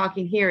what we're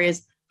talking here,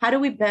 is how do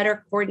we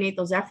better coordinate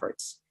those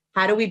efforts?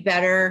 How do we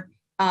better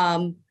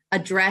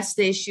address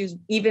the issues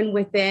even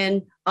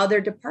within other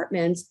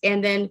departments?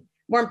 And then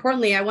more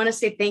importantly, I want to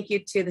say thank you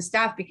to the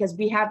staff, because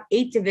we have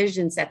 8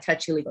 divisions that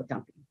touch illegal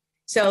dumping.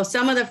 So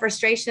some of the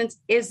frustrations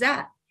is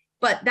that,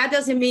 but that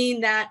doesn't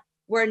mean that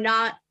we're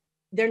not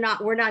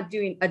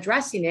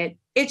addressing it.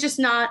 It's just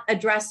not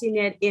addressing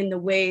it in the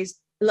ways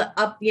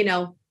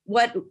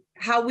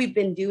how we've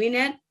been doing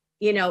it,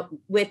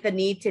 with the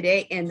need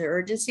today and the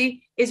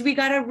urgency is we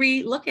got to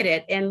re-look at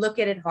it and look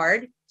at it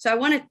hard. So I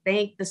want to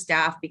thank the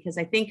staff, because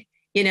I think,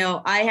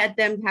 I had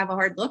them have a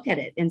hard look at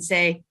it and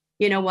say,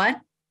 you know what?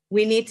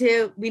 We need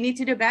to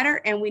do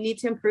better, and we need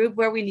to improve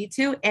where we need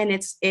to. And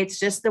it's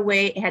just the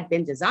way it had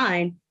been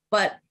designed,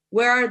 but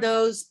where are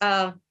those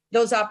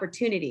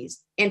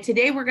opportunities? And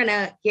today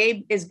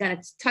Gabe is going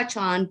to touch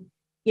on,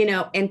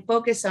 and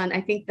focus on,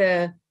 I think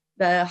the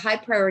high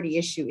priority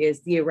issue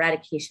is the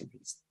eradication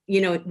piece.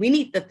 We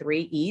need the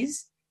 3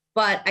 E's,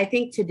 but I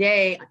think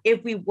today,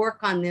 if we work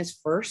on this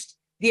first,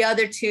 the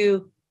other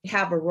 2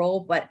 have a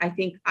role, but I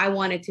think I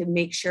wanted to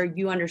make sure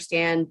you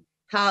understand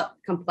how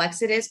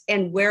complex it is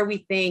and where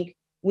we think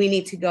we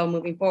need to go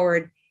moving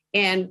forward.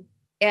 And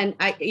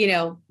I,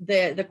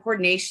 the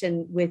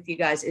coordination with you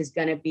guys is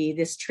going to be,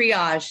 this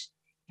triage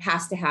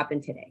has to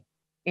happen today.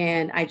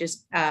 And I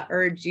just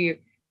urge you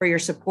for your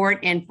support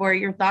and for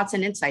your thoughts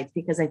and insights,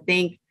 because I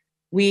think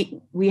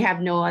we have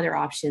no other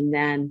option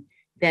than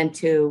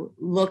to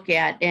look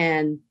at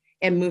and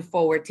move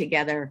forward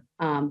together,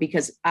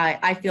 because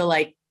I feel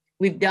like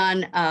we've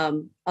done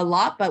a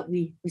lot, but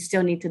we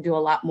still need to do a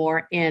lot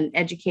more in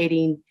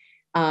educating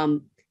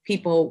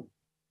people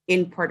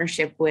in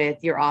partnership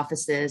with your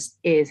offices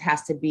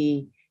has to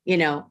be,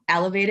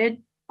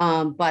 elevated.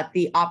 But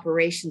the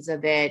operations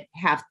of it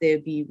have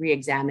to be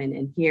re-examined.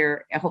 And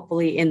here,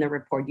 hopefully in the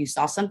report, you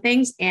saw some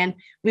things, and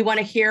we want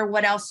to hear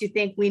what else you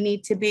think we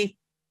need to be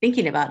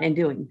thinking about and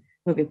doing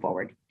moving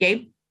forward.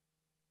 Gabe?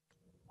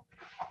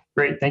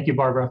 Great, thank you,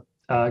 Barbara.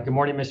 Good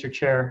morning, Mr.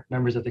 Chair,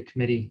 members of the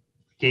committee.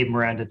 Gabe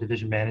Miranda,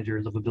 Division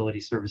Manager,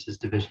 Livability Services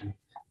Division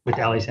with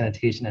LA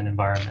Sanitation and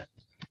Environment.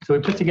 So we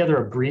put together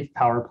a brief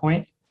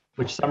PowerPoint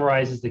which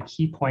summarizes the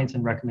key points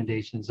and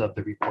recommendations of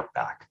the report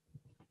back.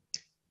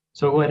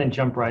 So we'll go ahead and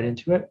jump right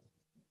into it.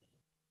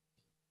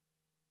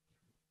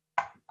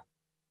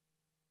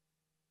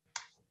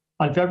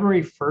 On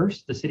February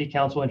 1st, the City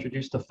Council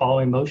introduced the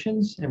following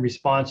motions in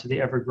response to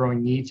the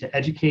ever-growing need to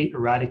educate,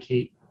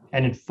 eradicate,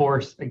 and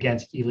enforce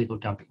against illegal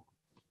dumping.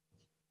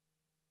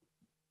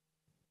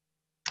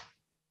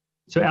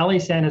 So LA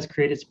San has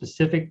created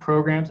specific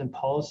programs and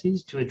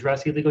policies to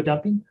address illegal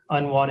dumping,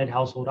 unwanted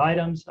household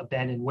items,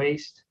 abandoned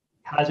waste,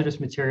 hazardous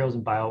materials,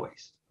 and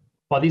bio-waste.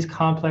 While these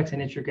complex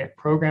and intricate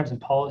programs and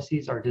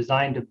policies are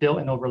designed to build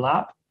and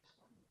overlap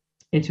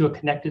into a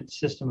connected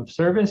system of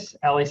service,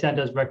 LA San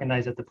does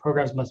recognize that the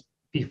programs must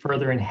be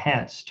further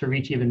enhanced to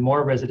reach even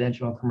more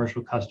residential and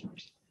commercial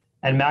customers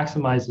and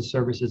maximize the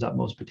service's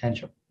utmost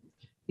potential.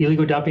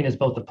 Illegal dumping is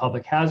both a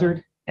public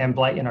hazard and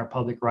blight in our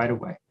public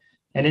right-of-way.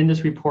 And in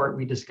this report,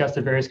 we discussed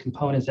the various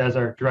components, as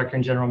our Director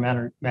and General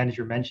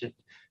Manager mentioned,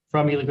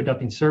 from illegal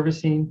dumping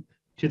servicing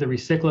to the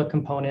recycler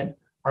component,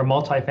 our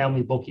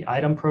multifamily bulky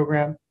item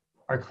program,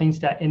 our clean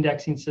stat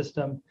indexing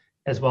system,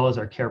 as well as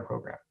our care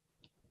program.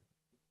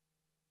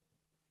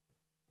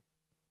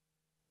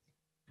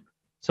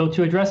 So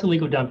to address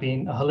illegal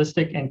dumping, a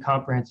holistic and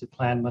comprehensive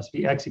plan must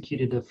be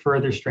executed to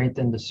further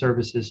strengthen the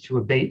services to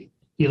abate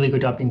illegal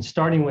dumping,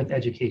 starting with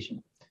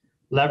education.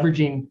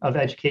 Leveraging of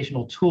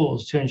educational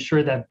tools to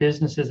ensure that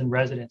businesses and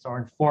residents are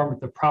informed of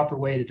the proper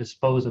way to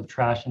dispose of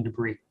trash and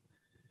debris.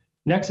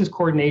 Next is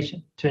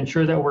coordination, to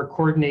ensure that we're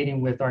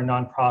coordinating with our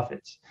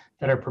nonprofits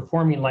that are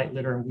performing light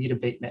litter and weed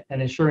abatement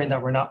and ensuring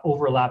that we're not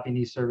overlapping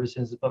these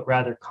services, but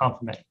rather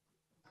complementing.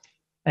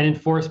 And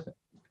enforcement,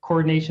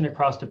 coordination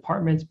across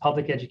departments,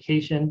 public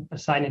education,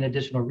 assigning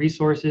additional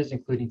resources,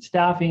 including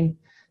staffing,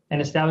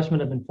 and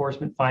establishment of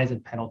enforcement fines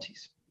and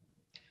penalties.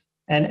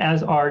 And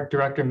as our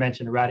director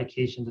mentioned,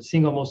 eradication, the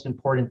single most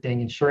important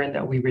thing, ensuring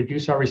that we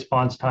reduce our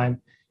response time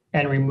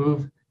and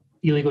remove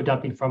illegal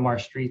dumping from our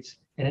streets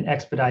in an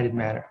expedited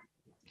manner.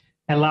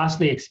 And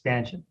lastly,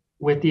 expansion.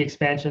 With the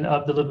expansion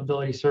of the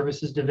Livability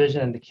Services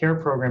Division and the care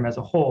program as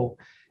a whole,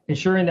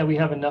 ensuring that we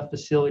have enough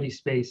facility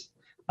space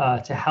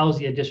to house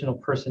the additional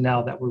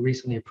personnel that were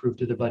recently approved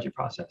through the budget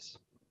process.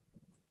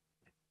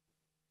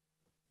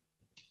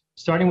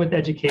 Starting with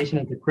education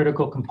as a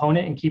critical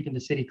component in keeping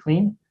the city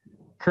clean.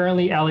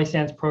 Currently, LA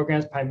San's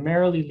programs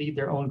primarily lead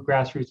their own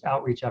grassroots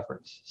outreach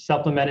efforts,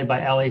 supplemented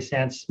by LA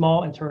San's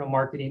small internal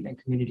marketing and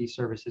community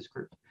services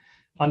group.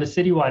 On the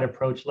citywide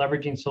approach,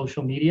 leveraging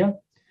social media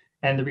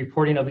and the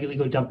reporting of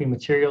illegal dumping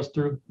materials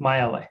through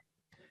MyLA,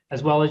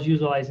 as well as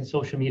utilizing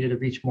social media to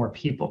reach more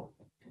people.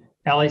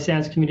 LA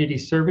San's community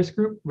service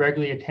group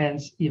regularly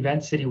attends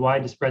events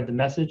citywide to spread the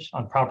message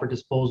on proper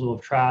disposal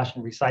of trash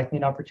and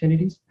recycling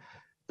opportunities.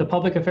 The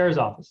Public Affairs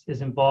Office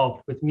is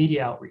involved with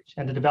media outreach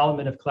and the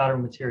development of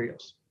collateral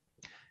materials.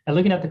 And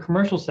looking at the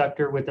commercial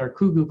sector with our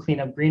Kugu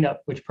Cleanup Greenup,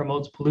 which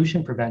promotes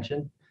pollution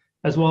prevention,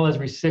 as well as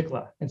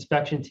Recycla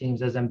inspection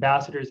teams as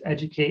ambassadors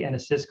educate and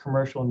assist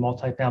commercial and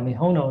multifamily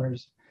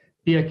homeowners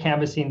via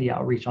canvassing the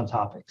outreach on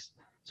topics.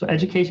 So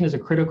education is a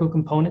critical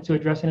component to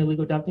addressing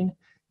illegal dumping,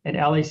 and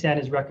LA San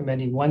is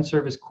recommending one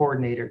service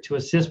coordinator to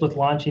assist with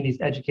launching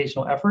these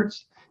educational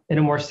efforts in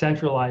a more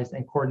centralized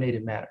and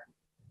coordinated manner.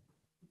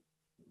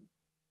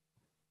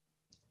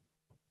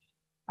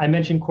 I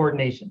mentioned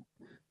coordination.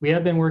 We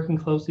have been working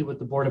closely with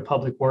the Board of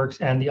Public Works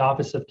and the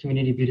Office of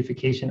Community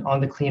Beautification on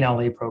the Clean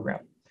LA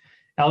program.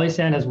 LA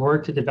San has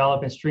worked to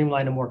develop and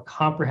streamline a more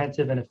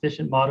comprehensive and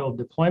efficient model of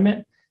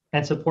deployment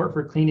and support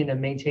for cleaning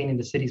and maintaining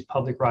the city's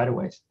public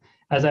right-of-ways.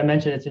 As I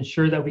mentioned, it's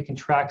ensured that we can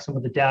track some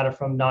of the data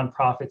from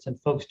nonprofits and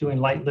folks doing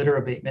light litter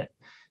abatement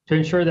to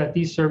ensure that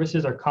these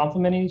services are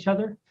complementing each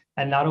other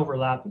and not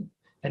overlapping,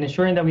 and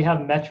ensuring that we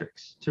have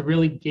metrics to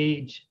really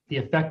gauge the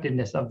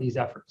effectiveness of these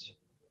efforts.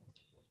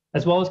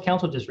 As well as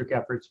council district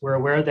efforts, we're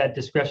aware that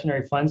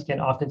discretionary funds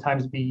can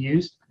oftentimes be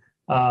used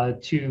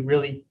to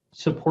really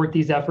support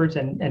these efforts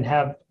and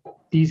have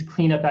these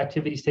cleanup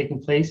activities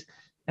taking place.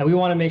 And we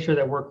want to make sure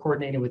that we're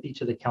coordinating with each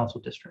of the council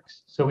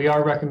districts. So we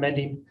are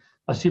recommending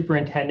a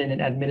superintendent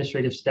and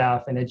administrative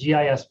staff and a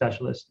GIS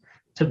specialist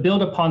to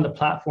build upon the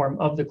platform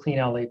of the Clean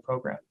LA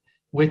program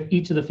with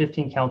each of the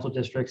 15 council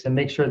districts and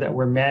make sure that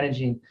we're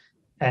managing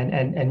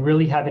and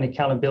really having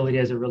accountability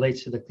as it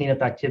relates to the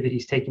cleanup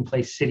activities taking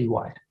place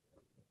citywide.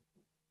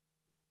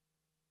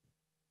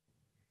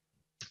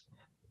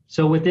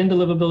 So within the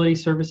Livability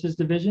Services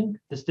Division,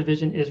 this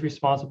division is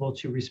responsible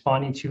to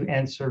responding to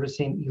and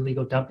servicing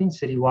illegal dumping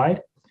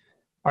citywide.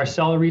 Our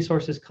Solid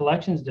Resources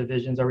Collections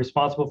divisions are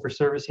responsible for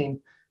servicing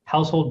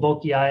household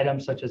bulky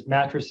items such as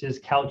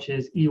mattresses,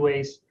 couches,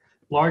 e-waste,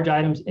 large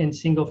items in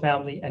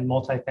single-family and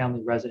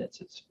multifamily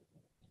residences.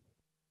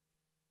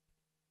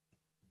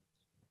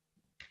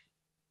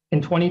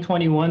 In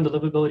 2021, the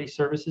Livability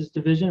Services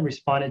Division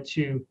responded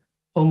to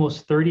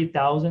almost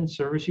 30,000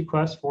 service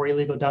requests for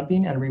illegal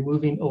dumping and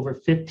removing over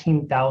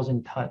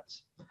 15,000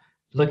 tons.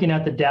 Looking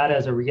at the data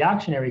as a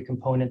reactionary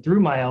component through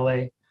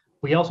MyLA,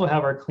 we also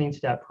have our Clean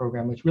Stat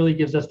program, which really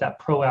gives us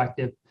that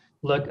proactive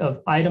look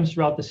of items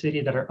throughout the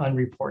city that are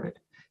unreported.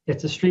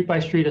 It's a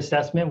street-by-street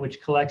assessment which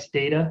collects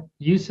data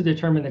used to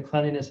determine the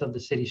cleanliness of the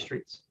city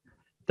streets.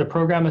 The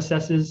program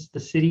assesses the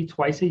city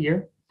twice a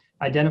year,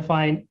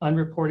 identifying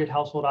unreported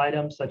household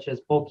items such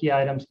as bulky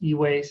items,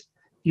 e-waste,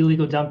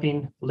 illegal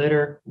dumping,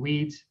 litter,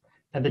 weeds,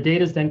 and the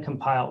data is then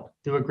compiled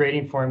through a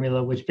grading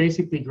formula, which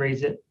basically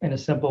grades it in a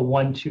simple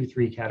 1, 2,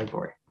 3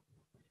 category.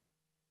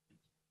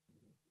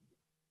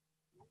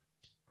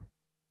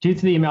 Due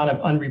to the amount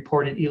of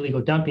unreported illegal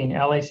dumping,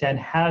 LASAN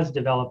has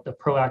developed a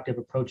proactive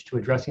approach to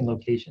addressing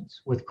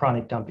locations with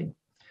chronic dumping.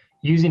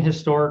 Using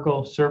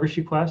historical service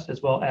requests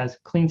as well as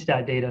Clean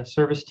Stat data,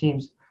 service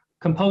teams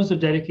composed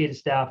of dedicated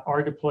staff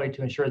are deployed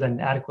to ensure that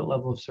an adequate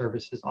level of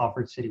service is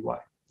offered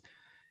citywide.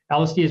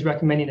 LSD is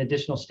recommending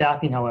additional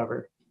staffing,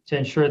 however, to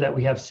ensure that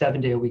we have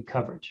 7-day-a-week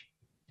coverage.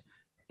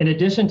 In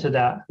addition to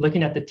that,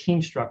 looking at the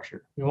team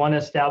structure, we want to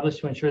establish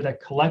to ensure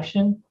that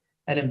collection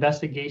and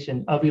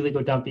investigation of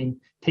illegal dumping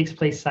takes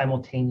place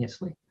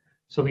simultaneously.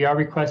 So we are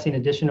requesting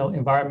additional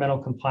environmental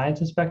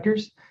compliance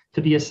inspectors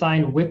to be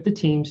assigned with the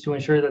teams to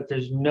ensure that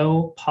there's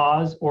no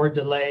pause or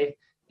delay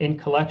in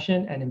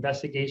collection and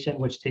investigation,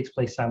 which takes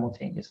place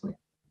simultaneously.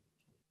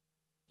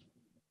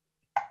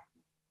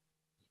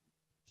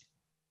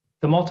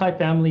 The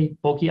multifamily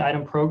bulky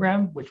item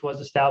program, which was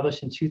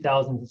established in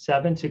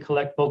 2007 to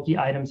collect bulky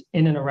items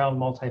in and around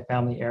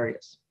multifamily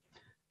areas.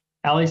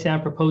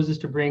 LASAN proposes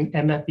to bring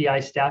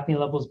MFBI staffing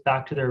levels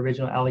back to their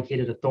original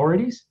allocated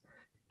authorities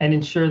and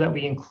ensure that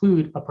we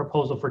include a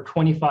proposal for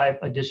 25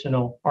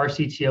 additional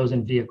RCTOs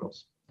and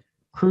vehicles.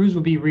 Crews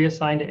will be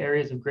reassigned to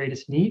areas of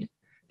greatest need.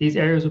 These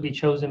areas will be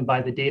chosen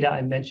by the data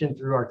I mentioned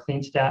through our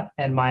Clean Stat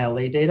and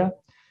MyLA data,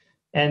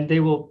 and they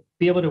will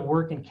be able to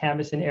work and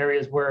canvass in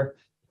areas where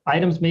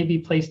items may be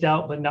placed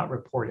out but not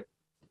reported.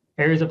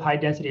 Areas of high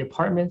density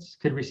apartments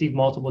could receive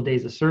multiple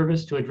days of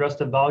service to address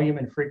the volume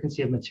and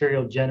frequency of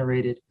material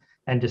generated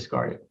and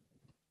discarded.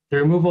 The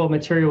removal of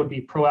material would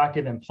be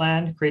proactive and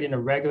planned, creating a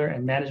regular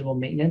and manageable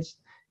maintenance,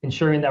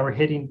 ensuring that we're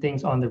hitting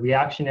things on the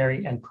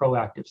reactionary and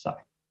proactive side.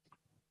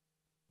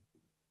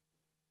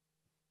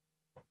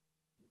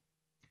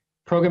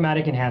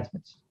 Programmatic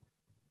enhancements.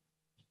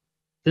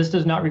 This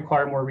does not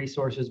require more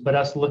resources, but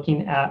us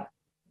looking at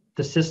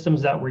the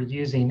systems that we're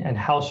using and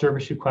how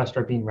service requests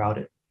are being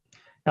routed.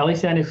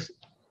 LASAN is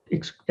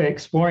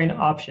exploring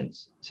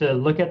options to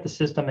look at the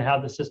system and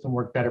have the system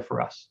work better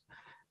for us.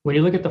 When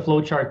you look at the flow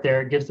chart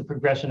there, it gives the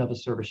progression of a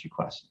service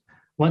request.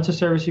 Once a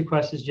service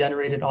request is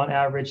generated, on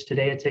average,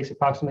 today it takes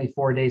approximately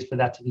 4 days for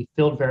that to be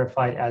field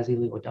verified as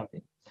illegal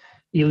dumping.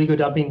 Illegal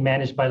dumping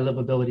managed by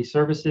Livability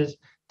Services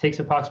takes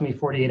approximately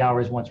 48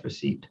 hours once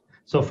received.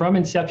 So from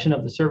inception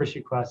of the service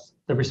request,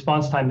 the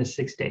response time is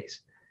 6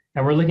 days.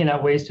 And we're looking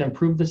at ways to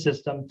improve the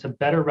system to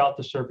better route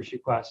the service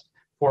request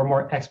for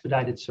more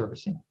expedited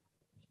servicing.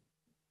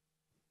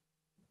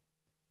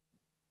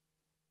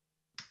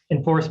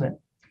 Enforcement.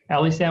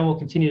 LASAN will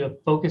continue to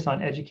focus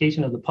on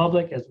education of the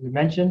public, as we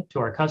mentioned, to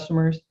our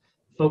customers,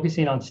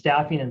 focusing on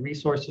staffing and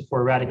resources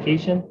for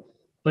eradication,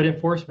 but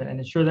enforcement, and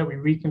ensure that we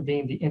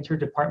reconvene the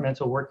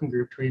interdepartmental working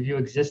group to review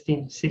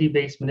existing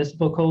city-based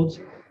municipal codes,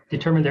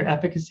 determine their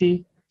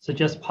efficacy,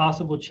 suggest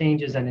possible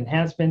changes and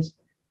enhancements,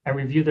 and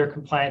review their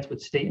compliance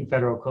with state and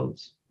federal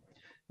codes.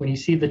 When you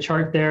see the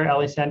chart there,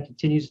 LASAN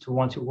continues to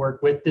want to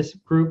work with this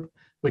group,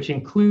 which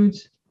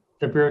includes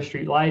the Bureau of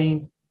Street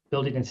Lighting,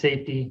 Building and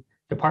Safety,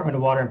 Department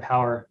of Water and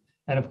Power,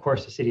 and of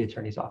course, the City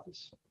Attorney's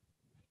Office.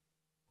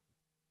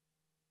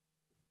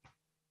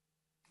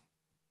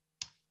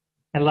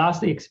 And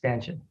lastly,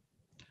 expansion.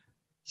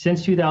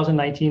 Since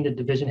 2019, the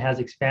division has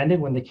expanded.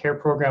 When the CARE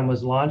program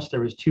was launched, there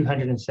was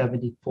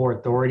 274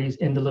 authorities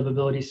in the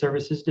Livability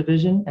Services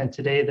Division, and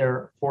today there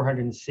are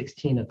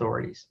 416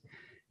 authorities.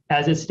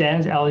 As it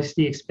stands,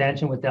 LSD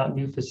expansion without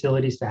new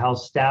facilities to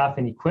house staff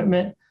and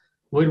equipment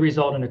would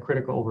result in a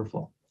critical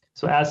overflow.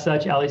 So as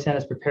such, LASAN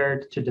is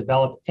prepared to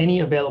develop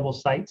any available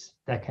sites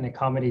that can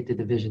accommodate the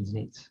division's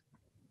needs.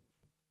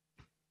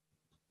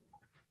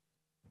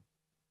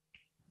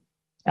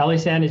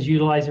 LASAN is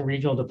utilizing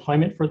regional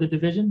deployment for the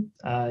division.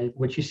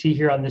 What you see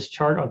here on this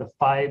chart are the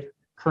 5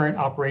 current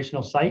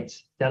operational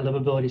sites that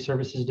Livability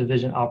Services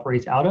Division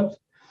operates out of.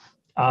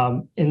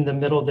 In the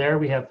middle there,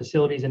 we have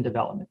facilities in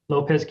development.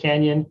 Lopez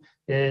Canyon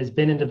has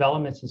been in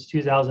development since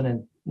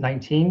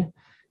 2019,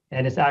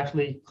 and it's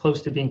actually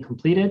close to being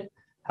completed.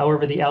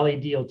 However, the LA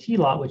DOT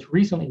lot, which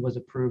recently was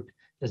approved,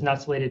 is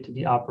not slated to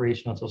be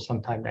operational until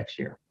sometime next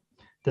year.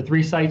 The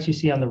 3 sites you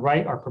see on the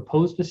right are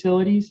proposed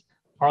facilities.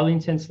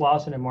 Arlington,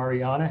 Slauson, and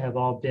Mariana have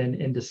all been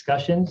in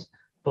discussions,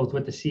 both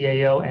with the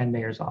CAO and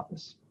Mayor's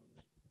office.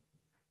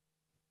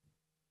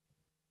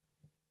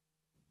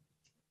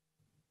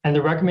 And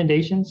the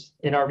recommendations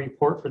in our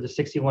report for the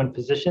 61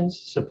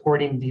 positions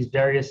supporting these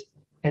various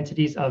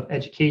entities of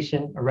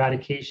education,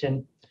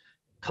 eradication,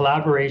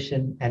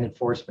 collaboration, and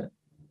enforcement.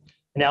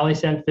 And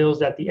LASN feels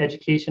that the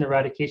education,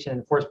 eradication,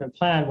 and enforcement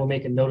plan will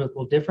make a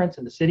notable difference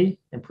in the city,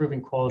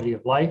 improving quality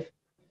of life,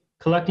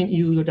 collecting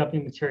illegal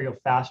dumping material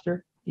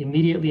faster,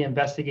 immediately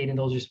investigating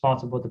those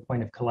responsible at the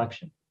point of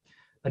collection.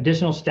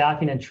 Additional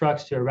staffing and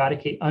trucks to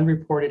eradicate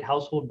unreported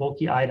household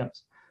bulky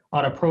items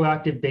on a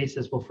proactive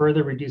basis will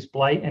further reduce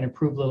blight and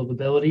improve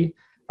livability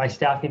by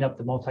staffing up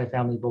the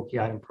multifamily bulky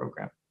item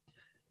program.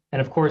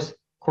 And of course,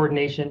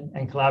 coordination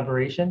and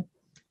collaboration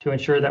to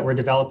ensure that we're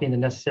developing the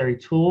necessary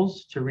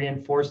tools to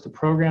reinforce the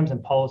programs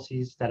and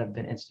policies that have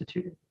been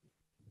instituted.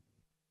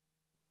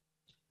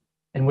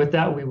 And with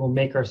that, we will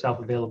make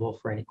ourselves available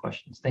for any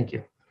questions. Thank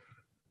you.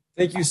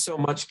 Thank you so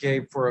much,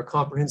 Gabe, for a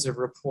comprehensive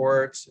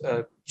report,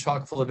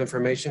 chock full of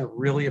information.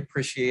 Really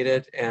appreciate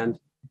it. And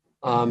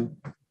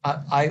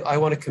I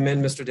want to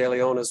commend Mr. De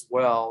Leon as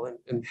well,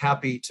 and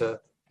happy to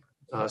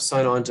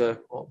sign on to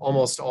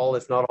almost all,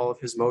 if not all, of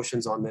his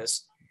motions on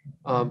this.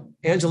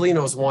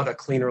 Angelenos want a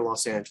cleaner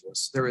Los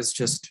Angeles. There is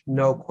just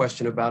no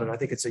question about it. I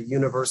think it's a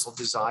universal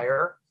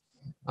desire.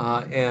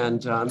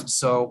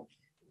 So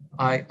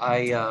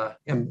I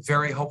am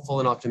very hopeful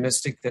and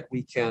optimistic that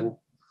we can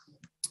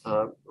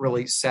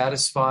really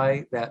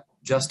satisfy that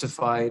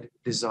justified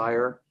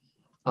desire.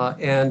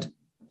 And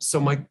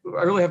so I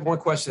really have one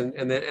question,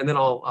 and then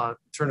I'll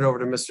turn it over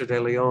to Mr.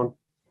 De Leon,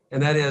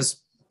 and that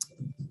is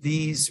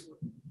these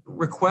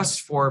requests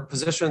for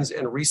positions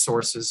and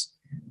resources.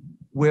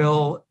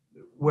 Will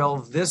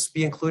this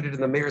be included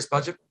in the mayor's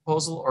budget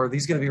proposal, or are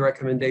these going to be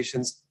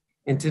recommendations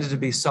intended to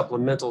be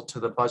supplemental to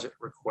the budget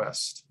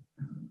request?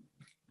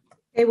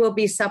 They will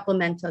be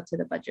supplemental to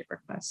the budget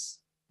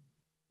request.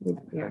 We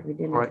didn't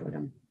include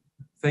them.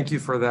 Thank you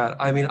for that.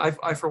 I mean,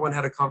 I for one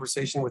had a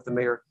conversation with the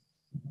mayor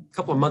a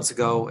couple of months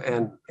ago,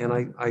 and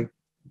I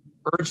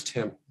urged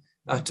him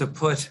to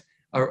put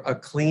a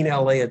clean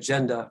LA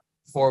agenda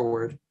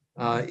forward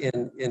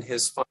in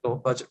his final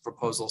budget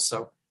proposal.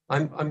 So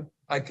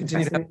I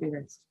continue to have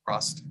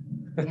crossed.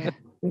 Yeah,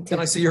 and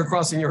I see you're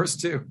crossing yours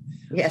too.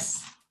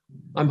 Yes.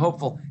 I'm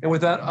hopeful. And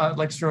with that, I'd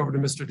like to turn over to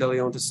Mr. De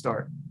Leon to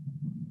start.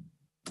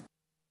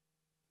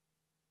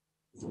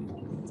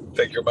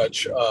 Thank you very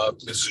much,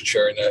 Mr.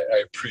 Chair, and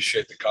I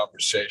appreciate the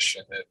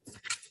conversation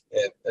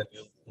and the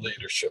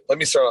leadership. Let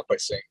me start off by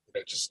saying,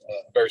 just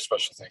a very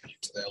special thank you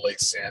to the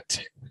LASN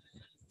team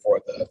for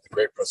the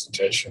great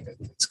presentation.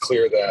 It's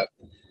clear that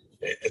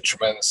a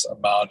tremendous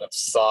amount of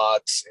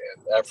thought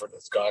and effort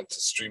has gone to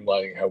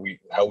streamlining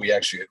how we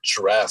actually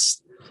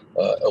address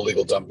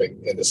illegal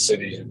dumping in the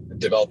city and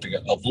developing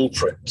a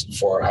blueprint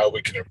for how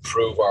we can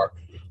improve our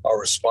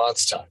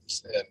response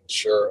times and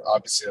ensure,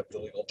 obviously, that the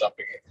illegal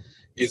dumping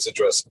is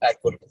addressed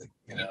equitably.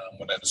 I'm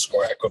going to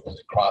underscore equitably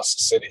across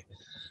the city.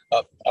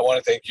 I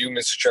want to thank you,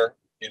 Mr. Chair,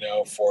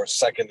 for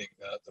seconding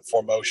the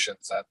 4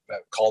 motions that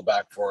call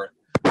back for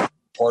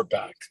report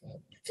back,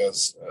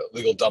 because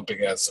illegal dumping,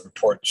 as the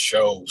report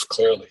shows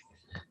clearly,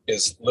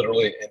 is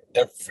literally in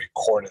every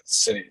corner of the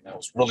city. And I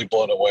was really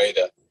blown away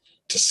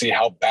to see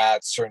how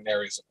bad certain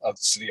areas of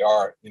the city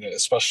are,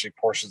 especially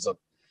portions of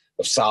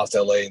South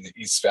LA and the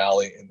East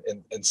Valley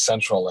and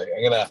Central LA.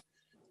 I'm going to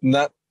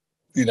not,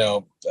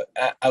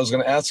 I was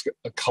going to ask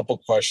a couple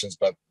questions,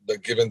 but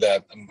given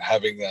that I'm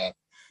having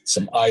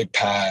some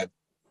iPad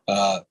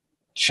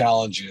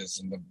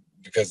challenges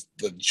because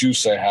the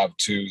juice I have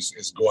too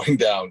is going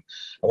down,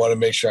 I want to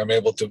make sure I'm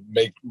able to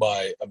make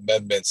my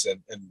amendments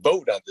and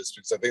vote on this,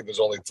 because I think there's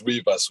only 3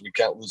 of us. So we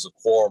can't lose a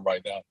quorum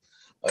right now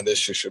on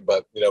this issue.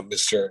 But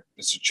Mr.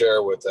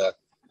 Chair,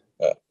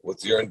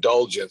 with your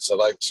indulgence, I'd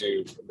like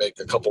to make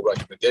a couple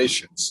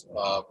recommendations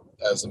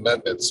as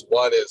amendments.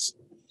 One is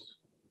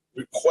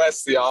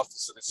request the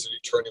Office of the City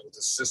Attorney with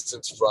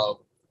assistance from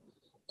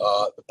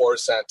the Board of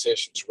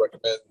Sanitation to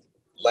recommend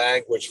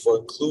language for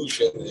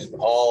inclusion in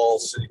all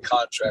city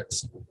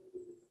contracts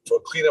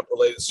for cleanup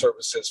related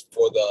services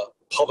for the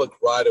public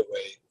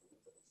right-of-way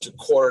to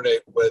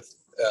coordinate with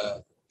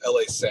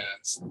LA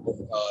Sands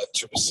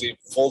to receive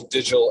full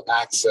digital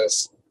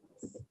access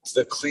to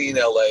the Clean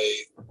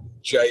LA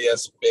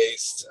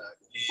GIS-based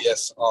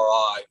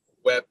ESRI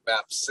web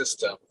map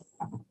system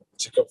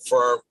to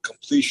confirm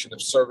completion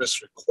of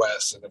service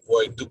requests and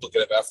avoid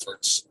duplicative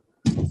efforts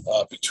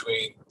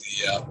between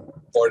the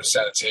Board of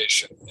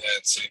Sanitation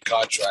and city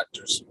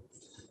contractors.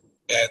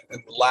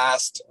 And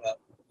last,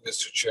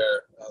 Mr.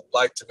 Chair, I'd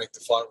like to make the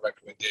following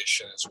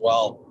recommendation as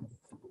well,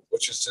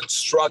 which is to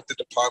instruct the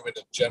Department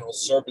of General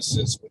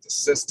Services with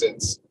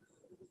assistance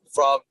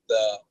from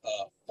the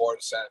Board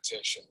of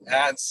Sanitation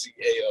and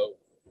CAO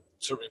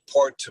to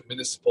report to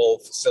Municipal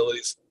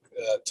Facilities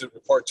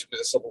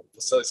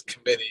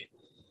Committee,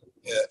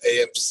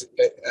 AMFC,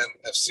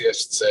 I should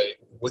say,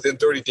 within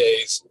 30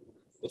 days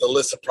with a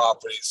list of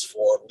properties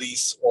for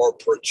lease or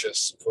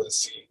purchase for the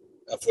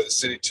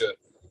city to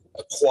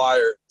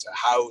acquire to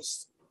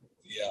house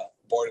the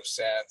Board of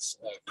Sands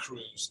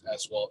crews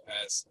as well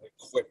as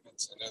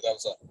equipment. I know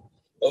that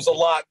was a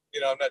lot.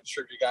 I'm not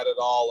sure if you got it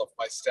all. Of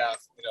my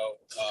staff,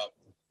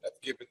 have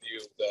given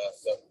you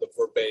the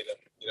verbatim,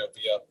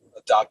 via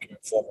a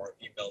document form or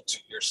email to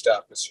your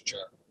staff, Mr.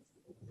 Chair.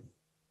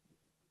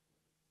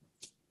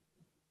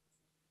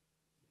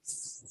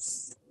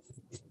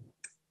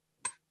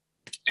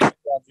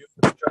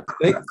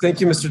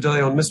 Thank you, Mr. De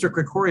Leon. Mr.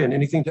 Krikorian,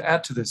 anything to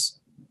add to this?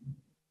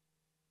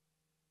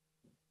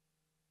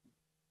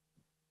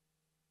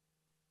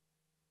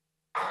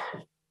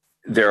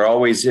 There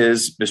always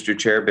is, Mr.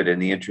 Chair, but in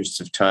the interest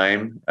of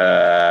time,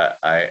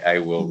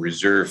 I will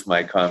reserve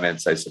my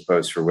comments, I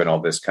suppose, for when all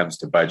this comes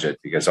to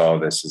budget, because all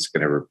of this is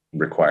going to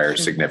require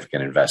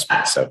significant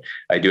investment. So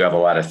I do have a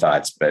lot of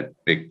thoughts, but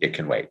it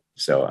can wait.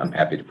 So I'm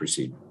happy to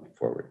proceed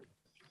forward.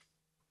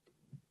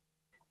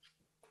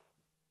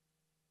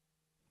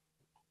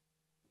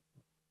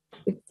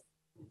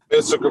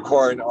 Mr.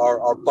 Krikorian,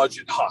 our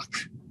budget hawk,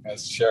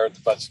 as chair of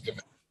the budget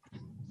committee.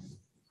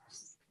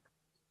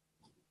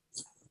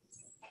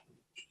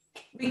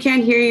 We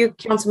can't hear you,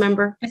 council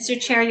member. Mr.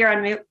 Chair, you're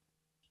on mute.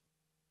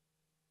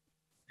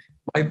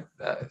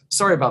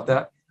 Sorry about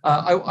that.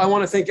 I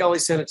want to thank LA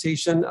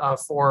Sanitation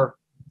for,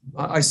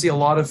 I see a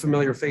lot of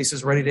familiar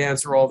faces ready to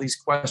answer all these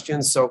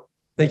questions. So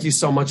thank you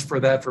so much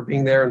for that, for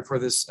being there and for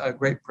this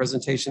great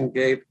presentation,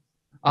 Gabe.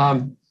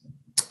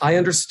 I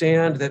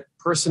understand that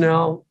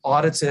Personnel,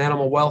 Audits, and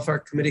Animal Welfare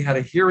Committee had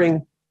a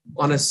hearing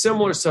on a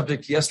similar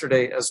subject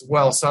yesterday as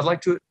well. So I'd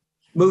like to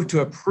move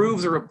to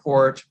approve the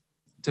report,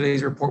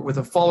 today's report, with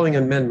the following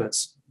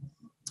amendments.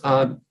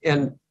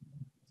 And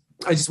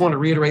I just want to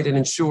reiterate and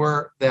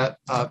ensure that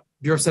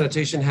Bureau of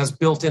Sanitation has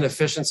built-in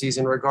efficiencies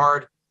in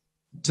regard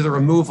to the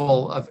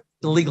removal of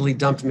illegally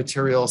dumped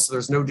material, so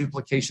there's no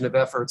duplication of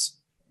efforts.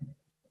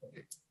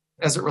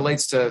 As it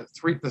relates to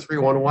the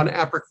 311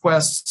 app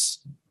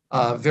requests,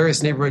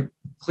 various neighborhood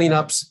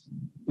cleanups,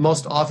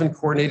 most often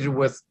coordinated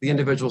with the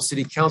individual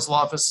city council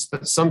offices,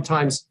 but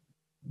sometimes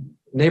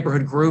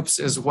neighborhood groups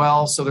as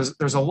well. So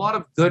there's a lot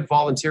of good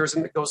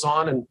volunteerism that goes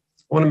on, and I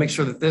want to make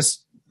sure that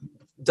this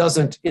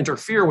doesn't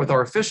interfere with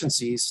our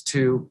efficiencies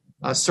to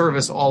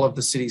service all of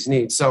the city's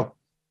needs. So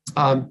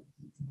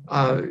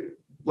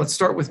let's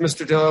start with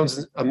Mr. De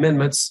Leon's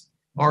amendments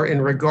are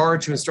in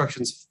regard to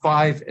instructions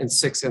 5 and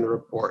 6 in the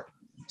report.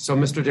 So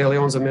Mr. De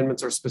Leon's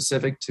amendments are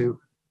specific to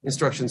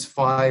instructions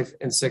 5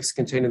 and 6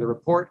 contained in the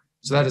report.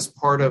 So that is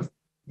part of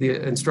the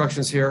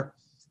instructions here.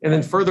 And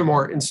then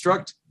furthermore,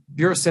 instruct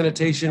Bureau of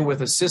Sanitation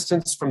with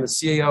assistance from the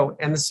CAO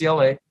and the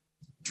CLA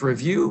to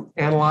review,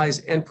 analyze,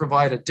 and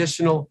provide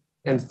additional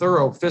and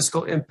thorough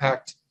fiscal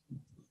impact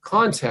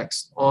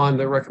context on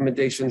the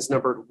recommendations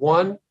numbered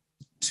 1,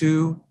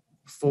 2,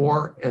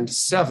 4, and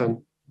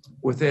 7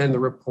 within the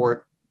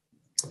report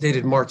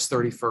dated March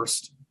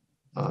 31st,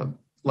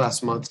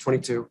 last month,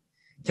 22.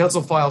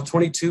 Council File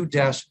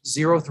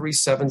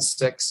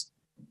 22-0376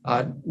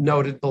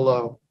 noted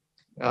below,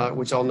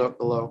 which I'll note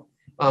below.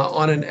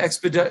 On an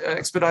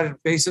expedited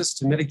basis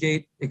to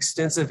mitigate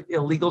extensive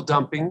illegal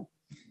dumping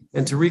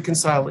and to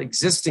reconcile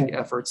existing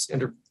efforts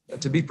and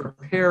to be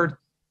prepared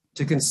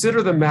to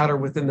consider the matter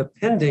within the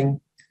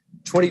pending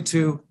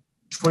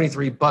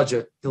 22-23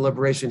 budget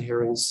deliberation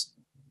hearings,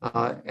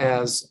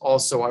 as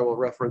also I will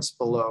reference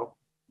below.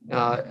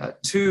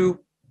 2,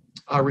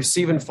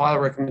 receive and file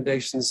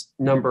recommendations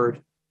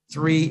numbered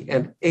 3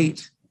 and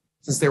 8,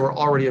 since they were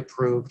already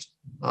approved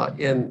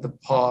in the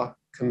PAW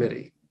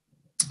committee.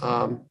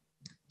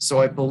 So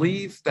I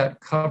believe that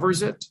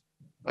covers it.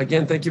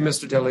 Again, thank you,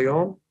 Mr. De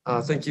Leon.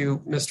 Thank you,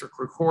 Mr.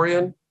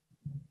 Krikorian.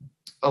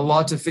 A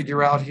lot to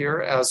figure out here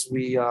as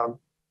we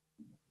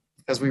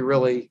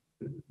really,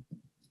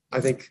 I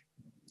think,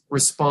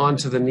 respond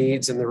to the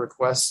needs and the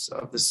requests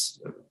of this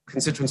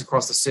constituents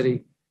across the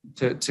city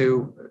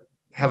to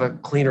have a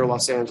cleaner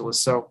Los Angeles.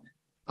 So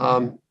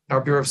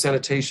our Bureau of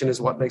Sanitation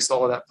is what makes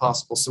all of that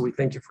possible. So we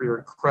thank you for your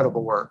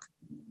incredible work.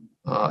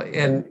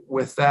 And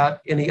with that,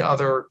 any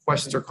other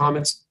questions or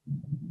comments?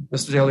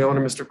 Mr. De Leon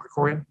or Mr.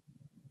 Krikorian?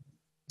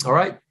 All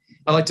right.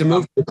 I'd like to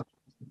move.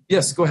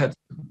 Yes, go ahead.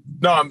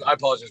 No, I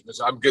apologize,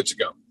 Mr. I'm good to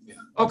go. Yeah.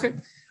 Okay.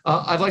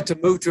 I'd like to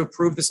move to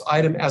approve this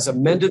item as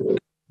amended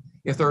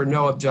if there are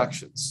no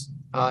objections.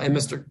 And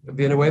Mr.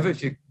 Villanueva,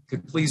 if you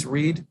could please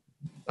read,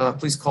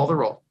 please call the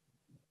roll.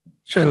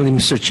 Certainly,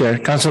 Mr. Chair.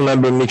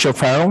 Councilmember Mitch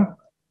O'Farrell.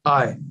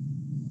 Aye.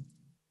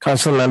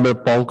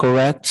 Councilmember Paul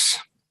Koretz.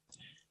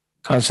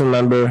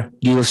 Councilmember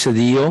Gil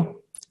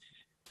Cedillo.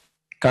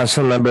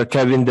 Councilmember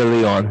Kevin De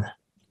Leon.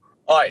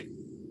 Aye.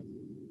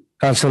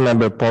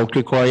 Councilmember Paul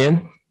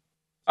Krikorian.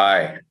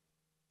 Aye.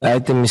 The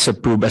item is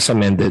approved as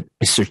amended,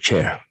 Mr.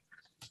 Chair.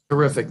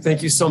 Terrific.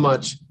 Thank you so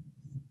much.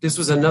 This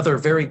was another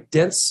very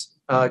dense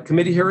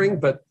committee hearing,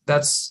 but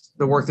that's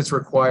the work that's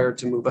required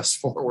to move us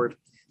forward.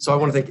 So I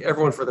want to thank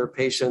everyone for their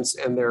patience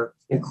and their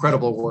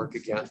incredible work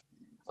again.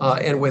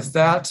 And with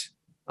that,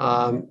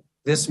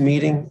 this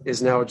meeting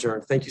is now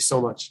adjourned. Thank you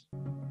so much.